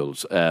less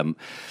rules. I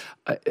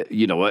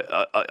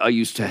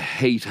used to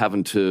hate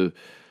having to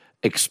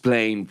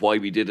explain why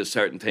we did a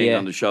certain thing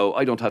on the show.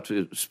 I don't have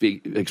to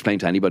explain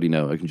to anybody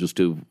now. I can just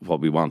do what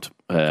we want.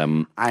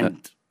 And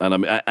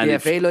I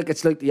feel like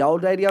it's like the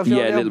old radio show.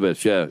 Yeah, a little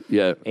bit. Yeah.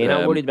 Are you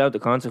not worried about the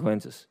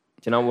consequences?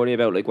 Do you not worry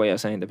about like what you're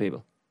saying to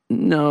people?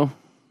 No.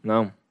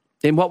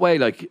 In what way?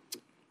 Like,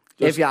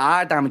 if you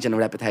are damaging a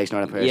reputation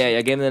of a person. Yeah,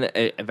 you're giving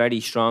a very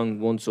strong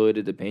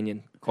one-sided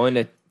opinion, kind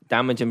of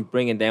damaging,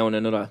 bringing down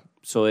another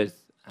side.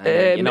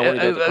 You're not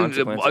worried about the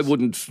consequences. I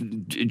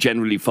wouldn't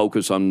generally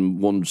focus on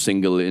one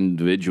single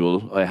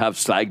individual. I have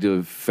slagged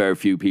a fair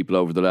few people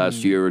over the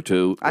last year or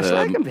two.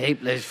 Slagging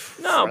people is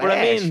no, fresh. but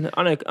I mean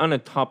on a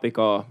topic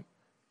or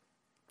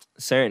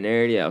a certain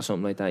area or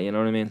something like that. You know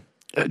what I mean?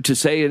 To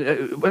say,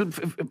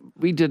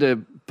 we did a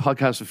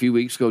podcast a few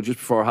weeks ago, just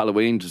before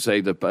Halloween, to say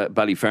that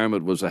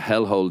Ballyfermot was a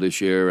hellhole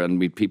this year, and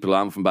we'd people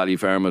on from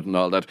Ballyfermot and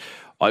all that.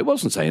 I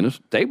wasn't saying it.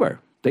 They were.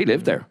 They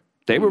lived there.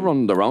 They were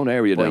running their own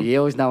area down. Well, you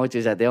always know what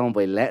you're doing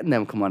by letting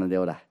them come on and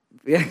do that.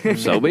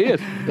 So be it.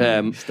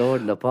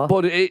 Stored in the pot.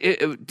 But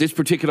this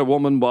particular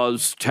woman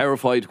was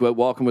terrified to go out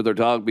walking with her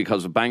dog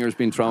because of bangers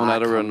being thrown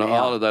at her and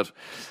all of that.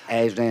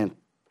 Adrian,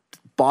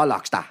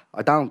 bollocks that.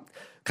 I don't...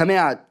 Come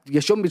here,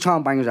 you shouldn't be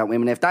throwing bangers at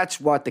women if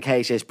that's what the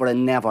case is, but it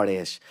never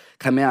is.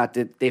 Come here,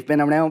 they've been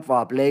around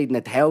for bleeding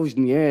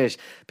 1,000 years.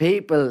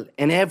 People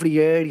in every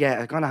area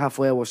are going to have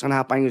fireworks, going to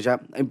have bangers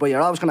at, but you're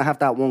always going to have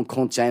that one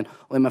cunt saying,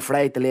 I'm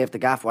afraid to leave the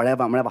gaff,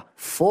 whatever.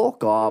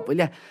 Fuck off, will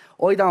you?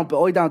 I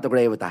don't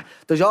agree with that.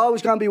 There's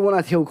always going to be one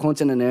or two cunts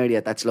in an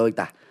area that's like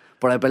that.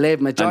 But I believe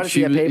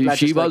majority of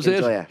people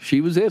enjoy it. She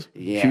was it.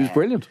 Yeah. She was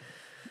brilliant.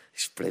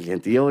 It's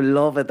brilliant. You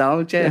love it,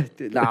 don't you?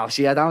 No,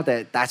 see, I don't.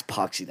 That's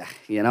poxy, that,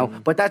 you know.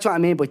 But that's what I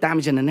mean by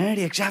damaging an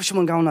area. Because you have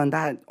someone going on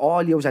that,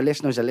 all you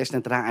listeners are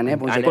listening to that, and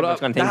everyone's everyone's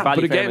going to think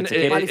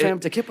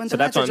Ballyfermot's a Kipling. So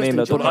that's what I mean.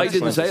 But I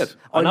didn't say it.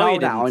 I know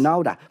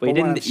that.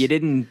 But you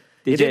didn't.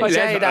 Did you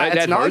say that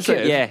it's not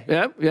it?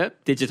 Yeah.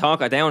 Did you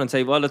talk her down and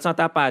say, well, it's not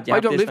that bad? I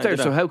don't live there,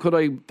 so how could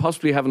I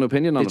possibly have an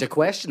opinion on it? Did you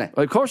question it?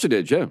 Of course I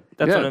did, yeah.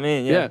 That's what I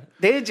mean, yeah.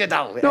 Did you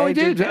though? No, I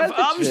did.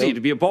 Obviously,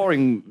 it'd be a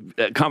boring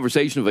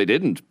conversation if I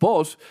didn't.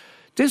 But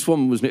this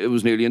woman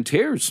was nearly in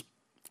tears.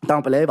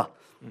 Don't believe her.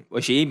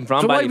 Was she even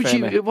from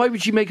Ballyfermot? Why would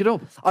she make it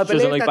up? I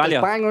believe that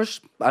there's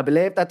bangers. I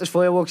believe that there's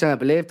fireworks, and I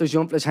believe there's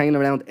jumpers hanging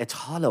around. It's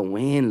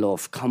Halloween,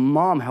 love. Come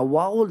on, how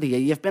old are you?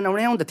 You've been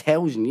around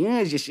 1,000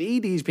 years. You see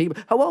these people.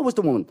 How old was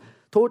the woman?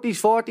 30s,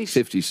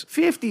 40s?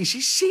 50s.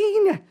 She's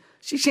seen it.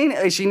 She's seen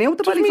it. She knew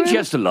the Doesn't mean she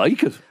has to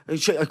like it.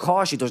 Of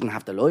course she doesn't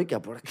have to like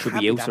it, but it Should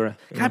be used to it.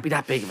 Can't be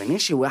that big of an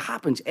issue. It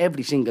happens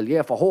every single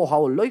year for her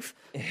whole life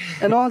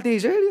in all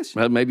these areas.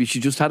 Well, maybe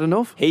she just had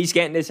enough. He's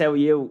getting this out of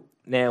you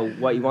now,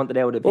 what you wanted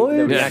out of the people.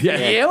 Come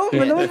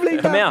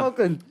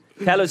here.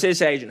 Tell us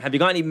this, Adrian. Have you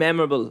got any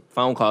memorable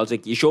phone calls?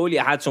 Like, you surely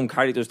had some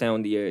characters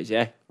down the years,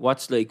 yeah?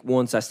 What's like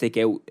ones that stick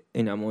out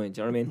in your mind?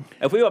 Do you know what I mean?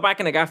 If we were back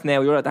in the gaff now,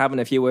 you're at having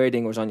a few weird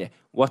dingers on you.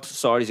 What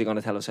stories are you going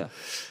to tell us here?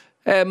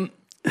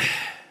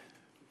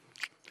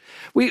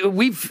 We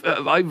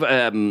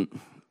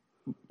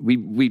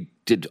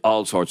did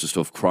all sorts of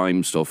stuff,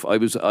 crime stuff. I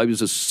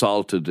was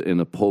assaulted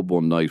in a pub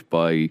one night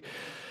by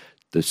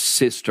the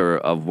sister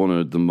of one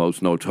of the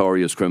most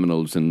notorious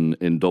criminals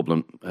in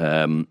Dublin.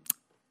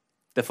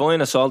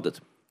 Define assaulted.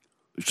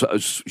 So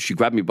she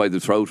grabbed me by the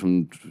throat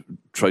and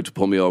tried to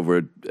pull me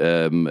over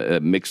a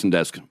mixing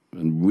desk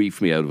and reef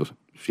me out of it.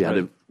 She had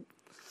a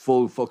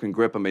full fucking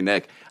grip on my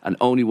neck, and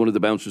only one of the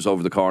bouncers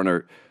over the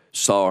corner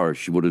saw her,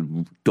 she would have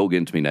dug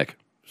into my neck.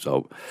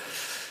 So,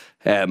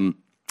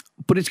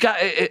 but it's got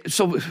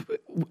so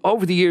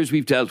over the years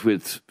we've dealt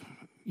with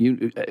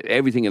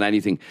everything and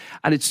anything,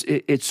 and it's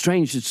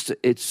strange.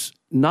 It's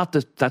not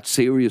that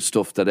serious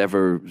stuff that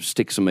ever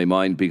sticks in my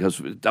mind,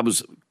 because that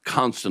was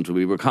constant.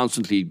 We were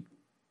constantly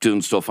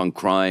doing stuff on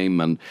crime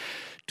and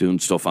doing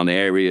stuff on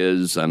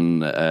areas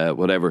and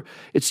whatever.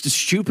 It's the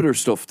stupider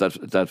stuff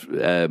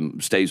that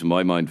stays in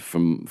my mind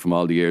from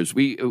all the years.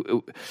 We,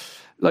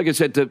 like I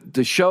said,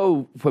 the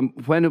show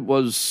when it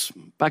was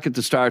back at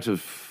the start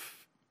of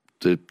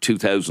the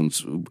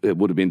 2000s, it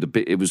would have been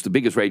it was the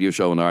biggest radio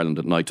show in Ireland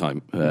at night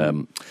time,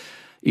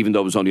 even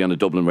though it was only on a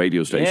Dublin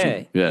radio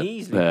station. Yeah,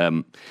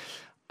 easily.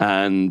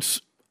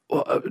 And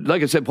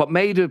like I said, what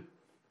made it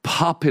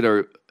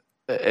popular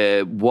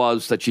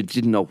was that you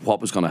didn't know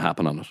what was going to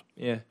happen on it.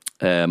 Yeah.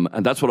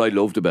 And that's what I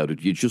loved about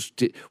it.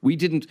 We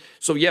didn't.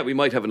 So yeah, we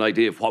might have an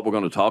idea of what we're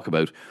going to talk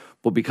about,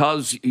 but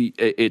because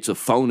it's a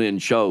phone-in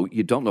show,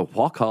 you don't know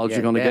what calls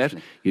you're going to get.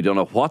 You don't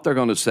know what they're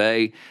going to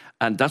say,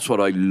 and that's what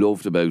I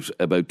loved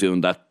about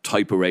doing that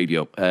type of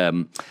radio.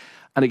 And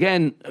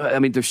again, I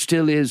mean, there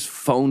still is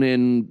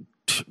phone-in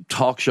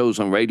talk shows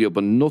on radio,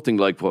 but nothing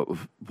like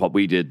what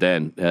we did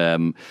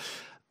then.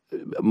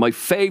 My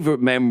favourite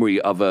memory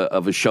of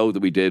a show that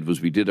we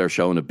did our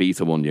show in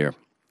Ibiza one year.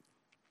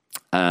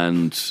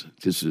 And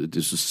this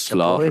is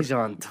slaughter. The boys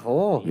on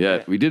tour.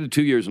 Yeah, we did it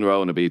 2 years in a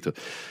row in Ibiza.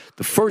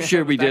 The first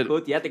year we did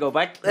it. You had to go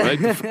back. Right?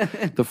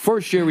 The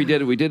first year we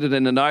did it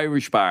in an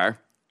Irish bar.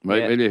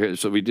 Right? Yeah.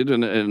 So we did it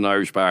in an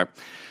Irish bar.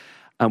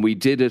 And we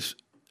did it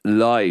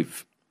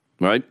live.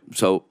 Right?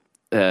 So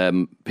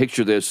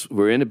picture this.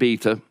 We're in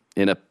Ibiza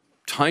in a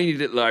tiny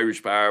little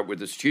Irish bar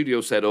with a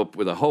studio set up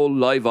with a whole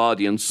live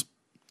audience,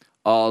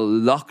 all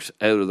locked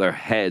out of their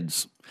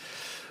heads.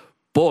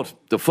 But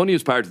the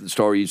funniest part of the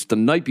story is the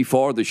night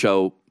before the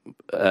show,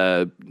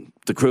 the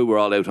crew were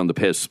all out on the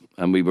piss,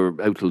 and we were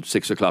out till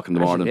 6 o'clock in the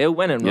morning.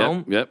 When in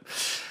Rome. Yeah.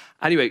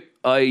 Anyway,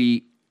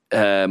 we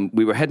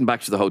were heading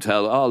back to the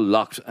hotel, all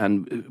locked,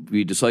 and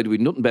we decided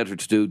we'd nothing better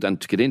to do than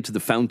to get into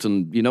the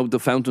fountain. You know, the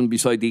fountain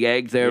beside the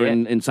Egg there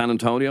in San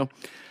Antonio.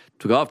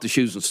 Took off the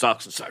shoes and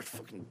socks and started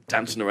fucking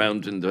dancing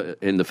around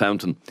in the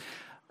fountain.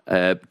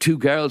 Two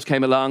girls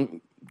came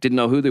along. Didn't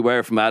know who they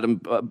were from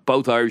Adam,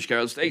 both Irish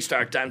girls. They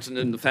start dancing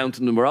in the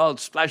fountain and we're all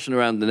splashing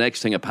around. The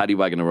next thing, a paddy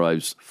wagon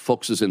arrives,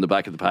 fucks us in the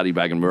back of the paddy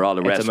wagon. We're all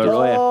arrested. It's a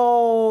Mariah.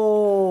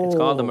 Oh, It's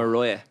called a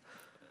Mariah.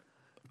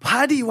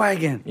 Paddy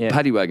wagon. Yeah.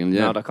 Paddy wagon,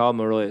 yeah. No, they're called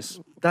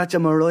Mariahs. That's a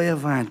Mariah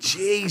van.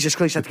 Jesus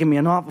Christ, that give me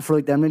an awful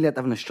fright. Then really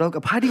having a stroke.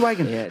 A paddy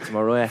wagon. Yeah, it's a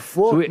Mariah.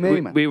 Fuck So me,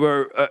 man. we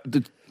were,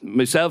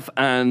 myself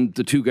and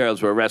the two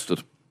girls were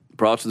arrested,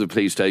 brought to the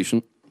police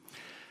station.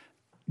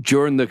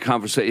 During the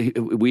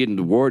conversation, we hadn't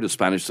a word of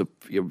Spanish, so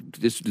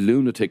this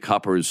lunatic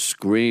copper is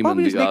screaming. What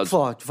was the Nick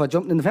odds. for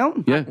jumping in the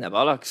fountain? Yeah. The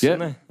bollocks, Yeah.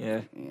 isn't it?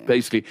 Yeah.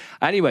 Basically.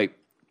 Anyway,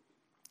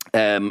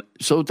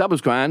 so that was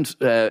grand.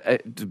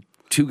 The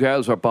two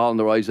girls are bawling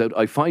their eyes out.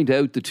 I find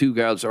out the two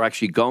girls are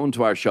actually going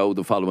to our show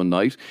the following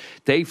night.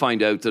 They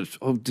find out that,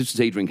 this is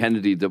Adrian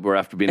Kennedy that we're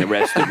after being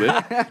arrested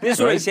with. This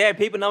is what I said.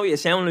 People know what you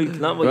sound like,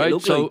 not what you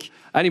look so like.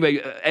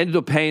 anyway, ended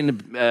up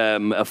paying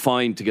a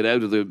fine to get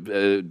out of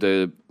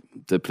the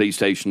police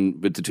station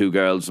with the two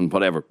girls and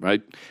whatever,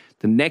 right?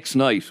 The next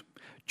night,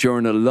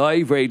 during a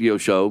live radio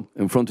show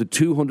in front of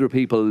 200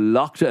 people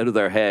locked out of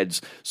their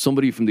heads,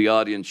 somebody from the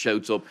audience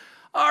shouts up,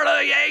 "All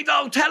right,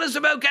 don't tell us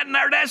about getting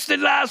arrested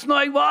last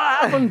night. What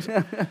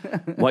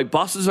happened?" My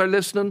bosses are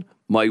listening.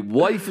 My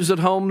wife is at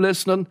home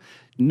listening.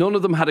 None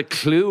of them had a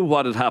clue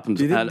what had happened.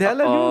 You didn't tell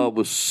anyone? Oh, it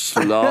was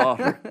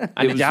slaughter.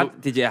 And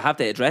did you have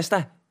to address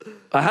that?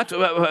 I had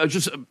to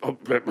just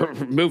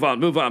move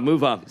on.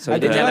 So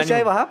Did you not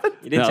say what happened?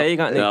 You didn't say you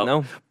got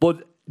no.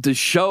 But the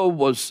show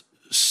was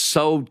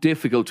so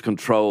difficult to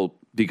control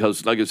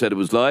because, like I said, it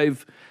was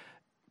live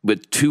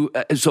with two.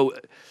 So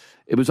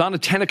it was on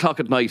at 10 o'clock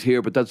at night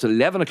here, but that's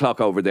 11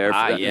 o'clock over there.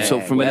 Yeah. So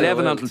from Well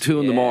 11 oiled. until 2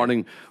 in the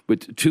morning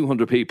with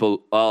 200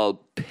 people all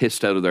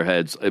pissed out of their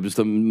heads. It was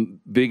the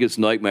biggest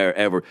nightmare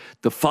ever.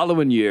 The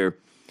following year,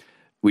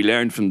 we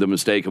learned from the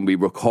mistake and we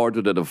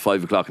recorded it at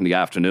 5 o'clock in the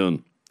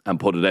afternoon and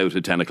put it out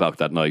at 10 o'clock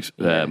that night.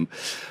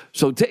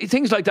 So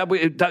things like that,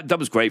 that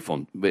was great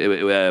fun.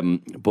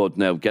 But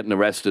now getting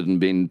arrested and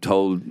being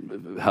told,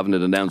 having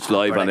it announced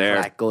live on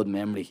air. Good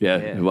memory. Yeah,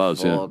 it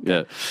was, Fuck.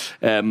 yeah.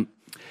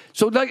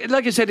 So like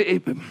I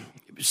said,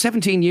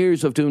 17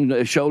 years of doing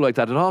a show like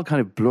that, it all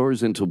kind of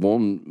blurs into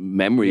one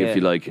memory, if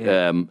you like.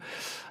 Yeah.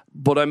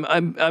 But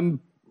I'm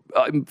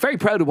very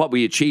proud of what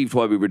we achieved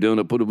while we were doing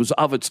it, but it was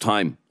of its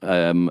time.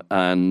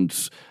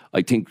 And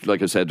I think,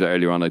 like I said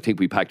earlier on, I think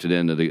we packed it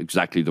in at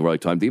exactly the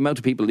right time. The amount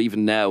of people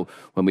even now,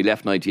 when we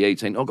left 98,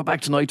 saying, "Oh, go back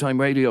to nighttime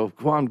radio.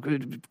 Go on,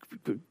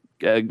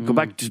 go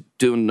back to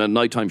doing a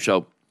nighttime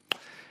show."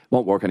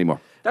 Won't work anymore.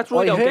 That's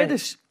right. I okay. heard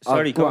this.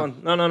 Sorry, go go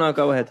on. No,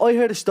 go ahead. I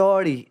heard a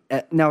story.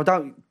 Now,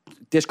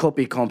 this could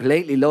be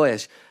completely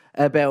lies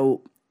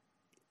about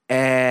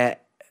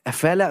a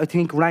fella, I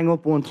think, rang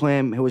up one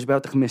time who was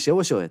about to commit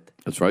suicide.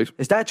 That's right.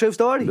 Is that a true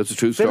story? That's a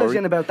true Fill us story.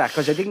 in about that,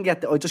 because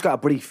I just got a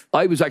brief.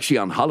 I was actually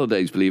on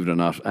holidays, believe it or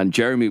not, and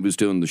Jeremy was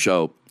doing the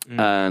show,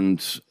 and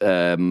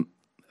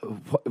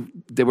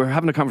they were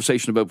having a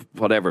conversation about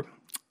whatever.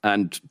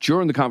 And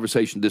during the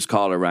conversation, this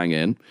caller rang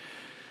in,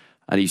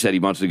 and he said he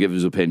wanted to give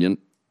his opinion.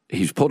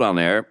 He's put on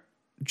air.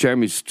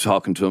 Jeremy's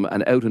talking to him,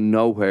 and out of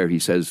nowhere, he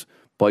says,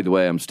 "By the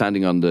way, I'm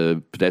standing on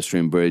the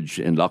pedestrian bridge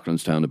in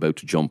Loughlinstown about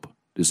to jump.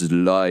 This is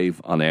live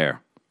on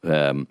air."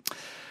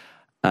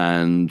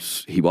 And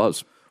he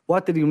was.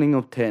 What did he ring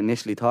up to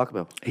initially talk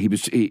about? He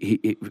was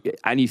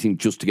anything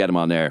just to get him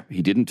on air.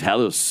 He didn't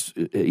tell us.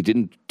 He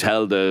didn't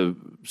tell the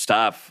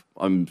staff,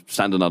 "I'm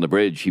standing on the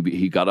bridge."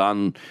 He got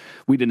on.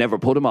 We'd have never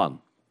put him on.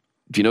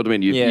 Do you know what I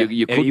mean?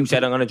 You couldn't. You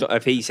said,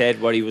 if he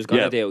said what he was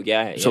going to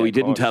do, So he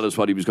didn't course. tell us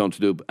what he was going to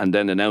do, and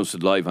then announced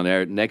it live on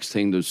air. Next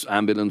thing, there's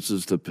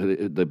ambulances.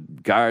 The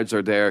guards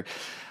are there,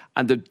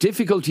 and the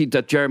difficulty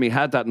that Jeremy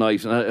had that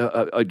night,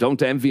 and I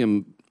don't envy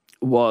him,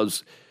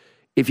 was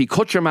if he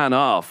cut your man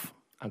off,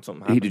 And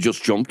something he'd happened. have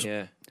just jumped.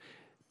 Yeah.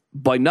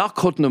 By not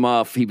cutting him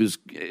off, he was.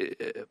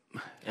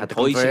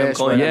 Enticing him converse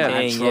kind with of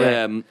him, thing.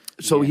 Yeah.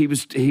 So he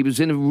was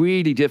in a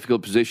really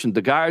difficult position.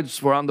 The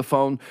guards were on the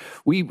phone.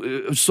 We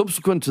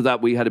subsequent to that,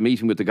 we had a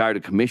meeting with the Garda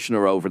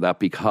Commissioner over that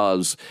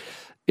because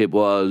they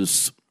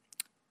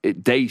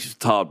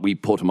thought we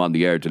put him on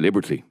the air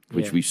deliberately,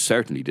 which we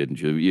certainly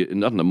didn't.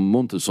 Not in a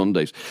month of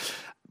Sundays.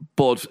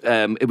 But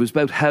it was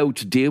about how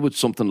to deal with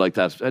something like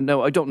that. And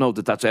no, I don't know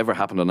that that's ever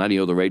happened on any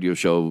other radio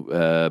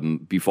show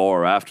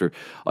before or after.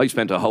 I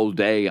spent a whole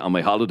day on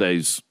my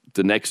holidays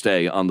the next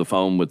day on the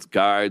phone with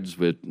guards,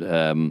 with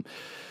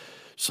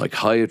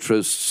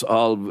psychiatrists,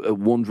 all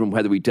wondering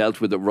whether we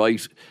dealt with it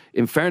right.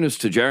 In fairness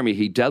to Jeremy,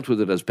 he dealt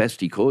with it as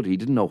best he could. He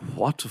didn't know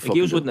what to fucking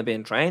You do. wouldn't have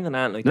been trained in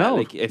that like No, that.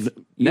 Like if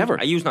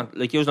never. You was not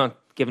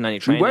given any We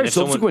training. were If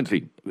someone-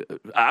 subsequently,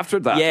 after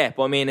that. Yeah,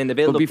 but I mean in the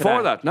build But up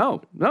before that,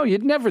 no,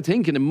 you'd never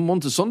think in a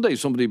month of Sunday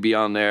somebody would be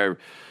on there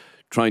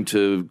trying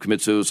to commit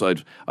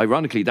suicide.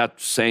 Ironically, that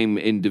same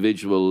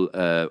individual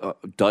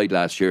died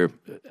last year,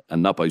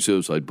 and not by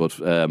suicide, but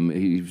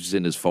he was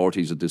in his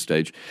 40s at this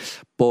stage.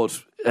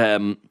 But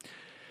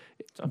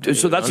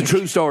so that's a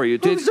true story.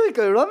 It did. It's like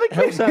ironic.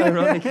 How's that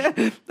ironic?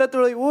 That's the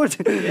right word.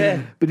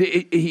 Yeah. But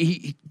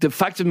the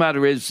fact of the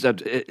matter is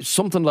that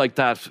something like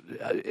that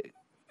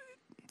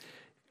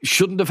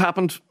shouldn't have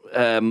happened.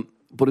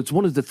 But it's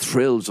one of the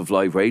thrills of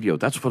live radio.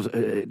 That's what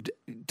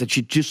that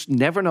you just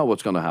never know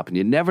what's going to happen.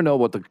 You never know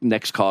what the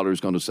next caller is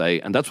going to say,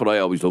 and that's what I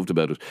always loved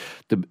about it.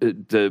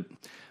 The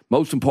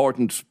most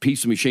important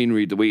piece of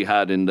machinery that we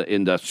had in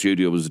that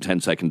studio was a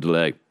 10-second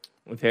delay,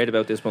 We've heard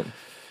about this one.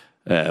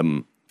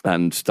 and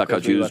that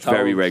got we were used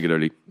very told-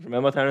 regularly.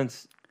 Remember,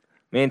 Terence?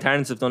 Me and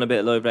Terence have done a bit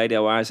of live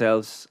radio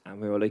ourselves,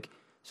 and we were like,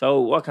 "So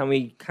what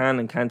can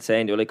and can't say?"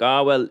 And they were like,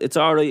 "Oh well, it's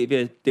all right if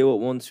you do it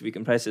once. We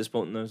can press this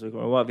button." And I was like,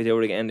 "Well, what if you do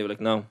it again?" They were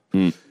like, "No."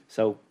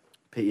 So,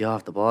 Put you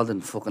off the ball,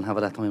 didn't fucking have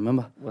it that time,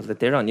 remember? well,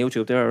 they're on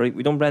YouTube. They're all right.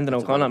 We done Brendan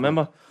O'Connor,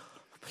 remember?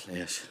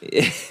 Please.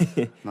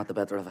 Not the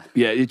better of it.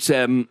 Yeah, it's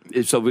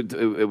so with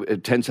a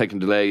 10-second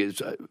delay.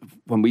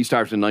 When we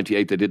started in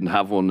 '98, they didn't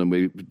have one, and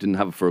we didn't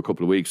have it for a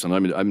couple of weeks. And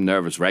I'm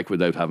nervous wreck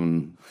without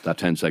having that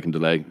 10-second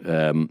delay.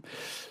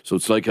 So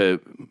it's like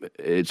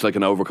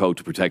an overcoat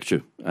to protect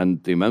you.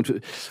 And the amount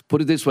of,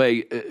 put it this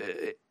way,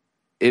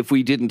 if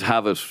we didn't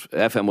have it,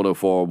 FM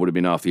 104 would have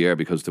been off the air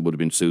because they would have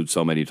been sued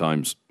so many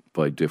times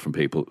by different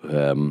people.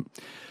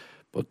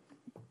 But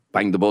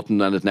bang the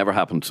button and it never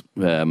happened.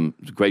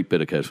 It's a great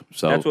bit of kit.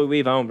 So That's why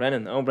we've Owen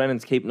Brennan. Owen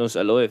Brennan's keeping us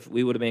alive.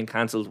 We would have been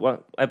cancelled.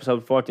 What,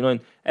 episode 49?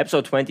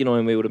 Episode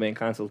 29, we would have been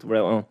cancelled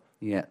without Owen.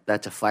 Yeah,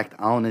 that's a fact.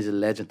 Owen is a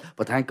legend.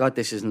 But thank God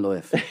this isn't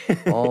live.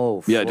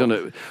 Oh, yeah, I fuck. don't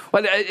know.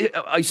 Well,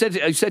 I said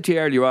to you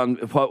earlier on,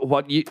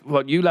 what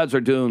you lads are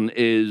doing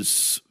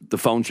is the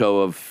phone show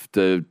of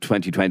the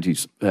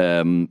 2020s.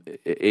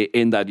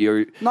 In that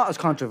you're Not as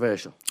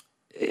controversial.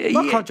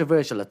 Not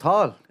controversial at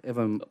all. If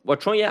I'm We're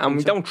trying, yeah, and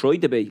we don't try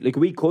to be. Like,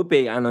 we could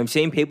be, and I'm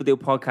seeing people do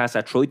podcasts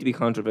that try to be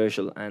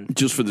controversial, and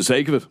just for the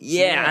sake of it.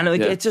 yeah, and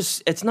like, Yeah.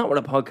 it's not what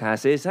a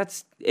podcast is.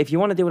 That's, if you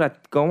want to do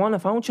that, go on a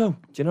phone show. Do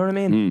you know what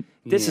I mean?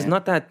 This is Yeah.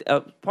 not that.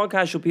 A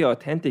podcast should be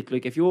authentic.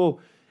 Like, if you're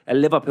a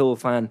Liverpool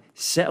fan,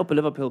 set up a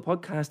Liverpool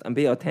podcast and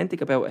be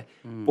authentic about it.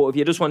 But if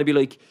you just want to be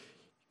like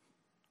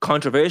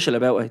controversial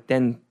about it,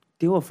 then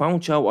do a phone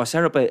show or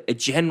set up a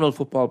general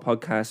football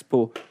podcast.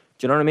 But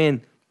do you know what I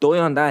mean? Die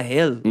on that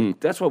hill.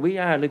 That's what we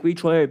are. Like, we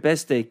try our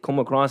best to come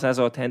across as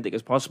authentic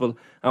as possible.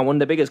 And one of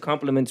the biggest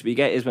compliments we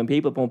get is when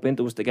people bump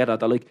into us together.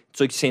 They're like,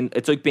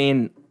 it's like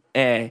being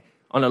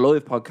on a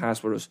live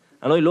podcast with us.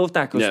 And I love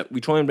that because Yeah.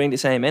 we try and bring the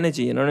same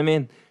energy. You know what I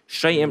mean?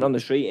 Straight in from the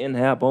street, in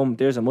here, boom,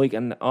 there's a mic,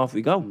 and off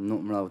we go.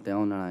 nothing wrong with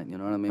down there, you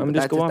know what I mean? I mean, But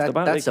just go off the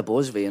bat, that's like- the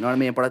buzz of it, you know what I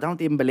mean? But I don't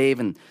even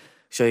believe in,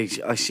 so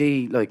I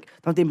see, like,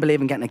 don't even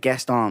believe in getting a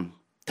guest on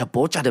to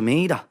butcher them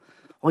either.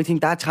 I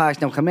think that's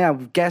harsh. Now, come here,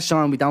 guests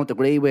on we don't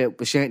agree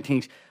with certain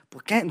things,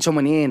 but getting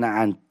someone in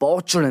and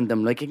butchering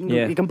them, like,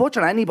 you can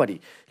butcher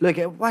anybody.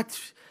 Like, what?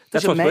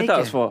 That's what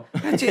Twitter's for.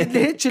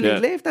 Literally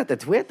left at the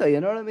Twitter,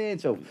 you know what I mean?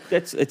 So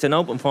it's an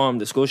open forum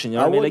discussion, you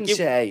know I what I mean? wouldn't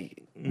say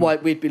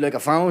we'd be like a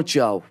phone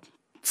show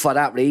for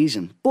that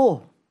reason.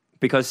 But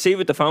because see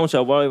with the phone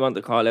show, what I want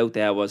to call out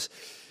there was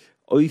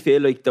I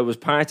feel like there was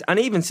parts, and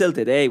even still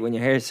today, when you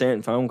hear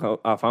certain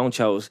phone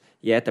shows,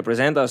 the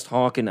presenter's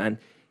talking and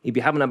he'd be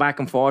having a back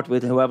and forth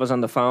with whoever's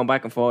on the phone,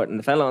 back and forth, and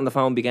the fella on the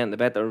phone be getting the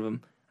better of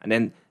him, and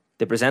then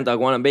the presenter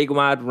go on a big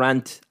mad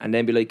rant and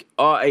then be like,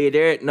 oh, are you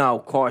there? No,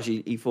 of course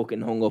he fucking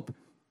hung up.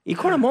 You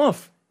cut him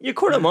off. You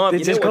cut him off.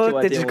 Did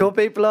you cut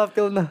people off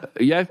doing that?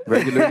 Yeah,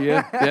 regularly,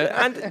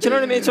 yeah. And do you know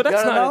what I mean? So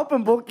that's You're not an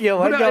open book, you.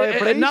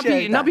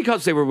 I not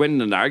because they were winning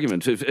an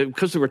argument,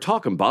 because they were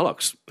talking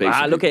bollocks,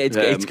 basically. Look,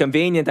 it's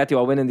convenient that they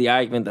were winning the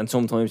argument and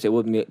sometimes they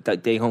wouldn't be,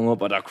 that they hung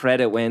up or their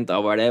credit went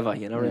or whatever,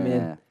 you know what I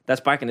mean?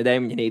 That's back in the day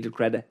when you needed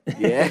credit.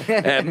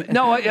 Yeah.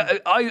 No,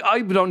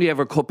 I would only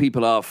ever cut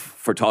people off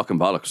for talking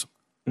bollocks.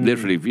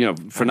 Literally,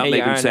 for not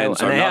making sense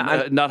or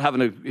not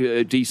having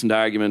a decent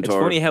argument. It's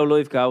funny how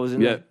life goes,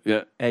 isn't it?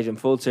 Yeah. Agent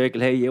full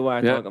circle. Hey, you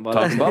are talking bollocks.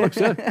 Talking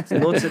bollocks, yeah. It's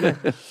nuts, isn't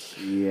it?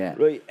 Yeah.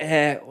 Right.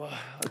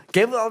 Do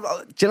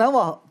you know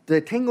what? The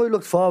thing I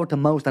look forward to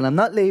most, and I'm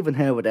not leaving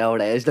here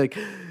without it, is like,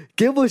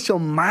 give us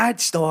some mad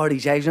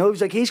stories, eh? You know,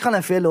 it's like he's going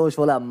to fill us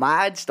full of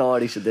mad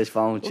stories in this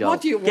phone show.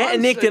 What do you want?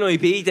 Getting nicked in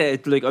IB,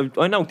 like,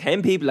 I know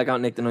 10 people that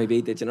got nicked in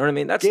IB, do you know what I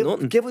mean? That's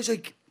nothing. Give us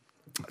like,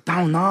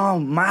 don't know,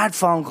 mad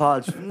phone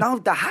calls. No,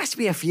 there has to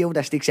be a few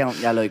that sticks out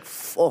and you're like,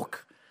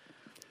 fuck.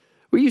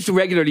 We used to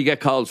regularly get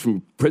calls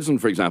from prison,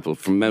 for example,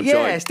 from Mountjoy.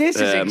 Yes, this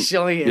is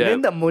exciting. Yeah.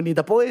 In the money,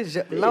 the boys,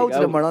 loads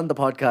of them are on the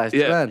podcast.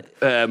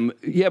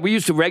 Yeah, we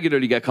used to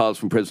regularly get calls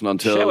from prison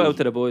until... Shout out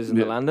to the boys in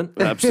the landing.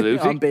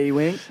 Absolutely. On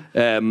B-Wing.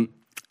 And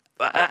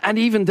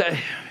even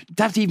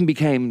that even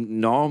became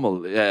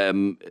normal.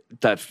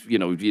 That,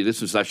 you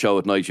listen to that show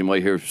at night, you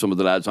might hear some of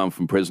the lads on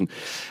from prison.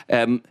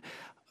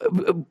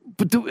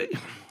 But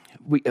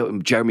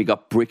Jeremy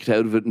got bricked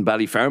out of it in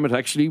Ballyfermot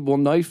actually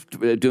one night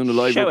doing a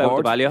live report. Shout out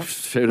to Ballier.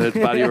 Shout out to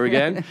Ballier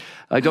again.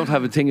 I don't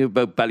have a thing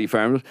about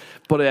Ballyfermot,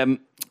 but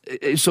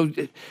so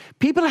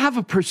people have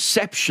a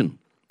perception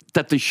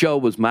that the show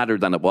was madder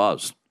than it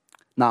was.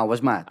 No, it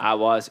was mad. I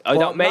was. I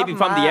don't. Maybe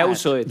from the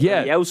outside. Yeah.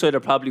 From the outside it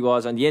probably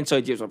was. On the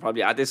inside, you were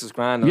probably, this is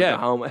grand. Yeah.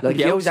 Home. Like,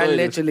 you was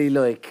literally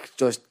like,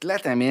 just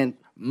let them in,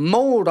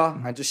 murder,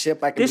 and just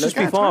sit back and This be is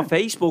like, before "That's fine."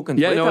 Facebook and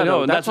Yeah, Twitter.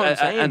 no, That's what I'm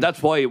saying. and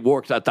that's why it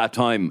worked at that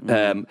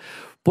time.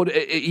 But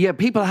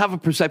people have a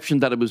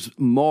perception that it was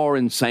more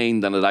insane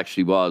than it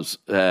actually was.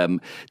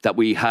 That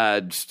we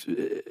had,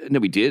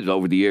 we did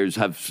over the years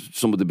have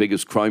some of the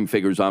biggest crime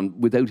figures on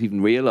without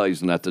even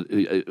realising that.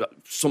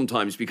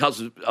 Sometimes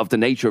because of the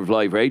nature of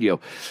live radio.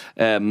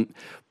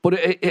 But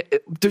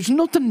there's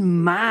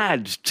nothing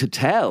mad to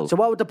tell. So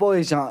what would the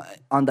boys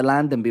on the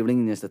landing be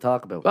ringing us to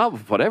talk about? Well,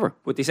 whatever.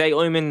 But they say,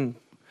 I'm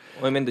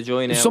in the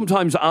joy now.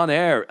 Sometimes on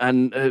air,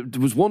 and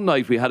there was one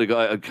night we had a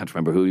guy, I can't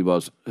remember who he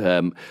was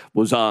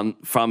on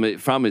from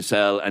his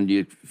cell, and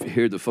you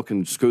hear the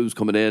fucking screws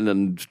coming in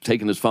and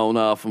taking his phone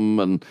off him,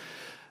 and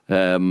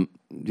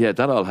that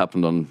all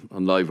happened on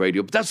live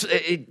radio. But that's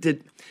the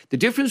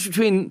difference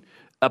between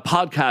a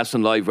podcast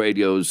and live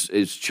radios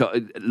is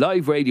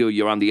live radio.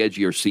 You're on the edge of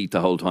your seat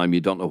the whole time.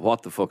 You don't know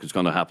what the fuck is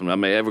going to happen.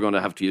 Am I going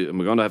to have to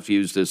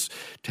use this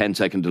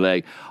 10-second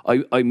delay?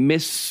 I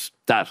miss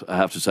that. I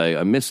have to say,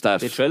 I miss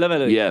that. The thrill of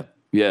it. Yeah.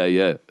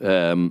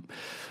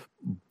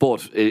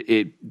 But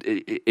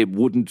it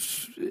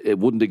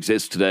wouldn't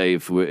exist today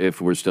if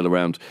we're still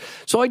around.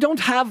 So I don't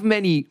have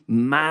many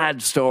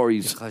mad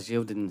stories Because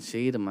you didn't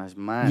see them as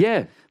mad.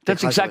 Yeah.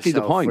 That's Because exactly it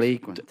was the so point.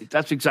 frequent.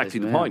 That's exactly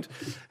the Yeah. point.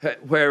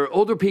 Where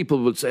other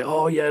people would say,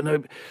 "Oh yeah,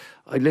 no,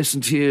 I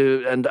listened to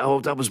you, and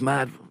that was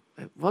mad."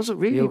 Was it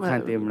really? You mad?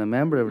 can't even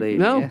remember it, really.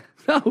 No, yeah.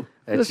 no.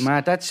 It's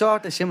mad. That's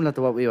sort of similar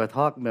to what we were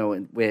talking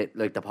about with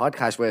like the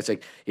podcast, where it's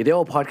like you do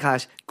a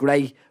podcast,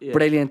 great,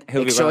 brilliant,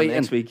 Who'll be exciting. around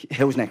next week?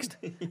 Who's next?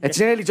 It's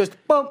nearly just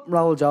boom,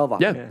 rolls over.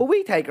 Yeah. But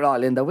we take it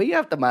all in. Though we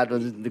have the mad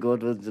ones and the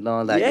good ones and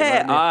all that. you know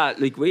what I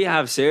mean? Like we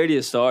have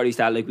serious stories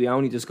that like we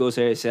only discuss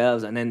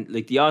ourselves, and then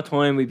like the odd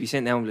time we'd be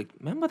sitting down like,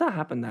 remember that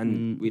happened,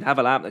 and we'd have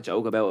a laugh and a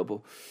joke about it,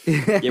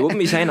 but you wouldn't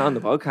be saying it on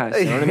the podcast.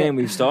 You know what I mean?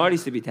 We've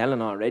stories to be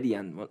telling already,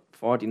 and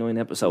 49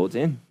 episodes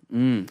in.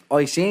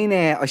 I seen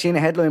a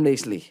headline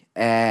recently.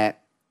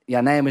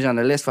 Your name is on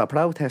the list for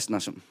protesting or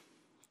something.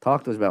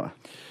 Talk to us about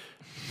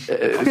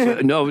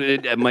it. No,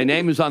 my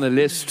name is on a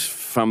list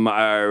from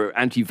our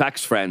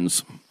anti-vax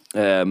friends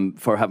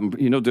for having,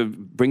 to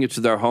bring it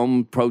to their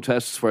home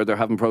protests where they're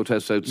having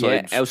protests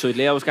outside. Yeah, outside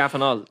Leo's gaff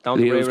and all. Down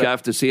the Leo's railway.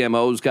 gaff, the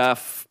CMO's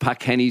gaff, Pat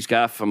Kenny's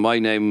gaff, and my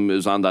name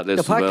is on that list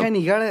The as Pat well.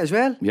 Kenny got it as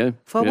well? Yeah.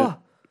 For yeah. what?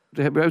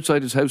 They're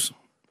outside his house.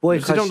 Why,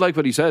 Because they don't like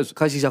what he says.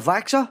 Because he's a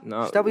vaxxer?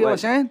 No, Is that what you well, were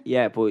saying?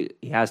 Yeah, but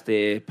he has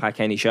the Pat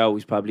Kenny show.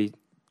 He's probably,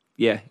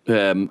 So Why they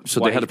had a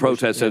he's pushed,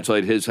 protest yeah.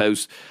 outside his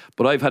house,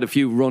 but I've had a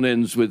few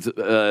run-ins with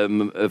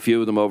a few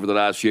of them over the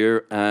last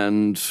year,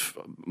 and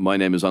my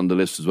name is on the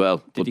list as well.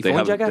 Did but he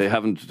phone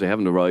you, they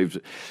haven't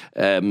arrived.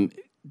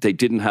 they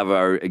didn't have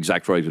our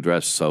exact right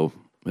address, so.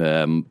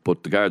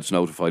 But the guards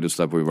notified us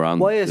that we were on.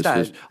 Why is this that?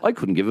 list. I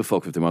couldn't give a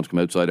fuck if they want to come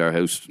outside our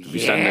house. Be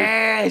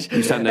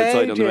standing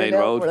outside on the main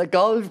road. For a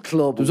golf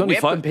club. There was only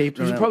whipping 5 people.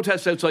 There was a around.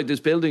 protest outside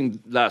this building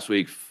last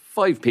week.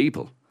 5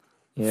 people.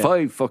 Yeah.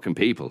 5 fucking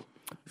people.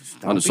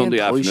 On a Don't Sunday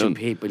be enticing afternoon.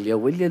 people, you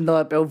will you know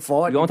about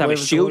 40. You won't have a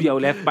studio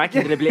left back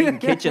into the bleeding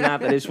kitchen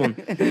after this one.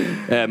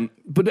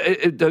 But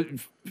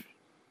It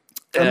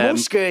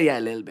must scare you a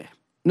little bit.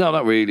 no,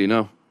 not really.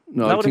 No.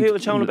 How I the think people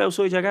showing up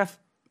outside your gaff?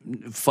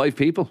 5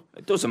 people.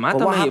 It doesn't matter,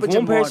 But what mate. If happens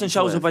one in more person than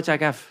shows 12? up at your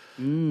gaff,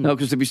 No,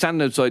 because they'd be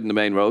standing outside in the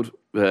main road.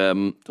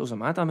 doesn't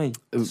matter, mate.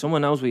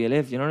 Someone knows where you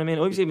live, you know what I mean?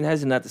 I was even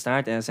hesitant at the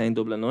start there saying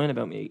Dublin 9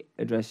 about my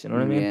address, you know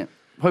what I mean? Yeah.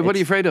 What are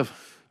you afraid of?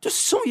 Just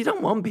so you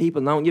don't want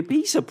people now. You'd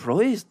be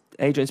surprised,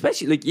 Adrian,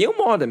 especially like you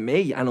more than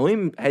me, and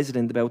I'm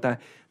hesitant about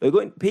that.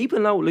 Like people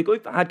now, like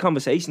I've had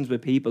conversations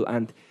with people,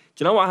 and do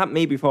you know what happened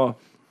to me before?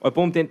 I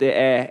bumped into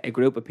a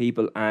group of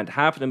people, and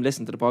half of them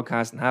listened to the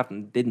podcast, and half of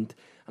them didn't.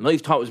 And I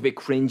thought it was a bit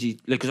cringy,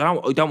 like because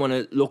I don't want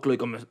to look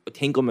like I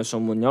think I'm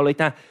someone, you know, like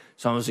that.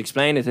 So I was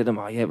explaining to them,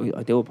 oh yeah,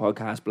 I do a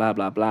podcast, blah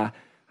blah blah.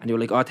 And they were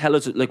like, oh, tell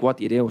us like what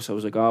do you do? So I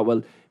was like, oh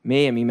well,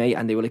 me and me mate,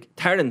 and they were like,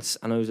 Terence,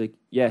 and I was like,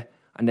 yeah.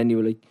 And then they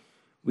were like,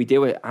 we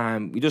do it,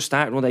 we just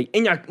started one day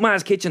in your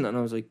ma's kitchen, and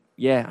I was like,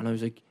 yeah. And I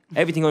was like,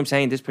 everything I'm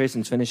saying, this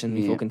person's finishing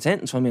the fucking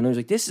sentence for me, and I was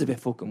like, this is a bit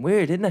fucking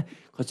weird, isn't it?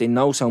 Because they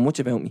know so much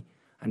about me,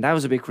 and that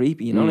was a bit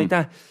creepy, you know, like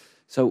that.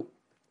 So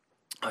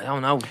I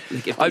don't know.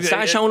 Like if they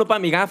start showing up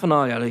at me gaff and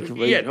all, you're like,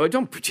 Yeah, no, I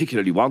don't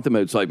particularly want them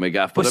outside my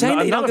gaff, but saying I'm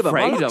that you not don't give a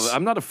afraid of bollocks. it.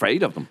 I'm not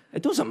afraid of them.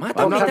 it doesn't matter.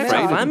 I'm mate, not that's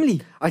our afraid.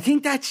 family. I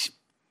think that's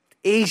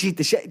easy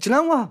to say. Do you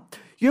know what?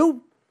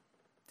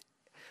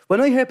 When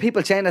I hear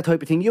people saying that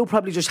type of thing, you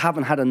probably just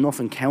haven't had enough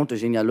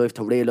encounters in your life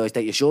to realise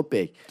that you should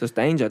be. There's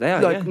danger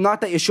there, Like, yeah. not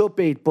that you should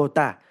be, but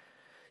that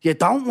you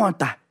don't want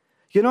that.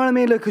 You know what I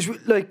mean? Like, because,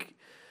 like,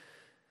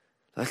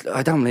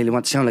 I don't really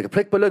want to sound like a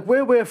prick, but, like,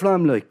 where we're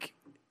from, like,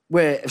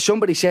 where if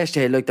somebody says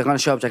to you, like, they're going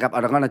to show up their gap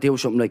or they're going to do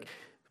something, like,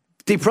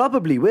 they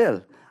probably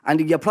will.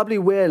 And you probably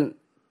will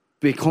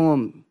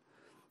become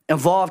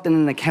involved in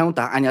an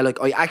encounter and you're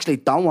like, I actually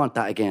don't want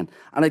that again.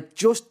 And I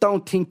just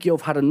don't think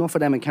you've had enough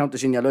of them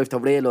encounters in your life to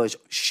realise,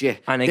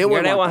 shit, And it they can will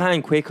get out want of that.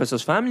 hand quick because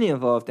there's family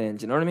involved then,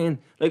 do you know what I mean?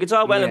 Like, it's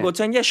all well and Yeah. good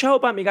saying, yeah, show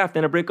up at me gaff,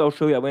 then a brick goes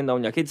through your window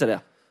and your kids are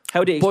there.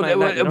 How do you But explain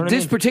that? You know what I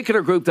this mean?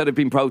 particular group that have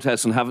been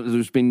protesting,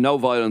 there's been no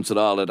violence at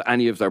all at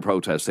any of their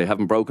protests. They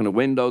haven't broken a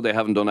window. They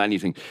haven't done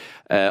anything.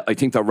 I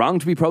think they're wrong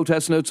to be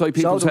protesting outside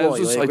people's do I.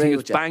 houses. I I agree think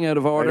with it's you. bang out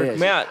of order. It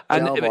is. Yeah,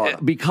 And Out of order.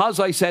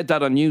 because I said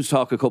that on News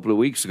Talk a couple of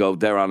weeks ago,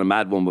 they're on a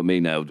mad one with me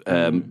now.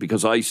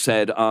 Because I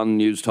said on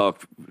News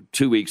Talk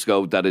 2 weeks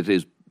ago that it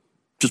is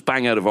just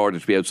bang out of order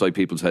to be outside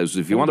people's houses.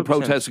 If you want to 100%.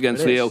 protest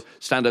against It Leo, is.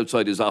 stand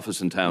outside his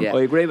office in town. Yeah.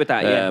 I agree with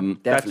that, yeah.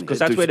 definitely. Because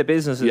that's where the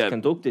business is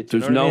conducted. you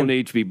There's know what no I mean?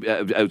 need to be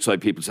outside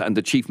people's, and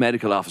the chief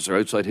medical officer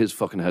outside his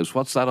fucking house.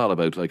 What's that all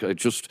about? Like,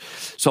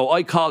 so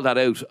I called that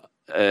out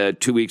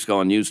 2 weeks ago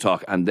on News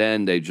Talk, and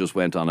then they just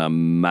went on a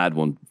mad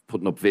one,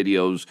 putting up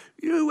videos.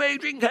 You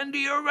Adrian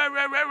Kennedy,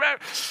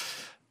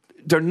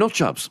 they're nut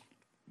jobs.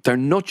 They're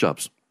nut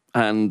jobs,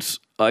 and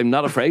I'm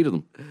not afraid of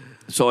them.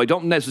 So I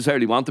don't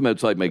necessarily want them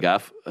outside my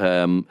gaff.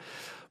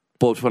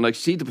 But when I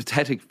see the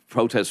pathetic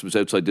protest was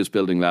outside this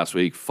building last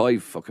week,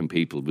 5 fucking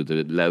people with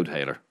a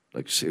loudhailer.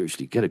 Like,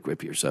 seriously, get a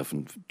grip of yourself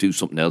and do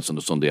something else on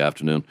a Sunday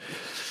afternoon.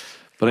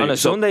 But On anyway, a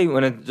Sunday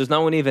when there's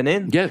no one even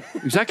in. Yeah,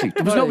 exactly.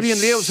 There was nobody in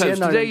Leo's house.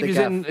 Sin on Today, the he was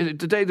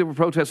the day they were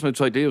protesting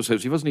outside Leo's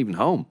house, he wasn't even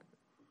home.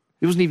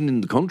 He wasn't even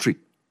in the country.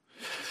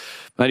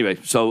 Anyway,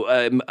 so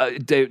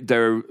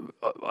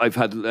I've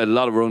had a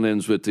lot of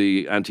run-ins with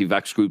the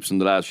anti-vax groups in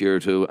the last year or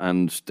two,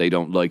 and they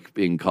don't like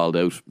being called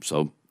out.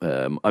 So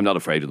I'm not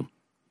afraid of them.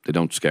 They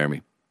don't scare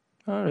me.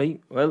 All right.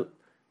 Well,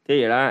 there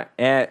you are.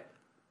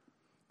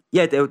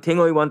 Yeah, the thing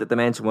I wanted to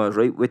mention was,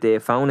 right, with the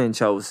phone-in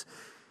shows,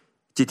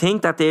 do you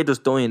think that they're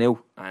just dying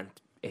out? And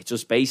it's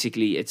just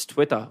basically, it's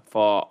Twitter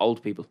for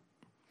old people.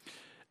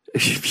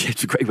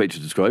 It's a great way to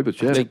describe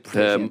it, yeah.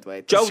 Brilliant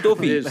way to Joe describe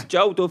Duffy, it.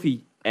 Joe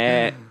Duffy,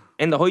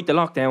 in the height of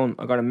lockdown,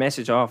 I got a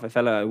message off a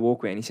fella I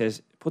work with, and he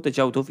says, put the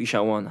Joe Duffy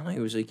show on. And I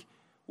was like,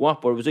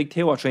 what? But it was like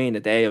 2 or 3 in the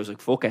day. I was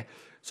like, fuck it.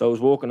 So I was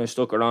walking, I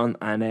stuck it on,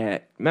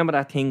 and remember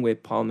that thing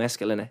with Paul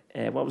Mescal in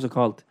it? What was it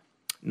called?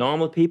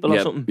 Normal People or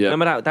Yeah, something? yeah.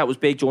 Remember that? That was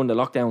big during the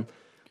lockdown.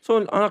 So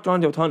on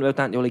lockdown, they were talking about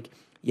that, and they were like,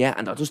 yeah,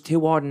 and they're just 2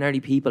 ordinary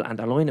people, and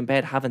they're lying in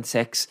bed having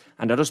sex,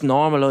 and they're just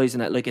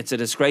normalising it like it's a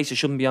disgrace, it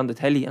shouldn't be on the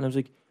telly. And I was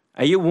like,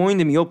 are you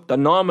winding me up? They're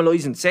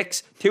normalising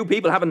sex. 2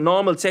 people having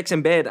normal sex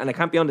in bed, and it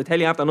can't be on the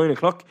telly after 9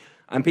 o'clock.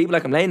 And people are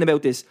complaining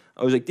about this.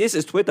 I was like, this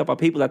is Twitter for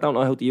people that don't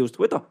know how to use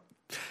Twitter.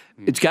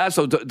 It's gas,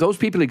 though. Those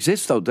people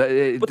exist, though.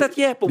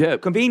 But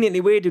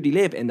conveniently, where do they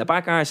live? In the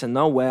back arse of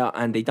nowhere,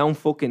 and they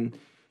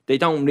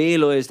don't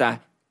realise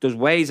that there's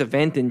ways of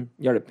venting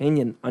your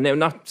opinion. And I'm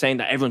not saying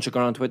that everyone should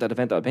go on Twitter to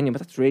vent their opinion,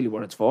 but that's really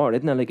what it's for,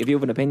 isn't it? Like, if you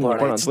have an opinion, you But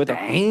put it on it's Twitter.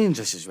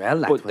 dangerous as well,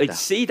 that But Twitter. like,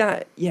 see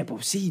that, yeah,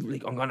 but see,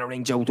 like, I'm gonna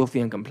ring Joe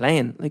Duffy and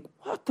complain. Like,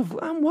 what the,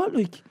 and what,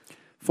 like,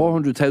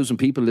 400,000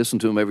 people listen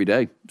to him every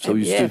day. So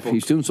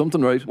he's doing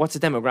something right. What's the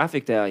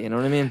demographic there? You know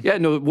what I mean? Yeah,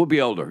 no, it would be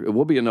older. It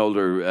would be an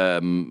older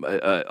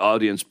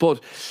audience.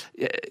 But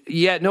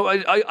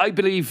I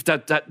believe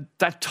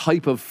that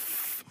type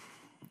of,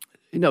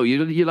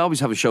 you'll always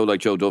have a show like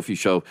Joe Duffy's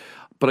show.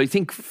 But I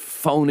think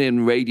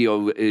phone-in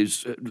radio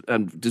is,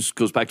 and this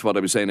goes back to what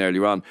I was saying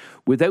earlier on,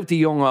 without the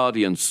young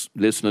audience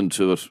listening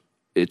to it,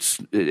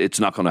 it's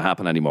not going to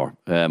happen anymore.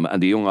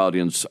 And the young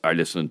audience are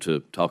listening to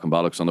Talking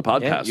Bollocks on the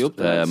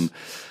podcast.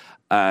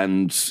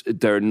 And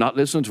they're not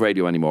listening to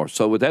radio anymore.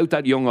 So without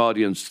that young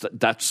audience,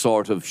 that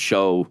sort of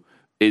show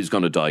is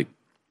going to die.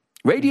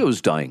 Radio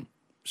is dying,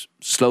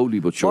 slowly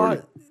but surely.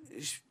 Well,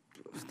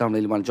 don't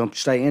really want to jump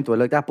straight into it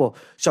like that, but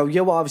so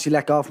you were obviously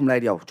let go from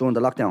radio during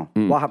the lockdown.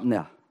 What happened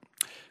there?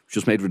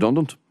 Just made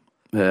redundant.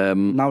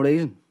 No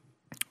reason.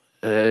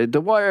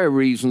 There were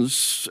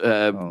reasons.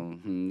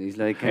 He's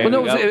like,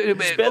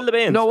 Spill the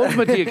beans. No,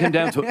 ultimately it came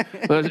down to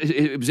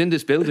it was in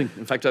this building.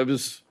 In fact, I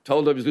was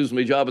told I was losing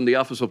my job in the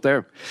office up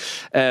there.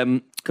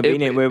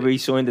 Convenient where we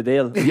signed the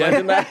deal. Yeah,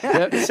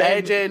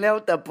 AJ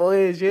out the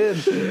boys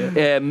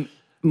in.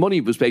 Money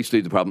was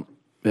basically the problem.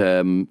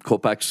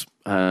 Cutbacks.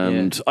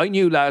 And I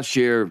knew last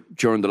year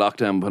during the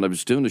lockdown when I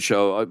was doing the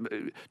show,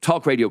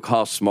 talk radio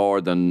costs more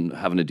than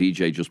having a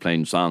DJ just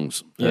playing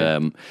songs.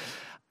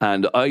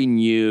 And I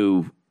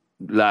knew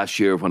last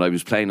year when I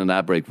was playing an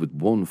ad break with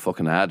one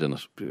fucking ad in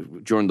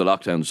it, during the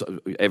lockdowns,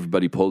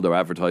 everybody pulled their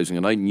advertising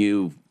and I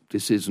knew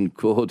this isn't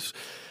good.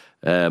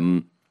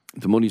 The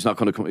money's not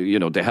going to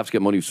come, they have to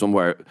get money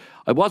somewhere.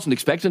 I wasn't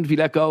expecting to be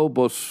let go,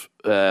 but...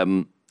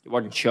 You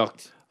weren't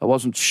shocked? I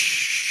wasn't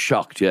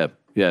shocked, yeah.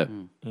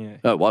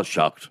 I was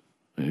shocked.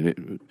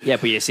 Yeah,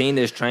 but you seen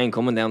this train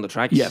coming down the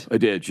tracks. Yeah, I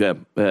did, yeah.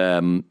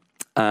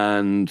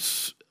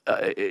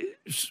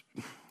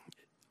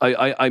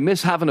 I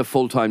miss having a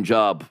full-time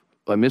job.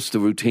 I miss the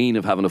routine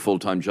of having a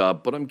full-time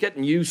job, but I'm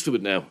getting used to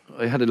it now.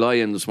 I had a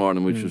lie-in this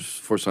morning, which was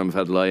the first time I've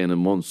had a lie-in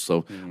months,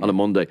 so on a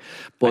Monday.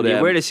 But and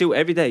you wear the suit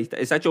every day.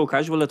 Is that your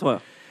casual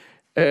attire?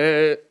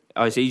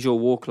 Or is he your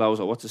work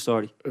clothes, or what's the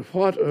story?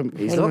 What?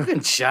 He's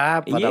looking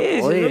sharp. He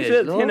is. He looks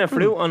a tin of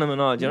fruit on him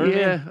and all. Do you know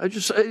what I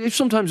mean?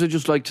 Sometimes I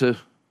just like to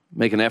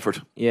make an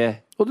effort. Yeah.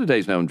 Other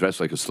days now I'm dressed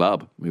like a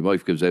slob. My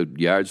wife gives out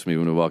yards to me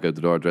when I walk out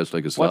the door dressed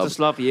like a slob. What's a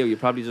slob for you? You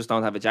probably just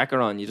don't have a jacket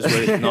on. You just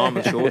wear a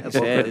normal short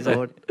instead, is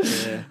it?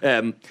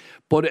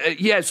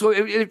 So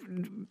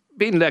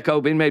being let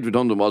go, being made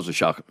redundant was a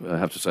shock. I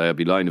have to say, I'd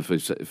be lying if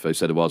I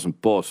said it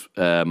wasn't. But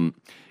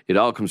it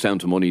all comes down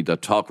to money.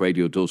 That talk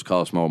radio does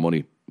cost more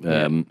money.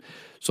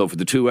 So for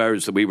the 2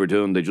 hours that we were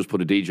doing, they just put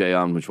a DJ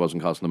on, which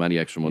wasn't costing them any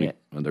extra money,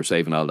 and they're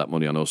saving all that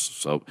money on us.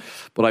 So,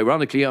 but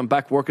ironically, I'm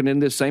back working in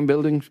this same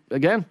building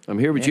again. I'm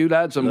here with you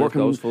lads. I'm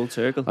working. Goes full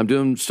circle. I'm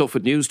doing stuff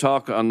with News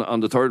Talk on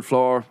the 3rd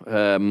floor.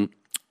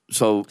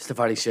 So it's the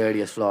very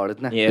serious floor,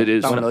 isn't it? Yeah, it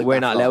is. We're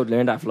not allowed to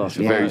learn that floor. It's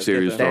a very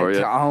serious floor.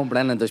 Yeah.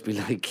 Brennan just be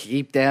like,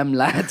 keep them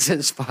lads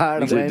as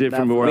far as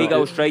different world. We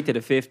go straight to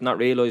the 5th, not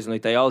realising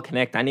like they all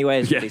connect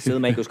anyways. But they still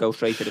make us go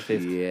straight to the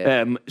 5th.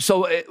 Yeah.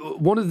 So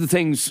one of the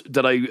things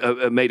that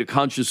I made a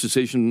conscious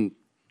decision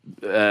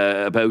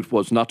about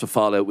was not to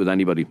fall out with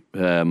anybody.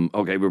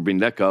 Okay, we're being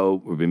let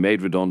go, we're being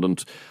made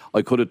redundant.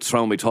 I could have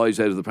thrown my toys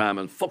out of the pram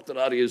and fucked the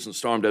lot of yous and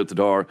stormed out the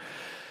door.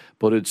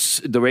 But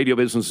the radio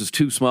business is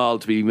too small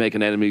to be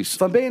making enemies.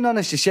 If I'm being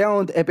honest, you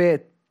sound a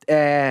bit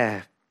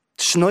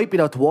snipey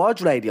though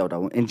towards radio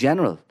though, in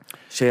general.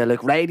 So you're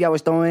like, radio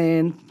is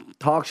dying,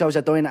 talk shows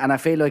are dying, and I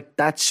feel like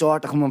that's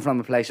sort of coming from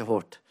a place of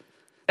hurt.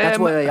 That's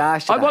why I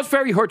asked you I was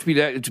very hurt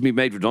to be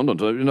made redundant.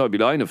 I'd be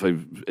lying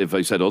if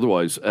I said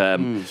otherwise.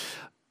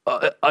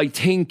 I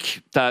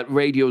think that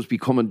radio is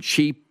becoming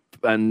cheap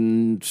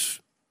and...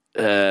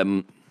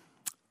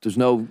 there's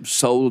no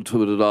soul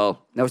to it at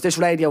all. Now, is this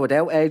radio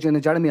without Adrian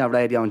and Jeremy or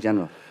radio in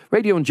general?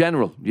 Radio in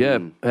general, yeah.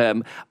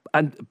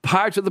 And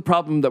part of the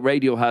problem that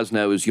radio has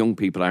now is young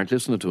people aren't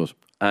listening to it.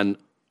 And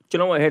do you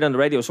know what I heard on the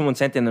radio? Someone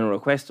sent in a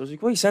request. I was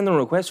like, what are you sending a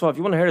request for? If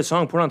you want to hear a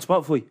song, put it on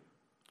Spotify.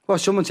 Well,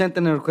 someone sent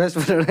in a request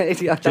for the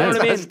radio.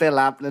 That's still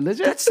happening, is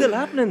it? That's still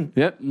happening.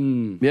 Yeah.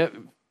 Yeah.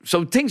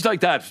 So things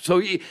like that.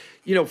 So,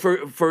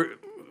 for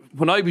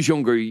when I was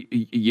younger,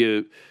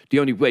 the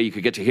only way you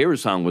could get to hear a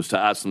song was to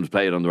ask them to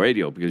play it on the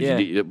radio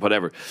because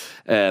whatever.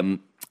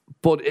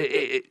 But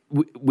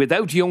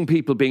without young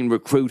people being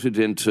recruited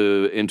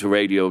into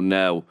radio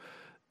now,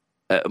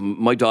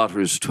 my daughter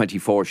is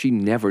 24. She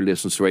never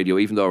listens to radio,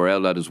 even though our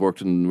lad has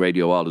worked in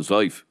radio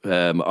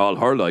all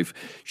her life.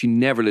 She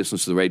never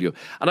listens to the radio.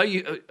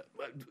 And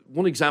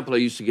one example I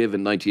used to give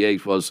in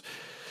 '98 was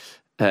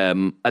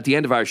at the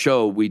end of our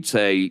show, we'd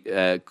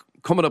say.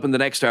 Coming up in the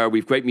next hour,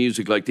 we've great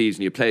music like these,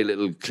 and you play a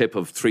little clip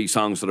of 3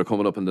 songs that are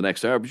coming up in the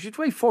next hour. But you'd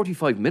wait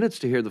 45 minutes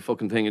to hear the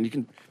fucking thing, and you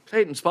can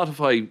play it on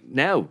Spotify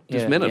now,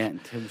 this minute. Yeah, in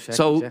 2 seconds,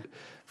 so,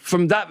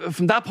 from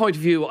that point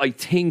of view, I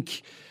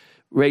think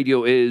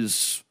radio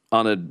is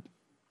on a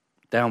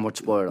downward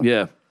spiral.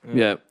 Yeah.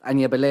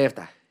 And you believe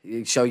that.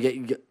 So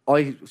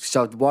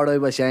what I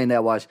was saying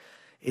there was,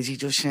 is he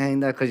just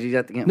saying that because you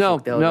have to get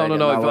fucked out?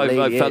 No.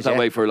 I've felt that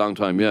way for a long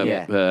time.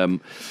 Yeah.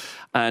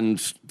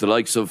 and the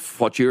likes of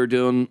what you're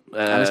doing.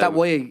 And is that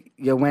why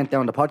you went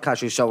down the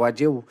podcast route? So had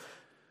you,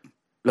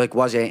 like,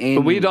 was it in...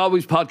 But we'd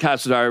always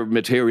podcasted our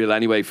material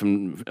anyway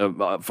from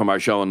our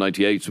show on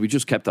 98, so we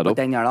just kept that up.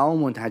 Then your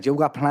own one, had you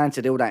got plans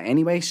to do that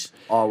anyways?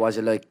 Or was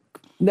it like...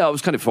 No, it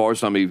was kind of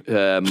forced on me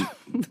because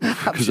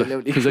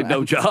Absolutely. I'd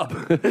no job.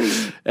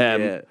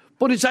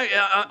 But it's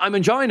I'm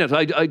enjoying it.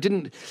 I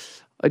didn't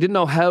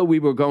know how we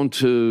were going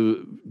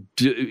to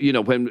do, you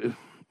know, when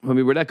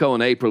we were let go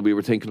in April, we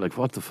were thinking like,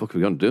 what the fuck are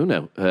we going to do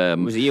now?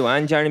 Was it you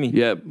and Jeremy?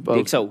 Yeah,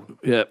 Think so.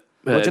 Yeah.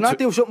 Would you not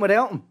do something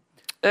without him?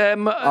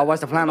 Or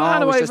was the plan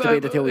always just to be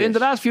the two of you? In the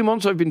last few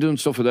months, I've been doing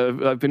stuff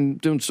I've been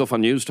doing stuff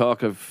on News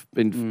Talk. I've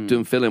been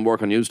doing fill-in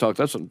work on News Talk.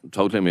 That's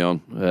totally me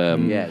on.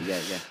 Yeah.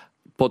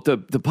 But the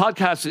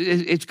podcast,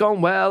 it's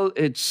going well.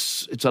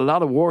 It's a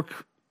lot of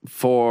work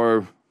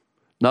for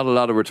not a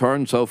lot of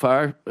return so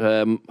far.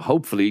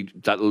 Hopefully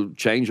that'll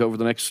change over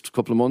the next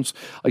couple of months.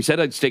 I said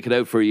I'd stick it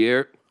out for a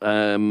year,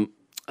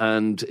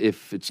 and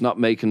if we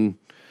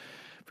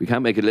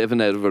can't make a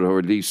living out of it, or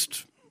at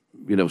least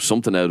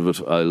something out of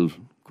it, I'll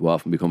go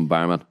off and become a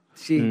barman.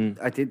 See,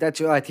 I think that's.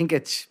 I think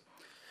it's.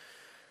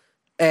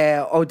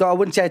 Although I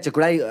wouldn't say it's a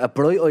bright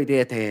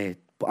idea to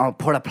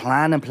put a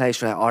plan in place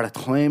for it or a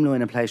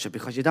timeline in place for it,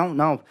 because you don't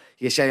know.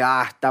 You say,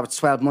 that was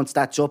 12 months,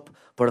 that's up,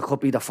 but it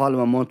could be the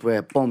following month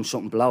where, boom,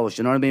 something blows,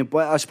 you know what I mean?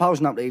 But I suppose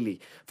not really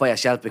for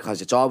yourself,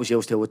 because it's always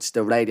used to, it's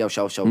the radio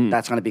show, so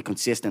that's going to be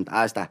consistent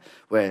as that,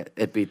 where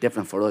it'd be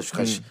different for us,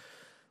 because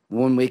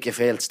one week you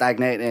feel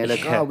stagnated and you're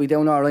like, we're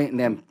doing all right, and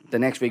then the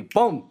next week,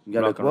 boom,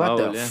 you're like, what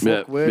the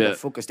fuck, where the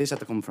fuck is this had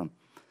to come from?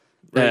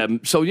 I'm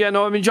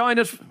enjoying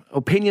it.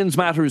 Opinions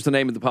Matter is the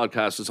name of the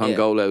podcast. It's on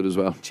Go Loud as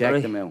well.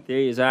 Check them out. There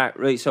you are.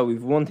 Right, so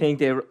we've one thing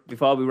there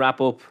before we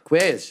wrap up.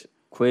 Quiz.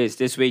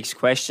 This week's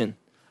question.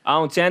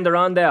 Send her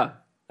on there.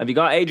 Have you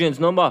got Adrian's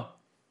number?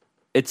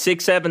 It's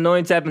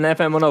 6797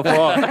 FM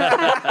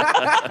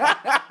 104.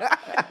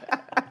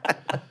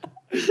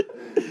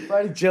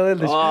 Very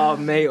childish. Oh,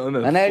 mate, I'm a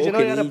And as you know,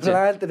 you fucking had a idiot.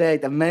 plan today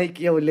to make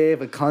you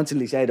live and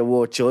constantly say the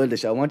word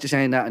childish. I want you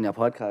saying that on your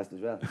podcast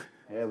as well.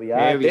 Here we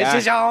are. This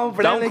is your own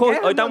I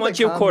don't on want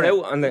the you cut camera.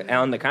 out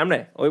on the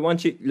camera. I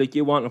want you, like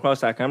you want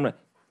across that camera.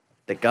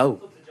 The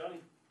go.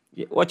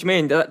 Yeah, what do you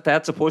mean?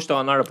 That's a push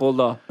door, not a pull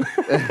door.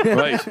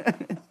 Right.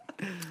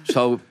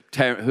 So,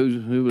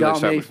 who will I Go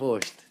start me with?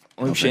 first.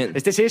 I'm shitting.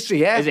 Is this history,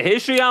 yeah? Is it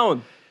history,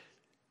 Alan?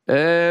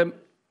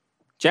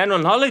 General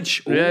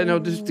knowledge? Yeah, no,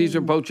 these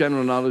are both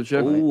general knowledge. Yeah.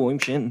 Oh, I'm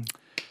shitting.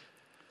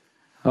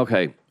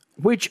 Okay.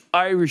 Which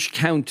Irish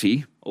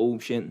county Oh, I'm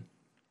shitting.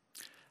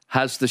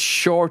 has the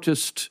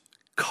shortest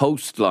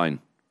coastline?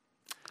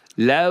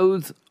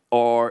 Louth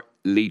or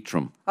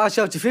Leitrim? Oh,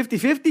 so it's a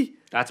 50-50?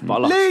 That's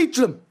bollocks.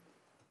 Leitrim.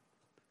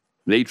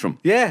 Leitrim.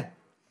 Yeah.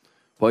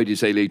 Why do you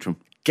say Leitrim?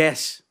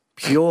 Guess.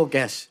 Pure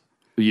guess.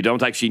 You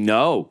don't actually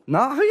know.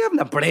 No, you haven't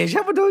a brace. You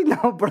haven't done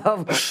no,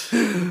 bro.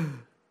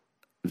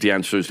 The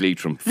answer is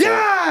Leitrim.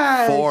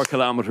 Yes! 4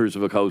 kilometres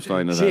of a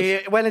coastline it has. See,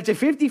 when it's a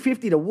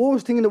 50-50, the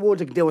worst thing in the world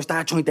you can do is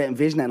start trying to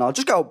envision it and I'll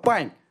just go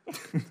bang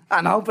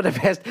and hope for the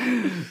best.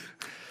 I'm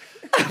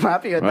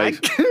happy with Right.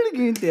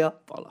 that.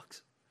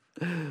 Bollocks.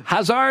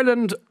 Has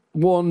Ireland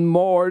won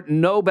more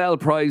Nobel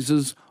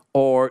Prizes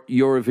or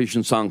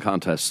Eurovision Song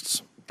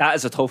Contests? That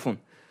is a tough one.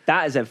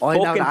 That is a I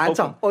fucking know the tough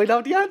answer. one. I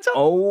know the answer.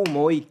 Oh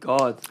my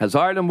God. Has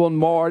Ireland won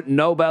more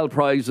Nobel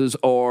Prizes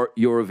or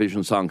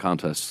Eurovision Song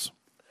Contests?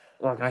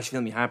 Oh, I can actually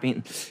feel me heart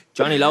beating.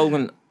 Johnny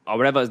Logan, or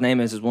whatever his name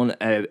is, has won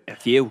a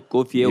few.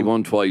 Good few. He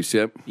won twice,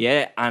 yeah.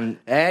 Yeah, and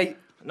Hey,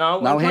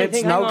 no no I'm trying to hints,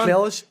 think, no hang on.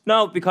 clues.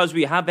 No, because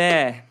we have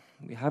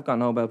got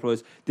Nobel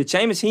Prize. Did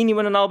Seamus Heaney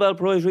win a Nobel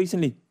Prize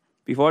recently?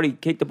 Before he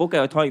kicked the book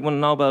out, I thought he won a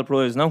Nobel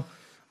Prize. No,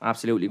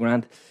 absolutely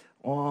grand.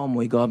 Oh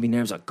my God, my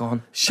nerves are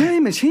gone.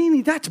 Seamus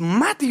Heaney, that's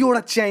mad that you're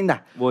at saying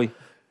that. Why?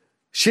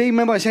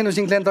 Remember I saying I was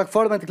in Glendalough,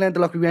 before I went to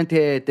Glendalough, we went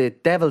to the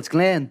Devil's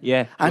Glen.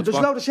 Yeah, And good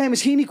there's a load of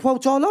Seamus Heaney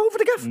quotes all over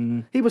the gaff.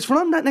 He was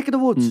from that neck of the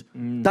woods.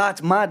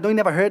 That's mad. I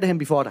never heard of him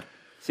before that.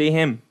 See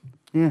him.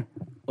 Yeah.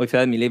 I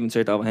felt me leaving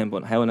cert over him,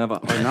 but however.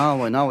 I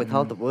know. I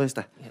thought it was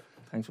that.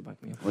 Thanks for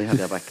backing me up. We had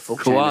that back.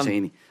 Fuck Go Seamus on.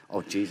 Heaney.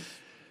 Oh, Jesus.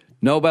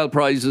 Nobel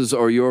Prizes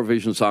or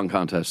Eurovision Song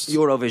Contests?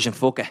 Eurovision,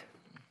 fuck it.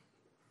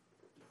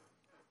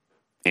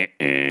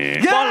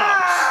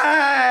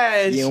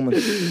 Yes! Human.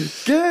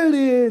 Get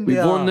in We've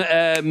there. won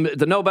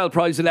the Nobel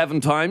Prize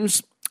 11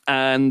 times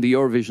and the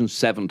Eurovision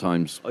 7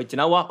 times. Do you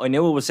know what? I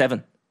knew it was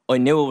 7. But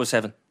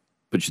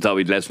you thought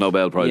we'd less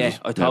Nobel Prizes. Yeah,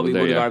 I thought we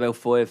but would there have you got about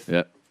 5. are.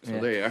 Yeah. So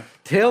there you are.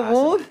 Till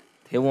one?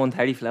 He won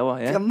Terry Flower,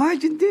 yeah.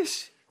 Imagine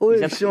this. Oh,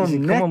 He's it's had to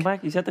some come on neck.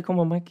 back. He's had to come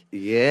on back.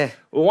 Yeah.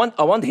 I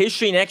want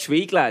history next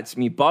week, lads.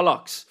 Me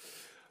bollocks.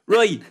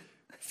 Right,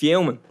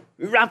 fuming.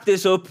 We wrap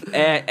this up.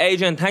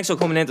 Adrian, thanks for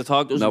coming in to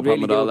talk to us. No We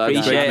really problem at all, do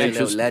lads. appreciate Great it.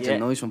 to meet you. Legend,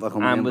 Yeah. nice one for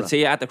coming And in, we'll bro. see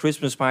you at the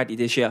Christmas party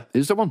this year.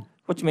 Is there one?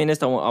 What do you mean is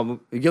that one?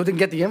 You didn't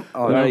get the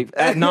Oh, Right.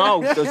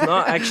 No, there's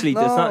not actually.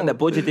 There's No. not in the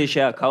budget this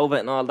year,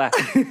 COVID and all that.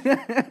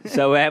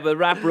 So we'll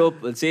wrap her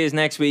up. We'll see you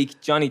next week.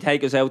 Johnny,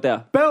 take us out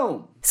there.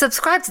 Boom.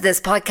 Subscribe to this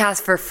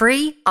podcast for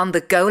free on the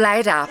Go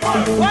Loud app.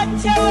 What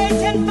you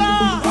waiting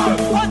for?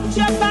 Put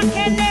your back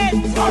in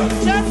it.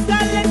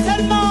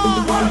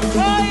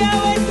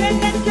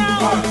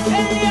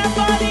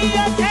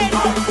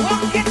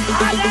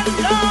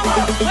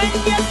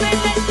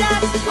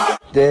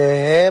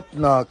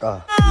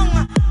 knocker.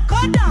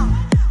 Go down.